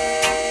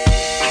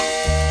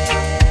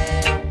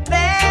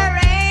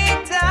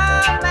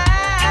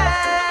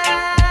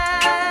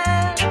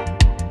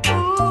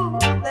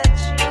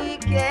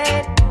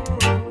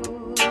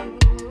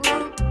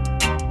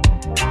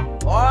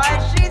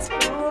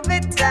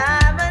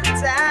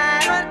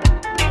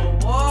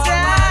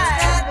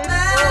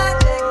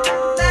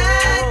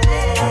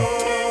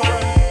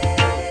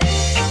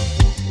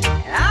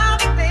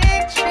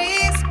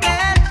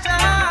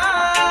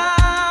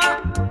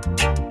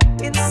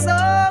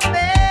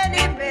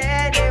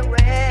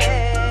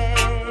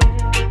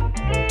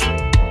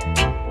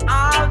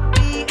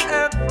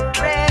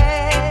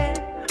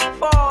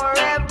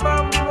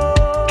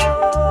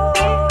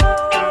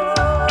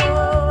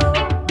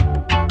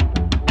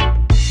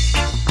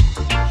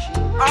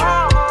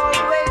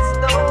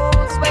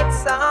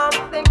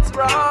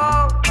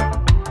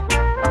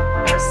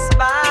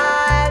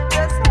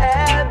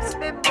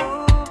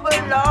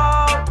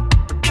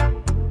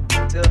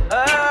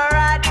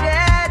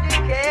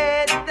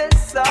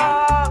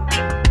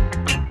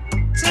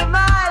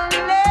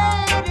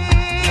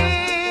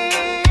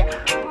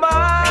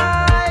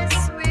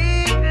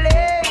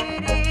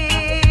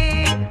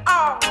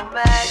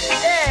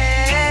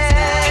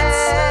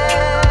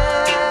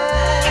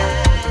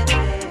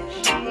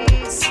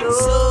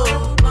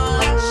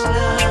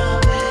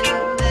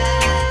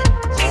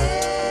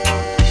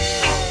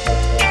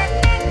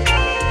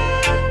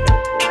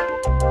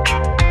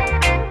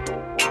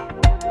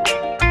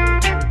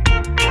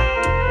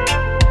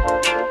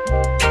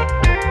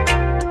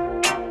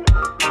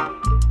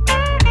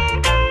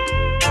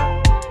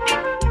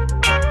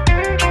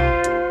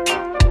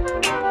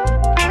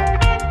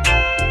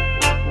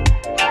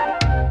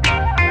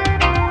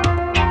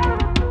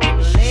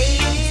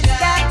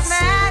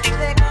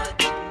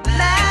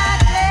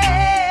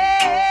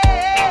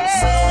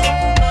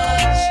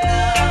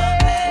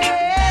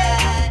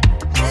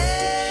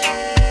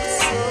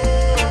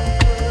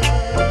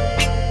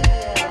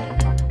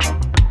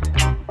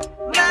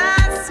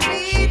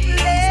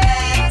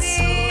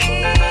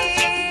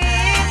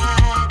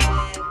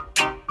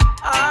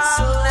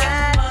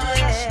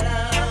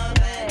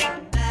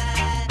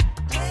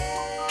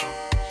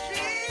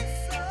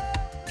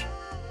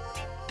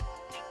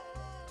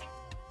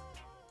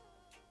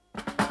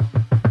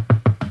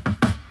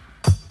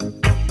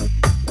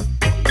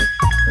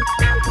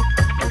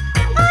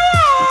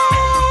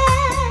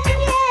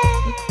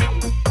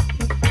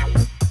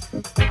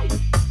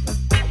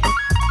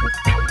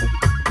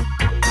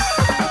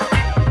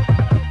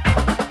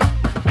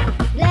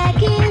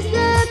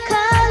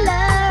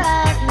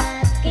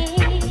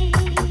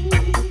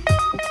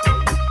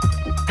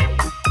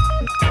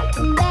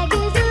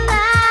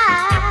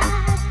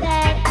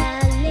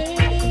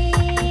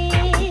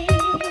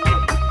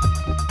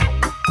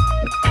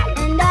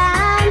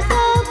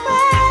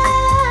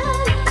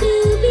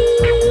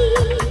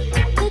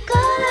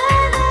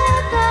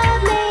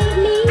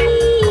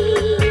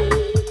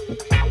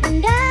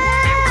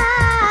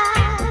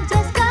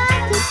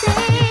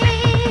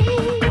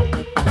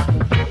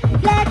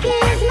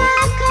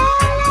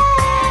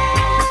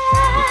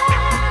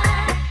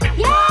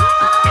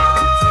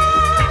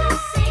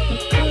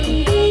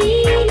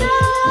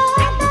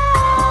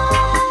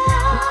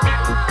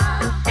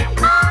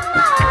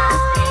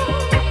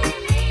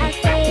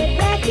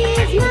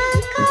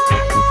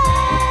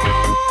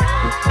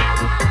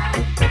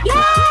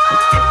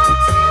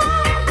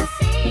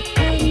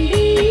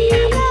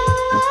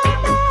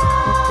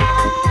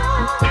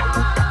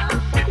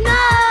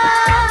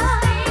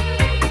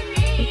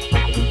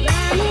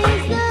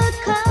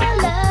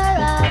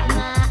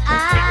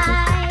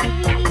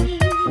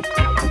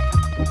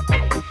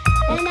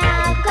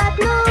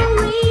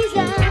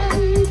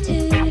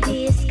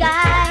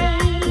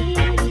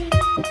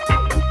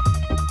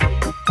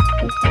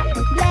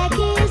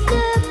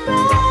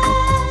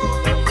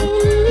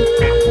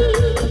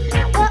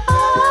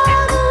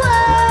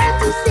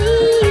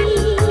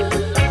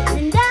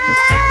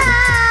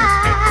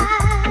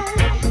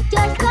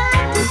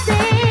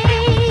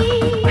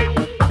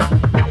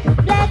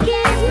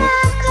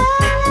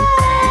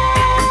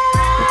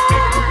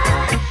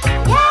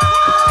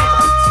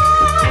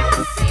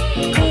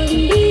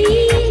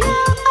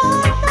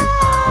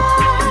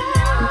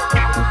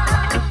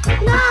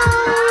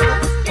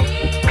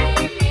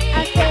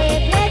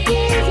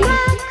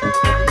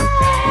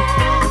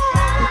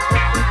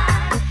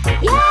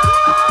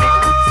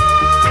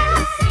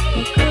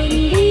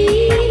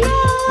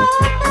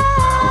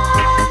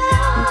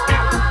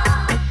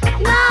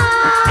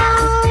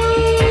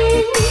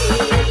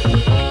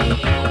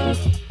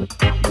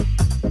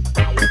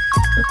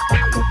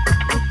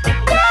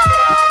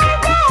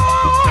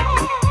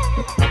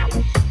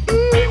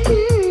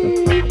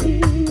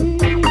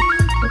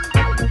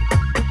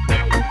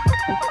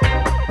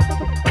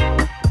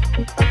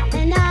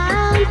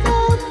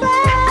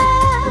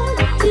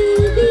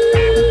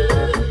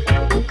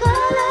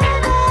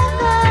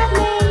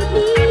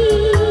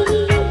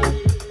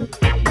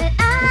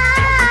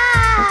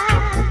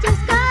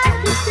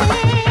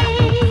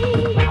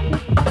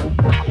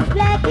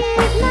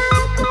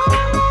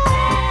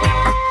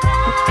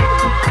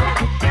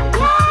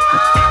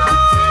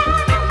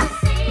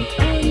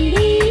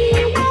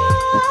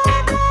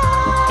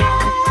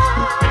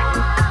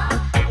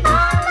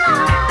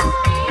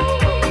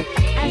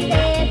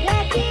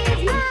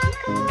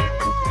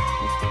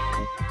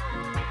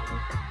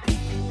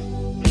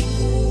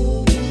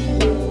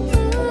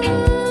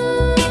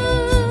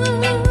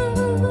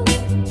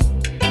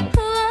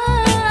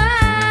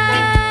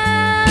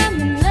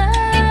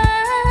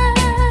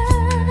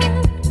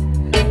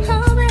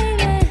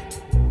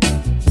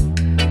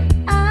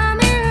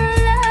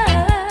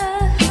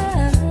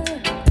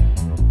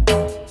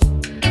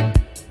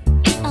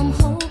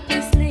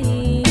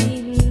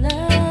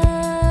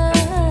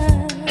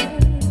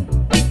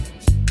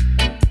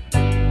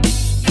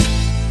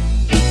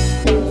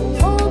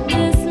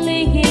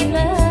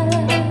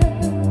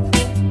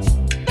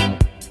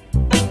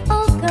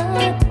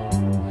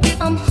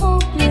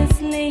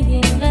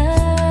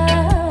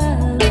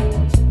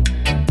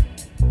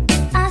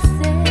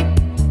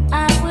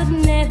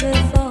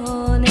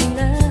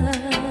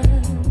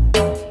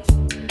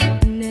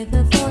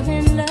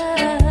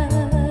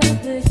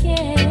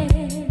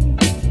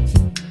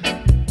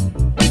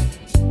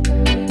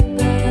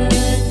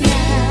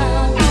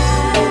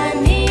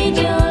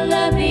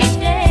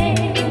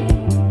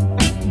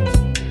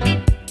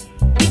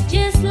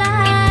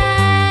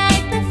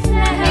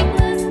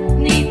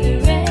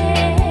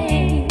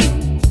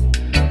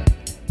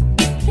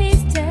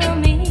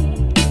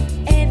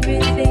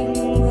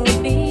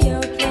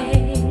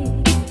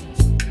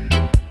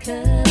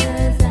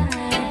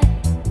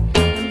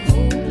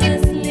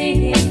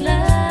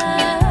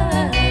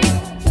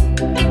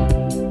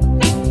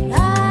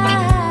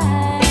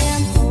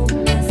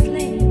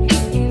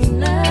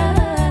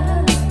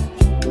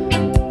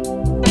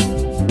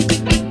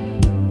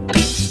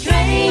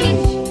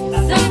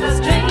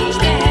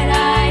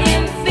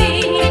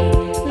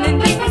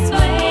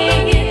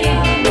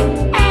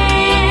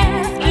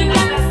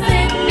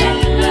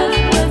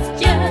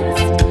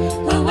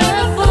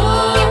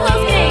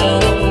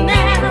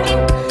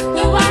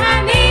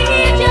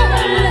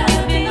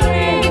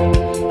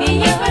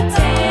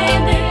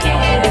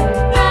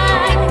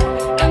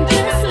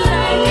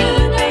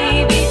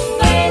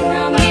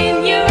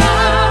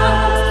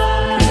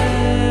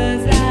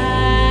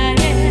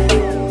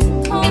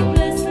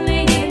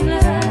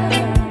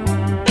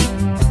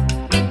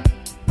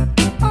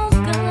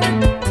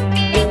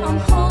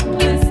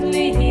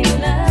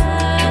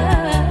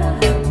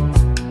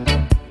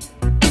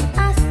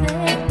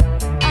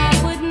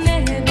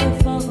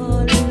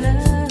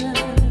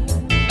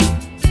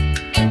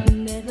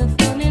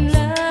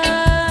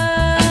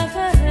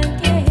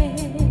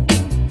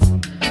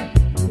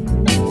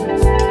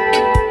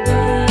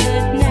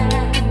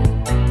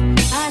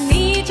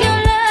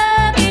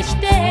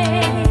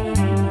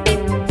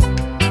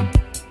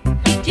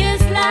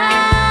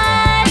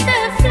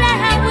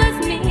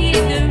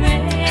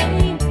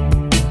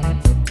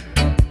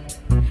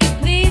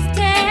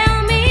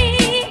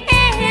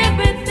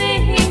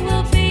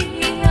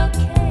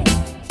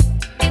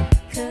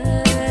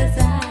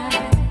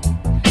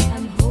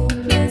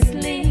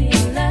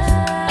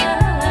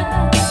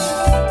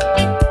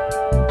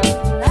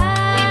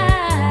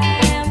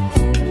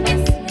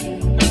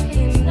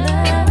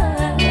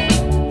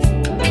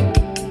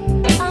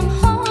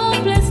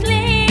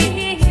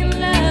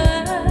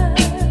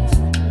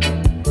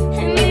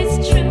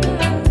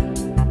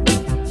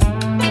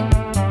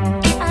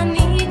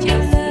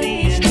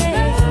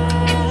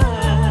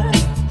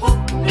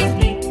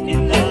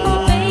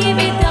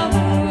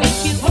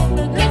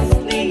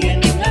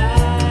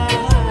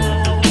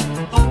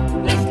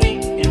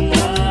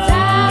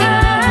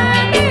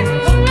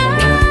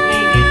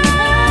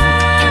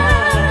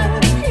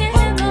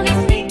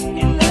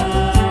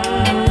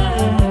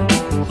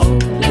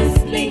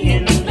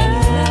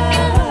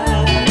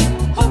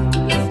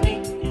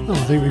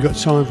 You've got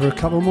time for a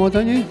couple more,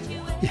 don't you?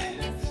 Yeah.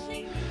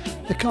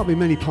 There can't be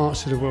many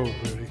parts of the world,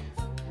 really,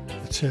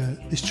 that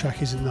this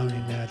track isn't known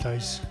in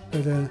nowadays.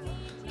 But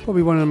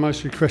probably one of the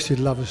most requested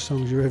lover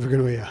songs you're ever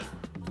going to hear.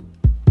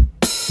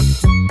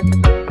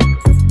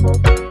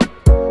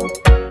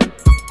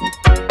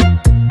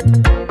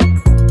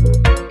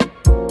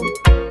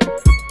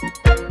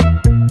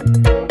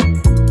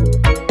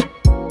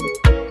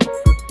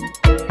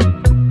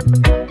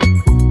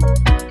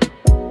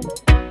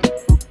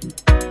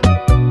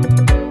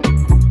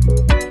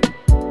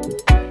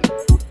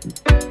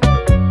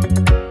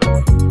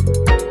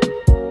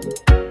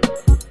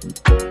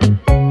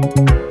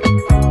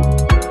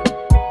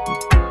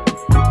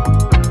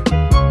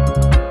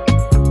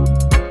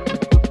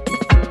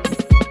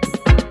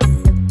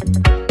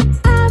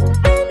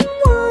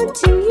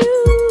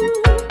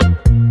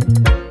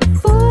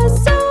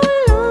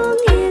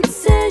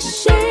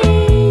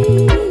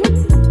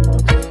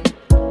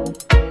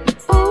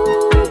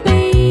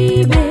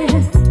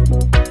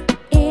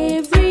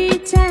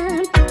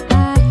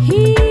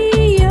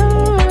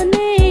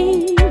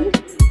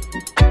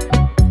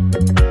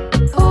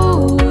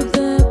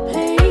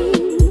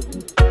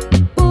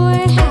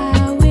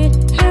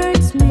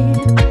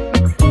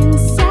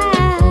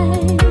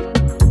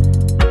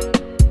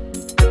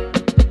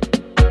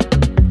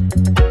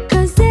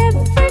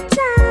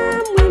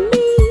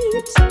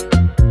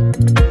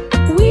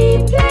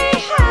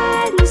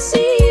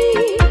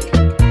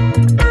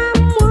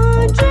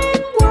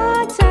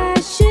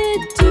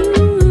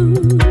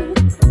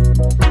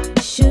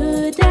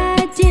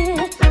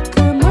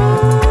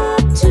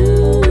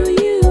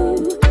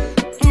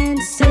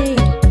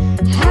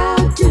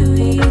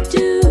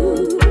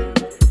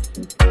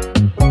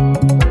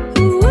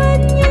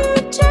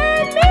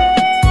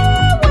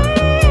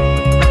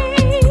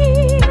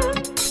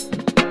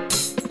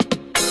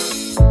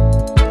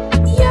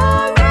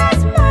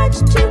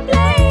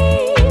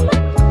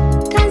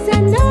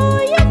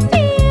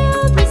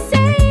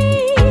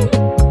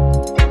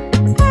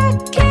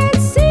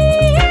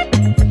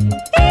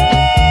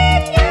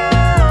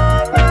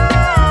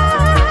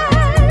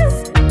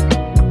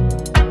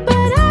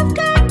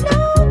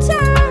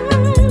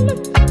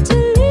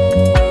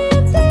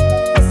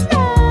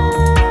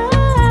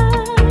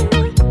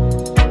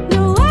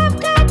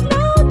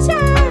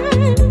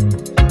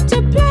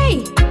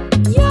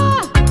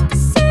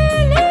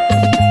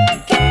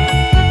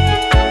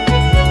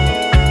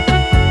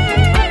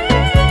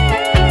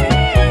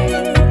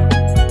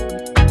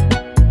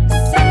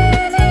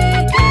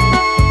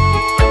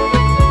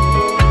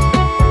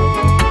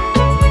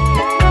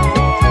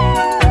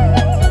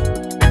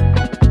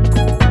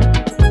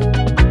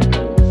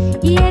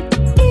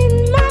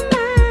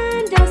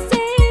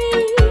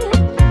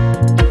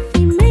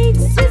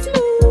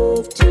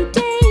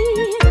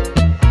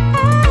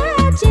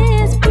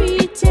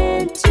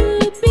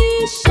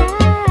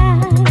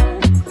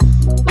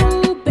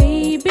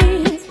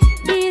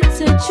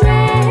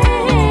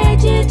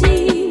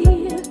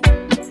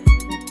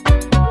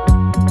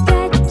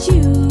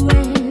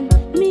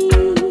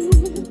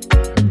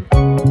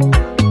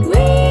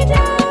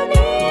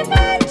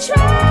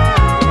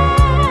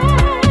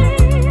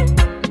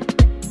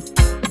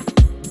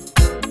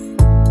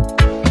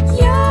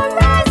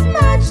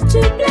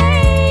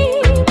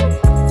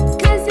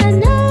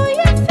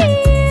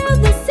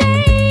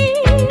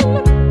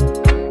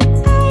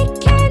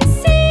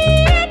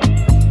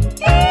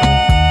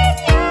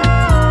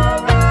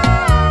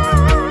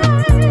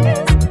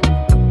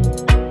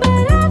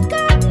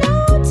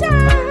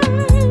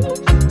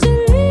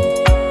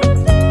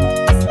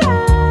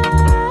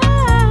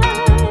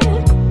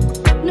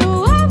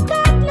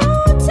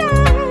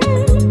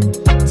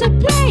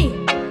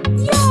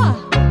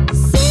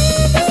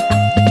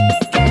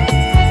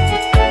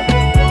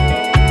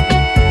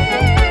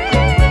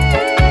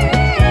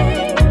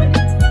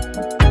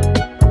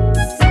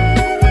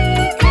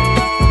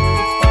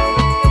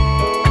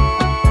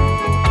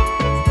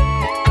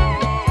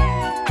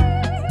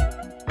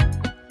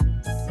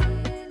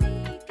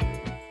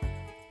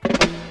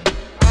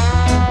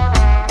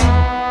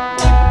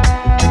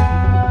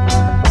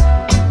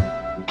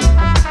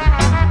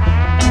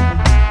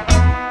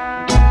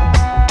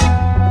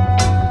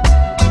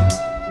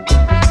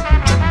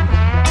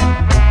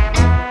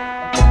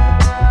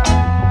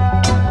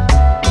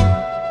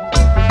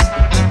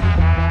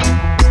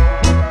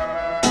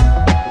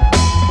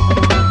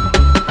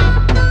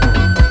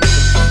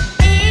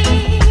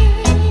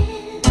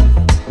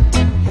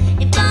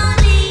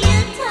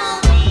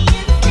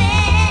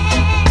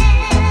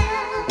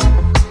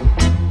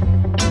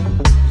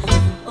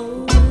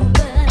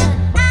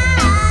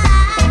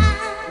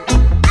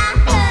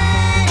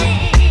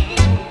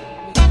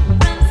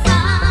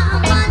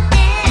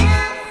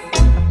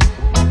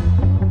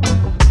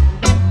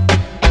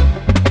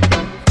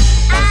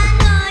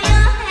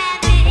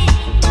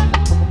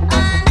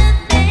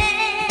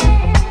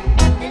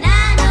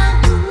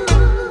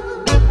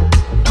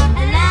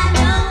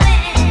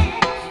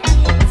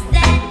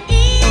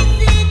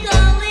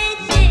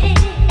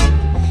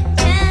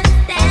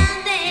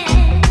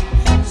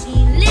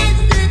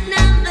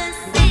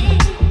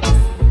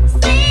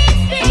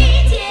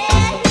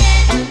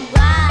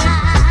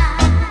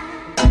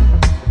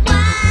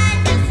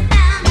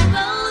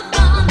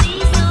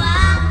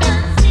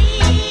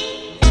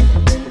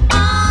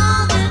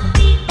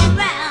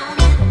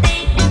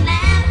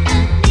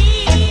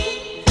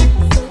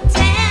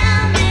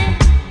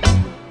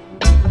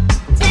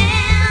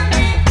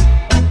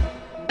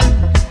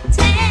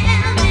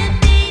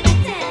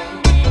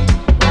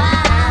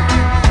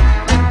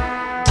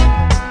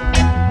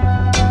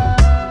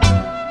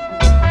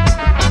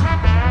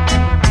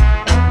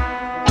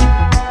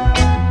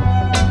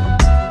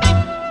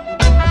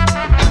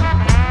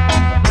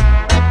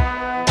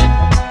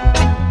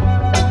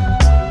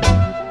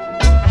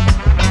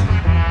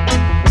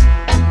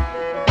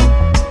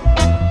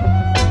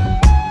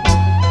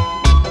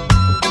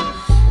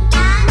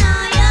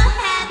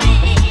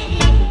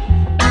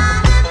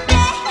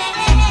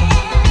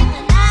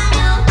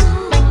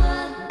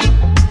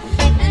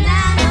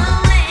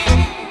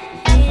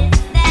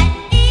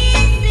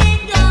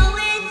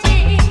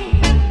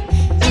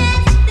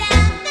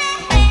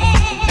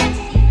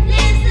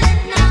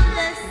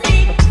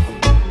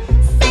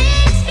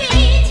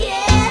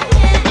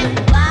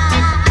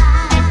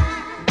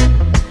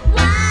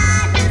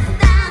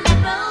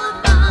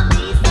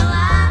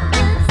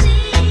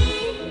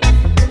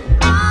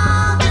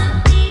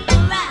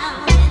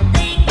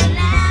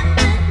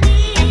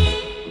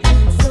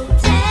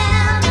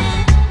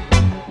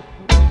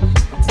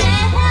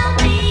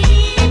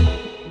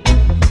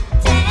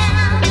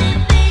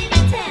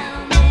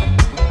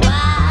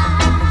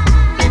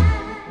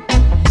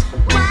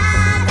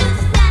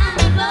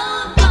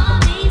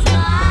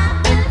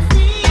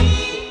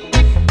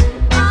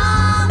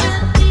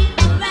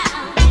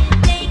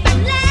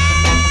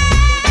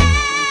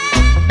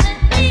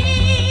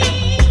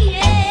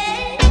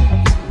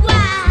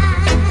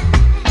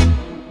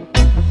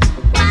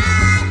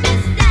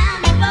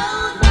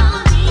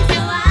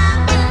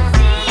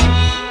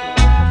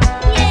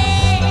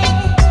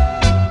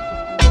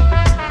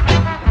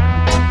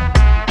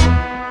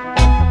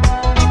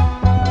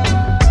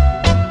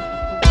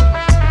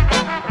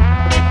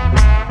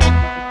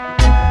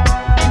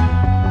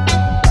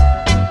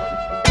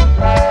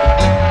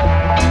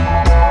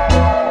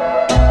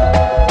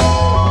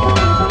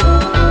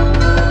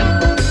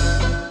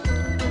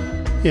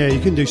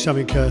 couldn't do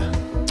something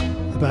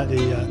about the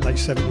late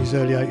 70s,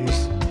 early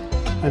 80s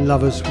and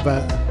Lovers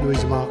without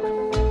Louisa Mark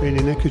being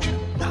in there, could you?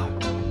 No,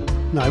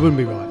 it wouldn't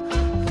be right.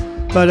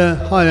 But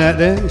hi out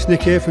there, it's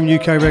Nick here from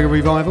UK Reggae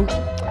Revival.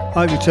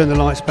 I hope you turn the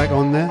lights back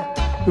on there.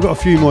 We've got a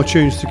few more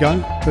tunes to go,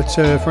 but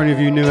for any of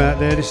you new out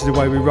there, this is the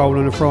way we roll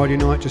on a Friday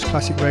night, just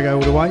classic reggae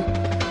all the way.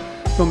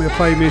 If you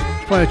want me to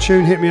play a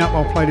tune, hit me up,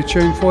 I'll play the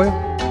tune for you.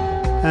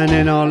 And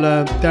then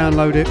I'll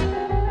download it.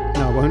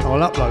 No, I won't,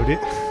 I'll upload it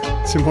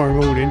tomorrow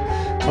morning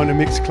on the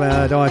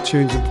Mixcloud,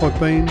 iTunes and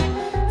Podbean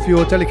for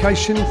your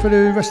dedication for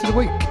the rest of the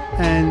week.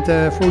 And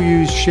for all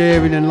you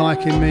sharing and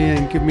liking me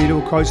and giving me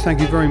little quotes,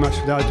 thank you very much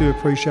for that, I do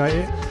appreciate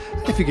it.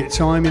 If you get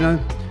time, you know,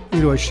 you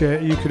could always share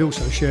it. You could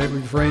also share it with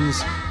your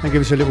friends and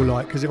give us a little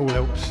like, because it all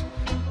helps.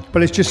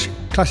 But it's just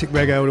classic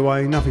reggae all the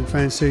way, nothing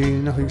fancy,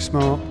 nothing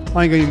smart.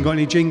 I ain't even got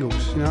any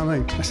jingles, you know what I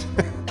mean?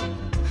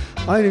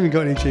 I ain't even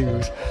got any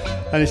jingles.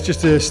 And it's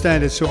just a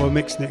standard sort of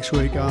mix next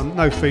week.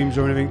 No themes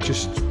or anything,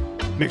 just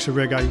mix of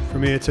reggae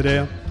from here to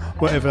there,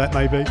 whatever that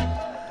may be.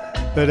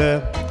 But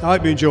I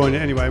hope you're enjoying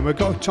it anyway. And we've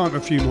got time for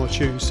a few more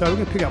tunes, so we're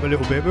going to pick up a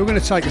little bit. But we're going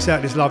to take us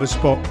out this Lover's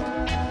Spot.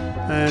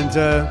 And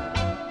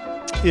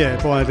yeah,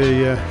 by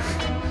the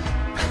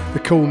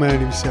cool man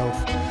himself.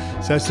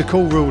 So it's the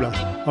Cool Ruler.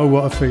 Oh,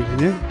 what a feeling,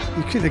 yeah?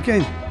 You could,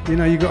 again, you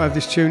know, you've got to have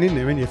this tune in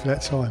there, ain't you, for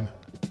that time.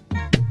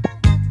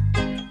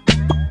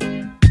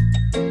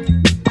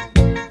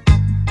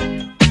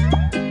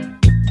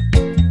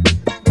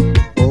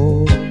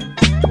 Oh,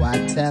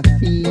 what a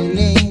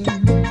feeling.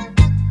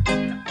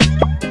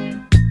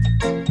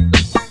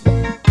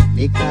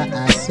 Liquor,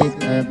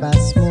 acid, herb, and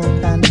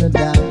smoke, and the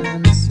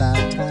dance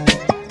are tight.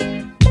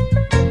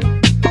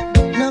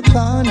 No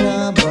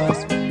corner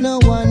bus, no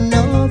one,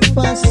 no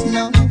fuss,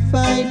 no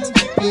fight,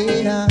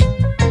 yeah.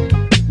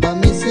 But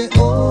me say,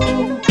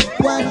 oh,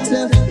 what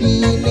a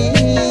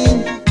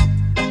feeling.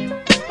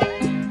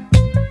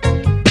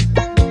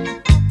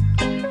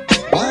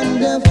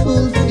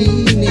 Wonderful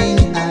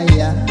feeling,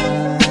 yeah.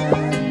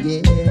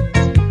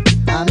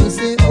 And me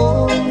say,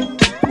 oh,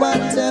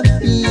 what a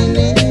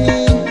feeling.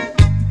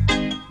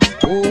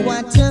 Oh,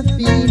 what a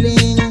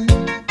feeling.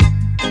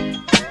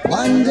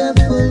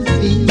 Wonderful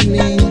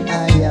feeling,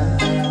 yeah.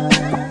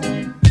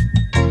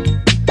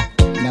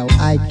 Now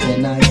I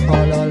cannot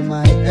call all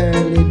my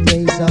early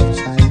days of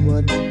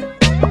childhood.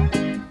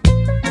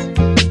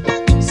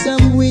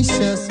 Some wish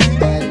us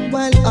bad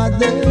while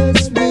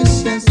others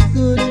wish us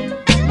good,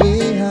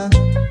 yeah.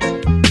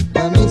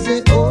 But me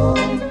say, oh,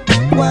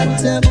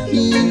 what a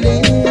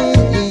feeling.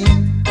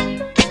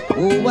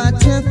 Oh,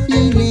 what a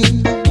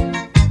feeling.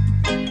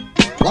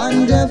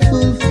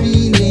 Wonderful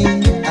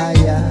feeling,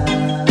 yeah.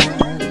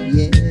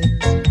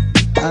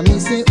 And me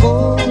say,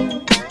 oh,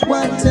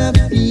 what a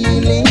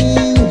feeling,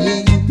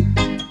 yeah.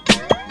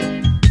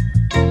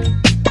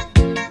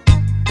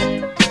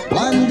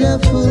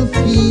 Wonderful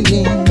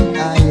feeling,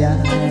 yeah.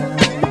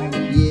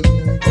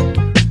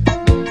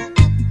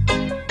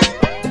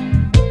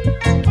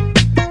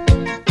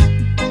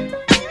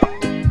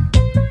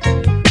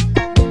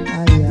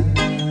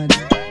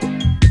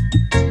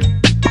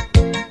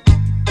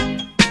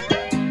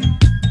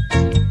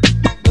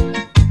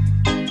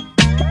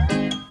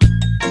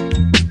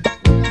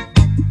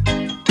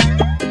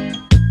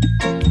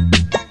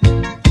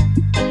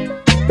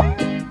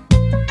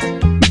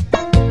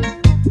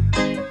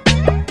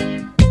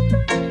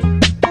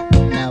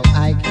 Now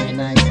I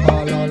cannot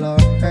call all our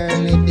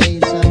early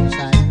days of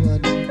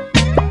childhood.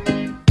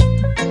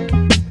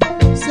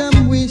 Some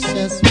wish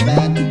us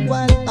bad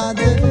while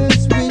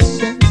others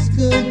wish us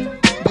good,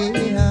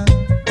 yeah.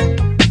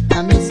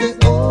 And me say,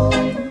 oh,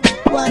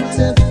 what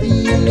a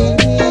feeling,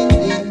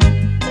 yeah.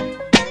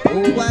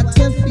 Oh, what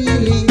a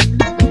feeling.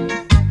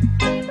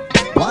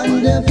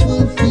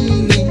 Wonderful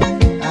feeling,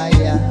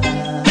 yeah.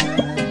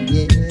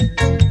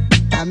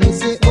 And me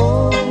say,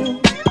 oh,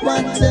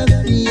 what a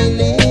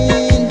feeling.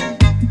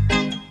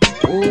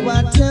 Oh,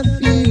 what a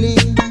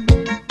feeling.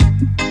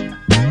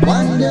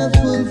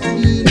 Wonderful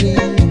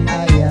feeling,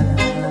 yeah.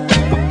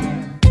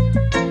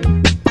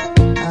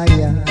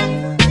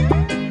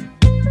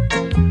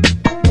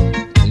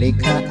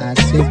 Liquor,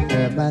 acid,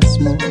 herb, and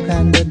smoke,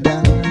 and the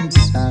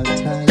dance all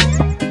tight.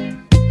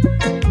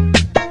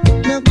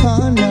 No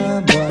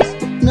corner bus,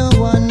 no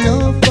one, no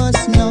fuss,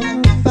 no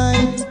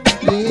fight,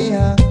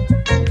 yeah.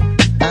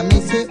 And me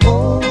say,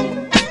 oh,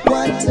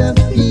 what a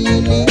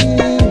feeling.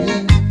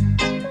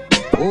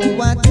 Oh,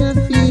 what a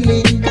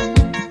feeling.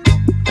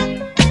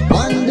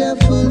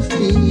 Wonderful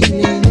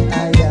feeling,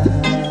 yeah.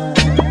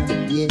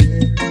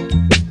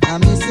 And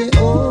me say,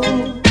 oh,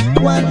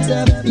 what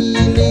a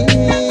feeling.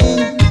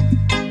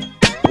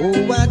 Oh,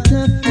 what a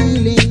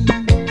feeling.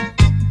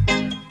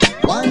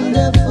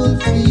 Wonderful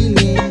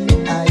feeling,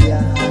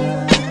 yeah.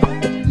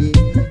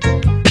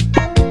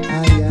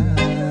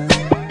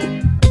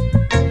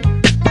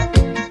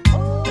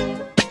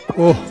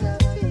 Oh,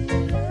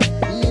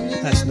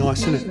 that's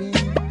nice, isn't it?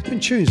 It's been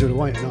tunes all the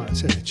way tonight,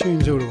 isn't it?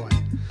 Tunes all the way.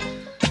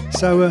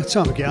 So,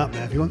 time to get up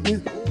now if you want. Yeah?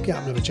 Get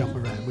up and have a jump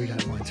around, we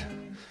don't mind.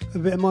 A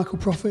bit of Michael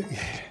Prophet? Yeah.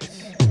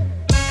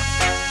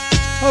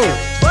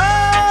 Oh!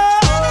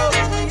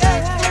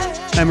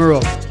 Hammer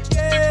off.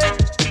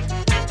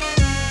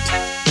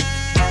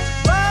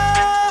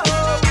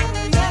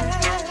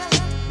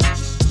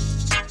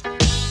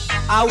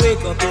 I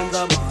wake up in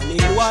the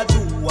morning, what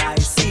do I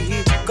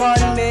see?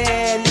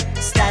 Gunmen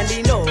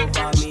standing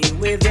over me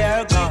with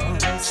their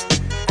guns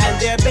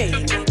and their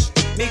bayonet.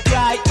 Me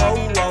cry,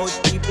 oh,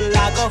 oh, people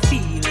I go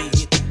feel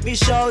it. Me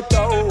shout,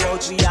 oh, oh,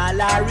 we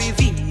all are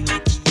reveal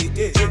it.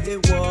 Yeah,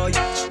 boy,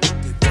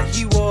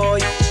 boy, boy.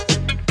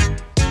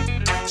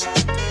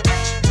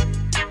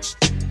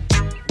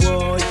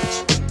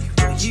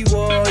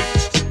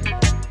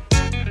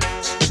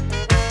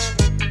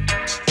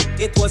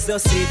 It was the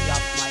savior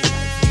of my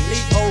life,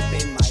 really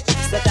opened my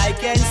eyes that I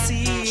can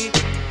see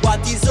what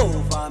is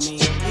over me.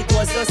 It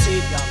was the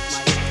savior of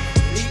my life,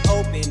 really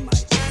opened my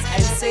eyes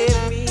and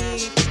saved me,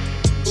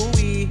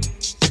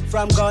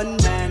 from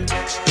gunmen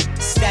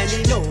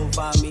standing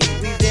over me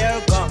with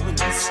their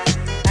guns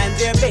and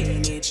their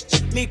bayonet.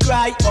 Me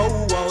cry,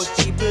 oh, oh,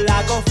 people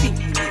I go feel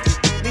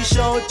it. Me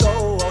shout,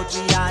 oh, oh,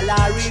 we all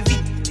are reveal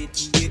it.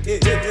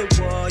 Yeah,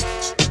 boy,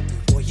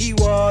 boy,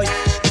 boy.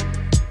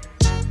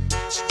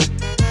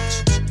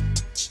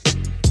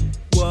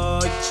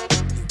 Boy,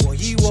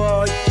 boy,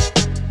 boy.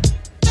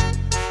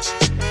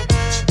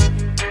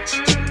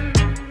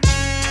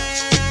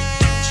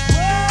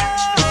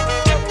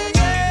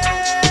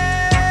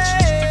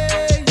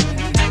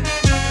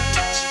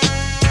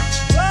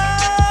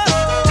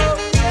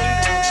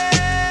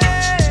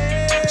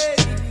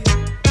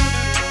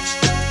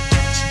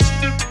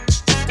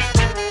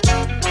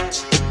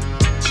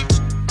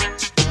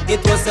 It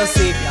was the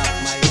savior of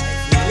my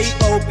life, really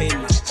opened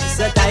my eyes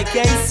that I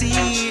can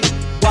see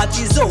what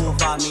is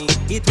over me.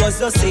 It was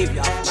the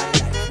savior of my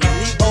life,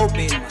 really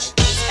opened my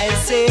eyes and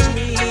saved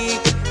me,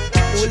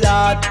 oh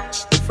Lord,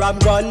 from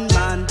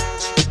gunmen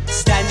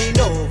standing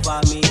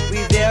over me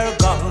with their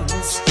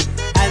guns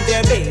and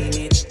their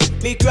bayonet.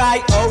 Me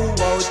cry, oh,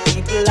 oh,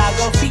 people I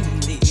go feel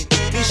it.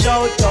 Me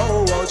shout,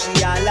 oh, oh,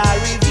 we all are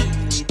reveal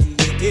it.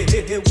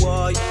 Yeah,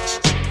 boy,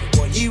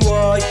 boy,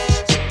 boy.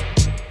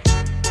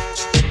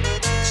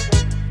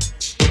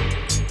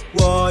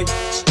 Boy,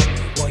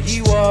 boy,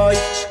 boy.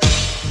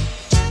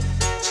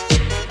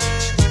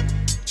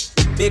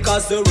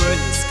 Because the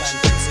world is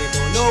confused, they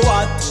don't know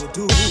what to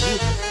do.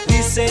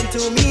 Listen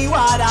to me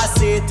what I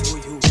say to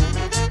you.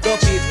 The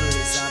people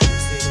is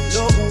abused, they don't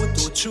know who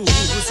to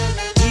choose.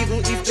 Even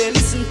if they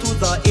listen to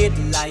the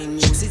headline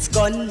news, it's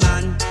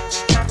gunman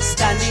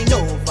standing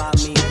over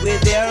me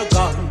with their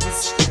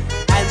guns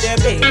and their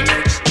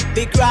bayonet.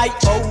 They cry,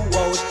 oh,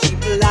 oh,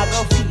 people are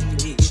gonna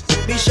feel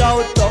it. Me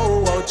shout,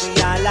 oh, oh,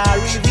 we all are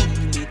reveal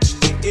it.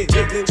 Yeah,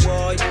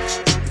 boy,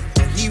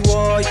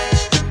 boy.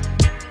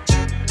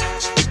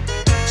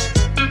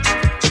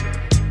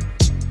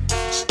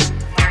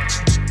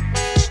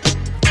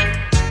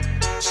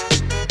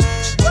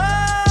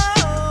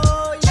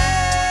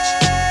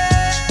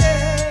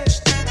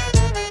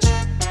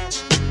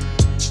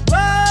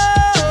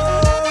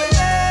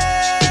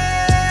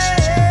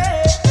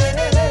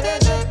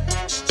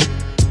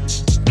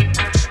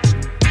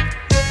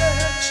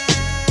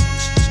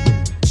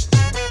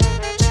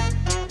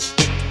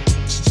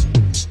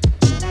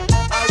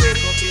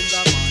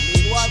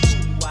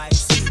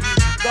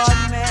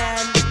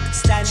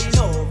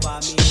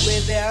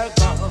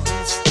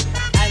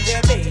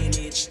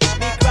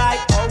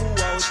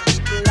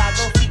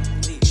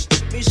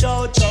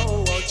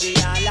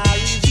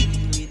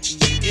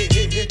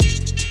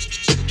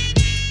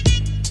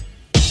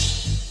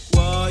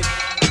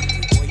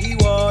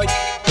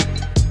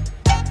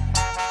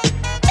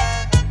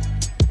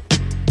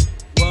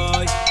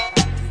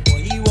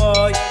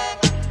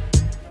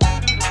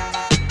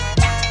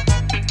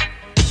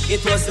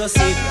 It was the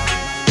savior of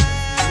my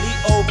life, really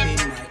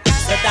opened my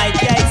eyes that I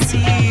can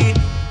see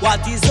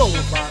what is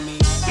over me.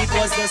 It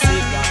was the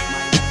savior of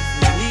my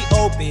life, really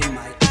opened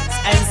my eyes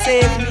and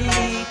saved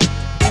me,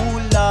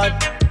 oh Lord,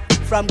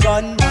 from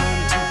gunmen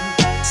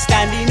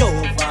standing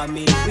over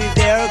me with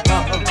their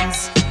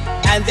guns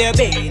and their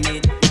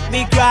bayonet.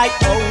 Me cry,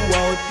 oh,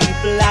 oh,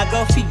 people I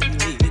go feel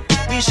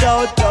it. Me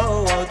shout,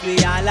 oh, oh,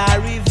 we all are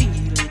reveal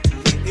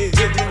it.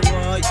 Yeah,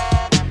 boy,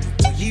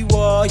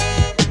 boy.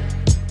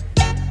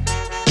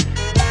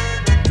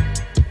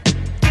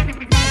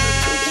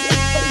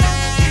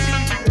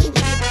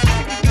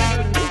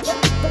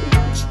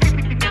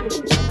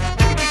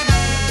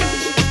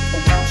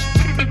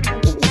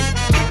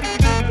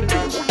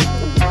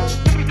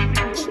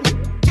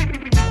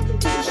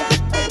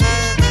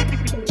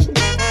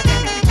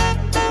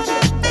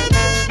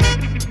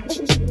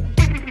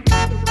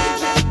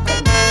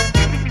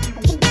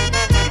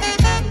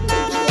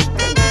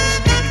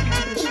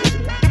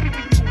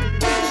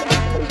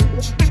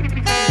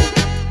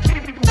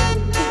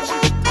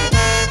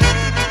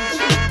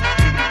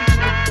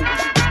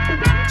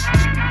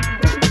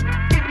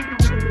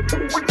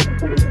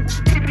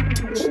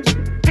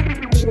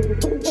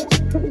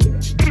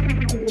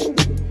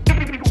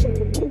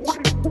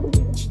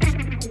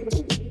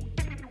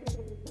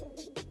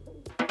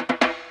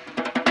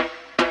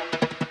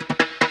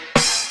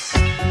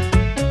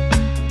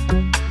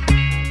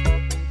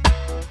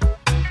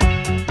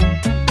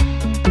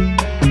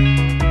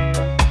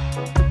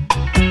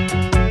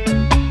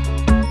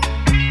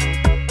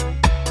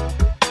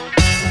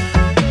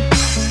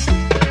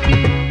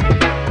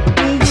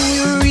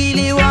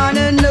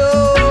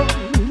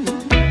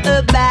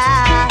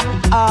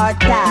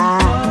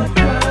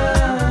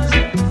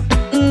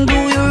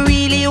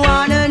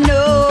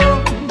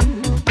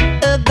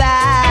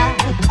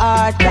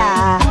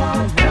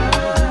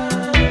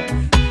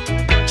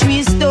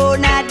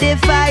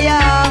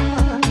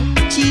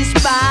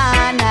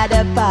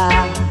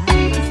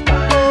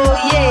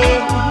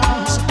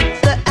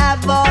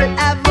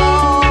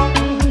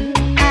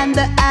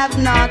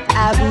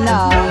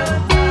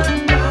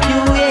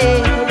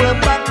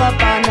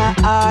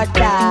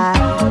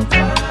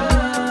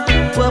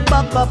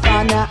 bump up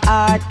on a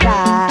hard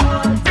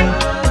time.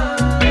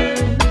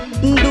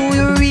 Do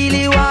you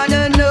really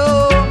wanna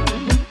know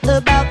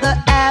about the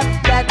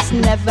app that's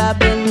never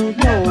been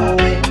told?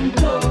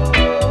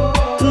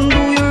 Do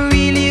you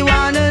really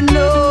wanna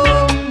know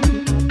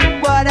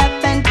what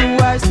happened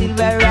to our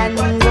silver and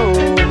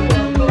gold?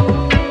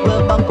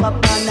 We'll bump up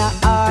on a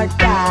hard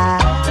time.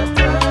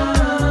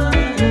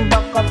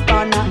 Bump up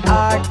on a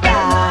hard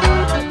time.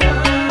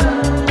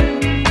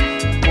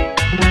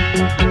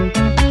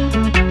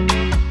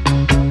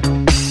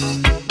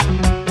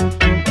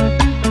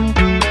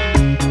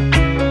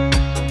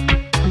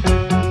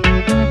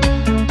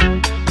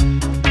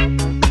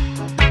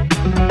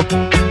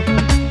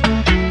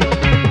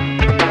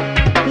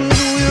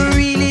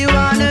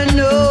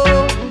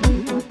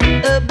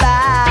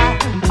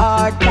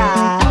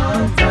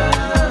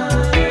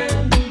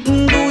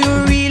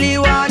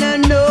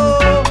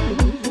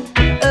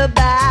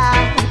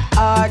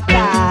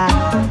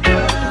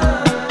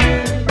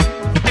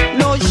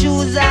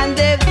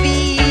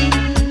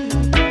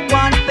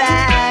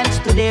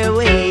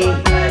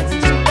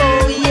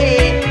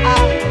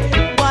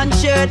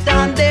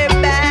 On their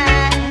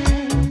back,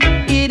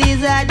 it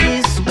is a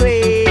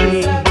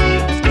disgrace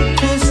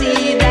to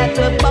see that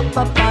we pop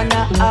up on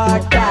a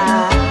hard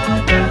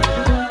time.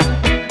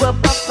 We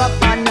pop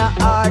up on a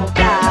hard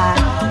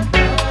time.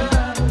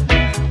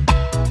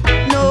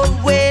 No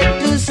way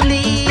to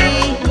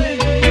sleep,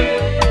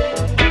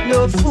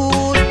 no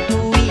food to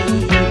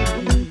eat,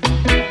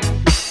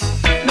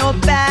 no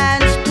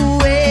pants to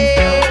wear.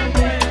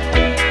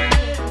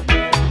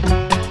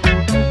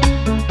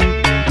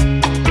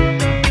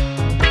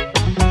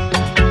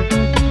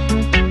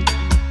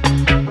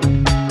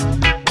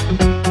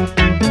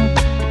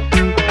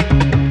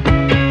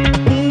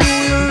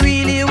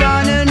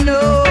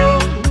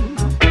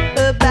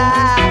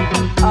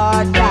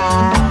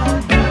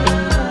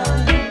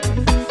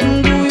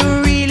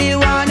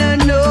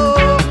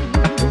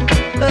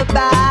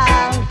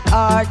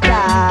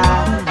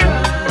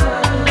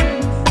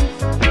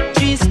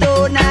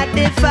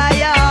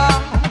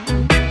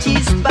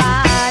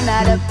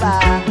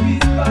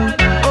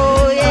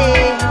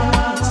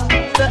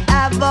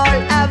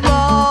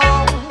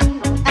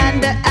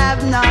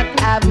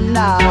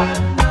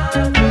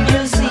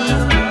 You see,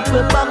 we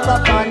bump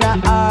up on a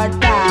hard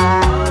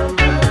time.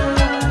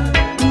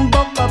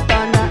 Bump up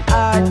on a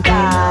hard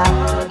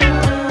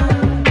time.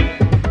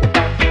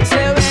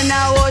 Say when I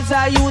was a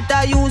youth, I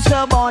used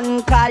to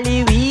burn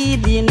Cali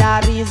weed in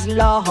a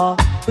Rizla.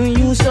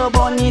 Used to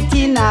burn it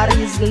in a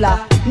Rizla.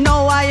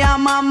 Now I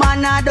am a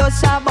man, I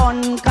just a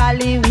burn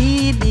Cali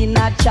weed in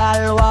a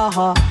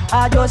Chalwa.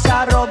 I just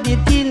a rub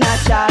it in a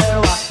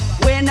Chalwa.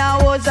 When I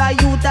was a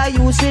youth, I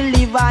used to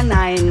live a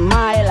 9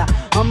 mile.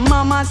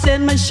 Mama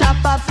said me shop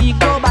a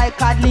go by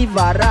cod liver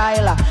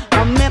oil.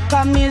 I make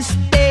a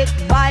mistake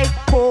by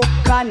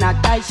coconut.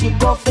 I she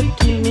go for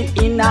kill me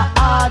in a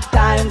hard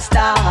time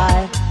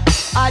style.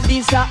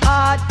 This a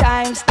hard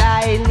time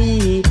style.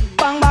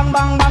 Bang bang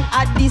bang bang.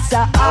 This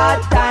a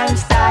hard time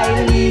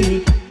style.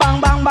 Bang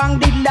bang bang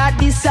did that.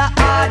 This a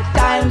hard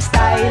time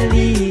style.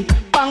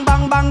 Bang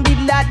bang bang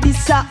did that.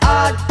 This a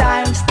hard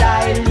time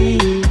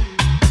style.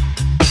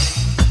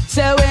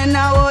 Say when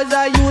I was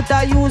a youth,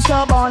 I used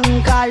to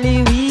burn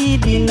Cali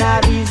weed in a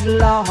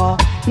Rizla.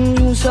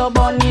 Used to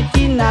burn it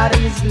in a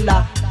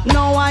Rizla.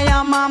 Now I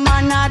am a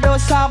man, I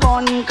just a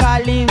burn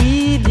Cali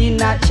weed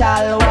in a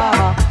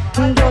Chalwa.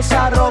 Just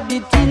a rub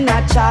it in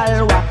a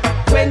Chalwa.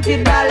 $20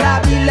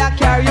 bill a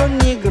carry your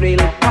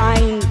Negril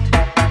pint.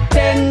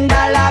 $10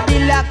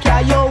 bill a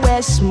carry your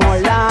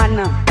Westmoreland.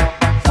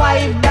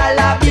 $5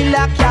 bill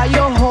a carry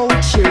your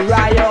Hochi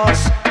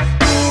Rios.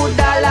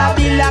 $2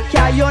 bill a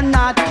carry your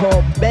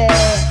Nato Bear.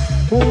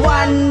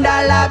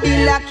 $1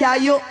 bill a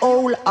carry your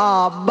Old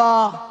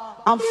Arbor.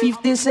 And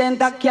 50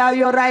 cents a carry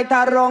your right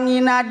or wrong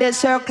in a the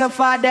circle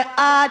for the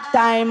hard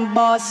time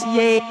boss,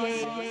 yeah.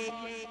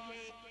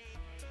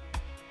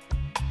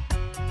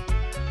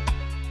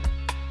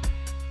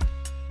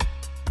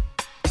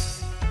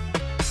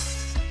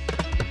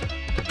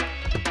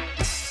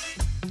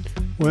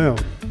 Well,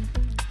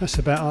 that's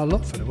about our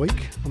lot for the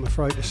week, I'm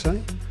afraid to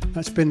say.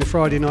 That's been the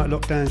Friday Night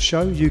Lockdown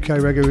show, UK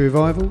Reggae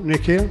Revival.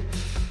 Nick here.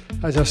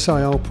 As I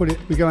say,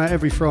 we go out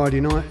every Friday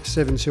night,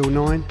 7 till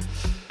 9.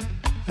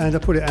 And I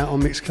put it out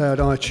on Mixcloud,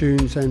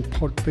 iTunes and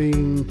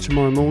Podbean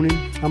tomorrow morning.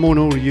 I'm on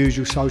all the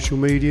usual social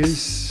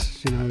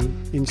medias, you know,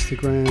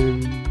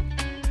 Instagram,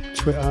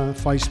 Twitter,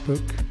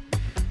 Facebook,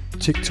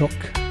 TikTok.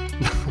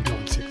 No, I'm not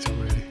on TikTok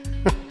really.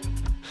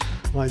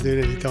 I ain't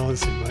doing any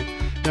dancing, mate.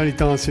 The only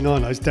dancing I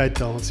know is dad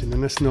dancing,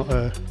 and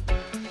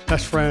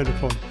that's frowned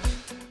upon.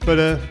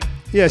 But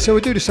yeah, so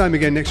we'll do the same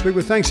again next week.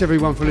 Well, thanks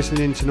everyone for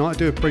listening in tonight. I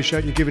do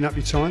appreciate you giving up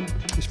your time.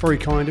 It's very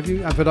kind of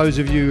you. And for those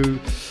of you who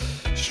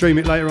stream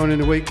it later on in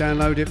the week,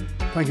 download it,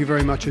 thank you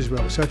very much as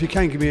well. So if you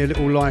can give me a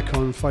little like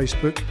on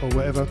Facebook or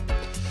whatever,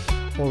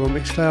 or on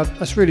Mixcloud,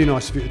 that's really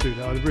nice of you to do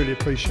that. I really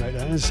appreciate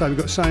that. And as I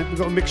say, we've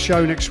got a mixed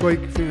show next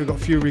week. I think we've got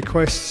a few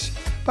requests.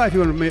 But if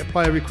you want me to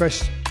play a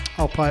request,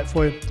 I'll play it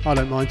for you. I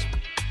don't mind.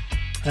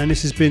 And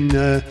this has been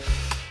the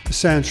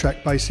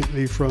soundtrack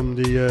basically from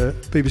the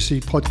BBC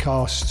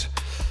podcast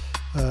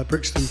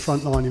Brixton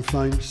Frontline in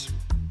Flames.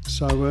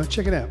 So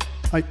check it out.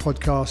 8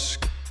 podcasts,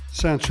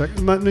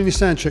 soundtrack. Mainly the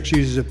soundtrack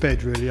uses a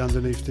bed really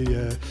underneath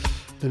the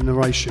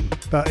narration,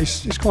 but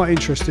it's quite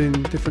interesting,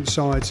 different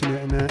sides in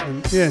it and that.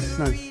 And yeah,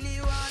 no,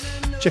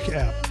 check it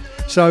out.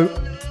 So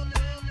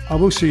I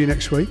will see you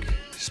next week.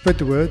 Spread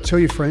the word, tell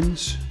your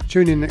friends,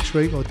 tune in next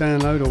week or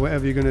download or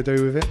whatever you're going to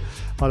do with it.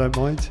 I don't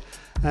mind.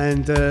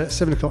 And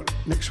 7 o'clock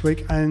next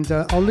week, and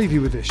I'll leave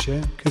you with this,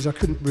 yeah, because I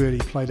couldn't really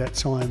play that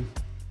time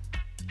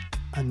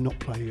and not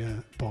play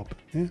Bob,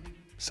 yeah.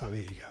 So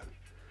here you go.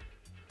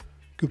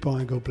 Goodbye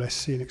and God bless.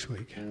 See you next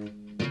week.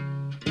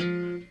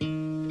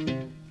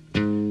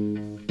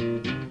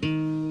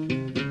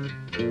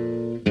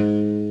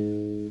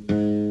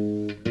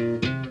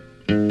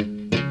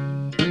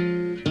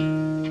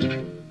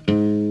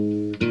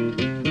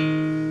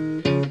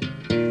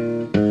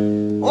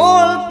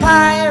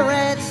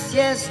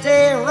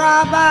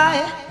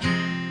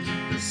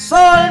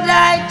 Sold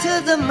I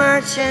to the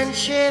merchant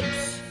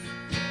ships.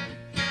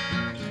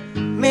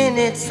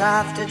 Minutes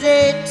after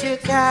they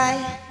took I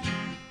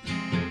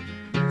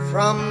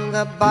from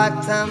the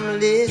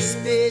bottomless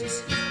pit,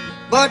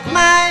 but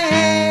my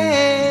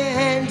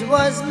hand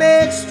was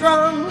made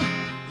strong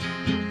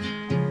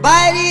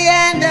by the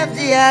hand of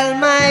the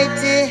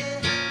Almighty.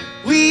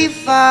 We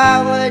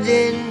forward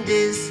in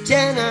this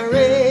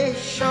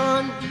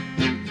generation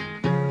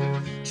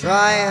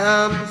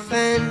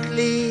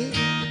triumphantly.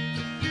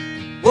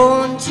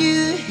 Won't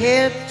you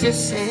help to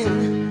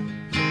sing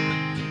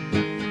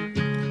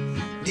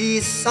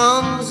these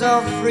songs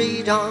of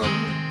freedom?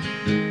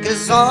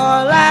 'Cause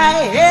all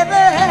I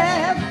ever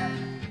have,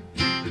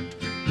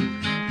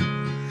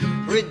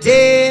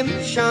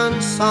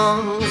 redemption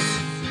songs,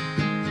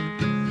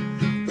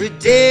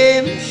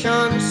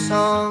 redemption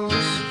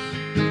songs.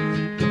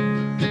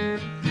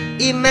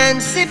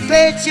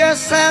 Emancipate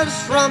yourselves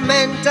from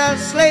mental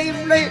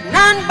slavery.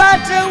 None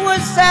but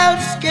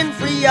ourselves can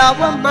free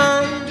our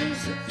minds.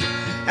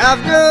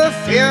 Have no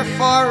fear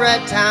for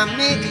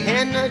atomic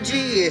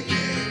energy,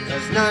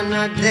 'cause none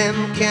of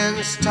them can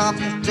stop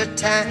the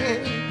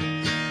time.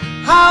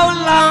 How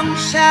long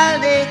shall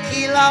they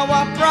kill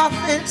our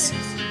prophets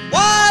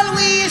while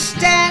we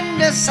stand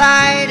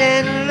aside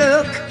and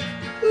look?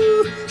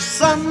 Ooh,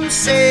 some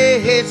say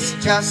it's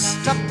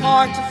just a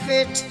part of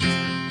it.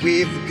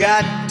 We've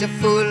got to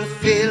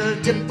fulfill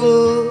the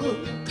book.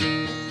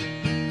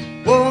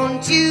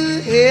 Won't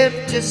you help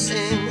to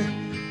sing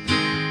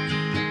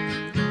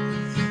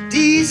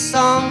these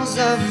songs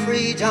of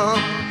freedom?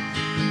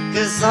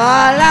 'Cause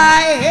all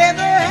I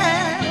ever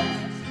have,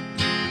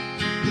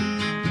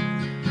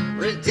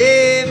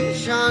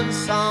 redemption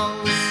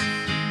songs,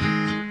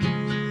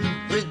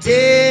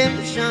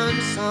 redemption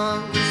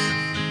songs,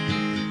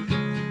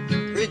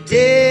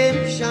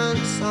 redemption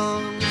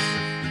songs.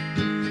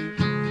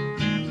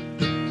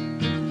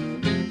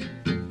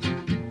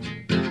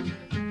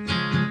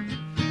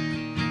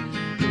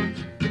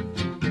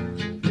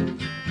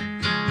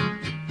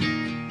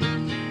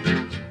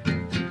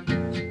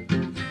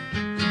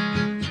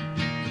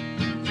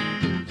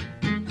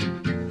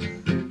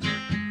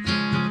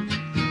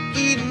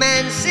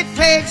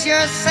 Emancipate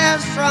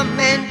yourselves from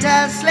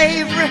mental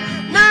slavery.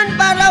 None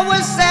but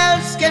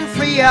ourselves can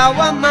free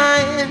our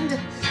mind.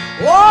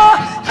 Oh,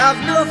 have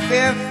no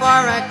fear for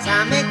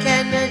atomic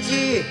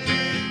energy,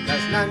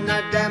 'cause none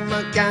of them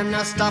can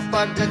stop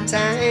at the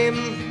time.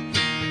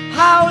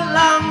 How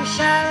long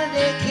shall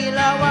they kill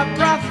our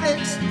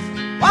prophets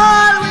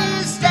while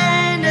we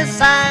stand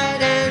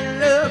aside and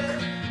look?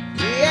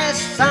 Yes,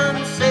 some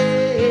say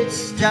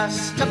it's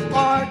just a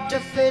part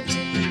of it.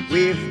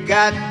 We've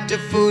got to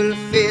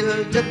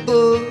fulfill the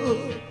book.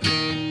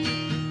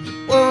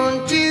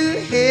 Won't you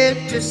help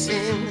to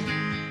sing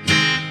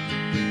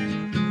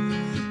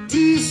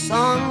these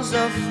songs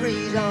of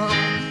freedom?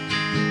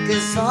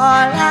 'Cause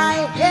all I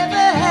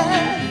ever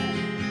have,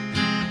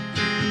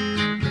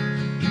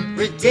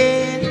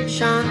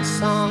 redemption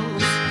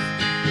songs.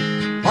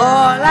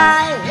 All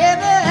I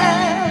ever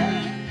have,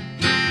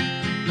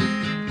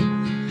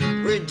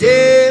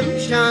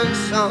 redemption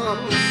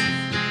songs.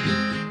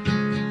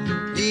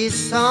 These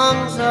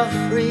songs of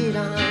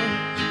freedom,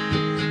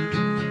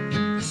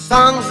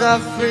 songs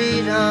of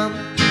freedom.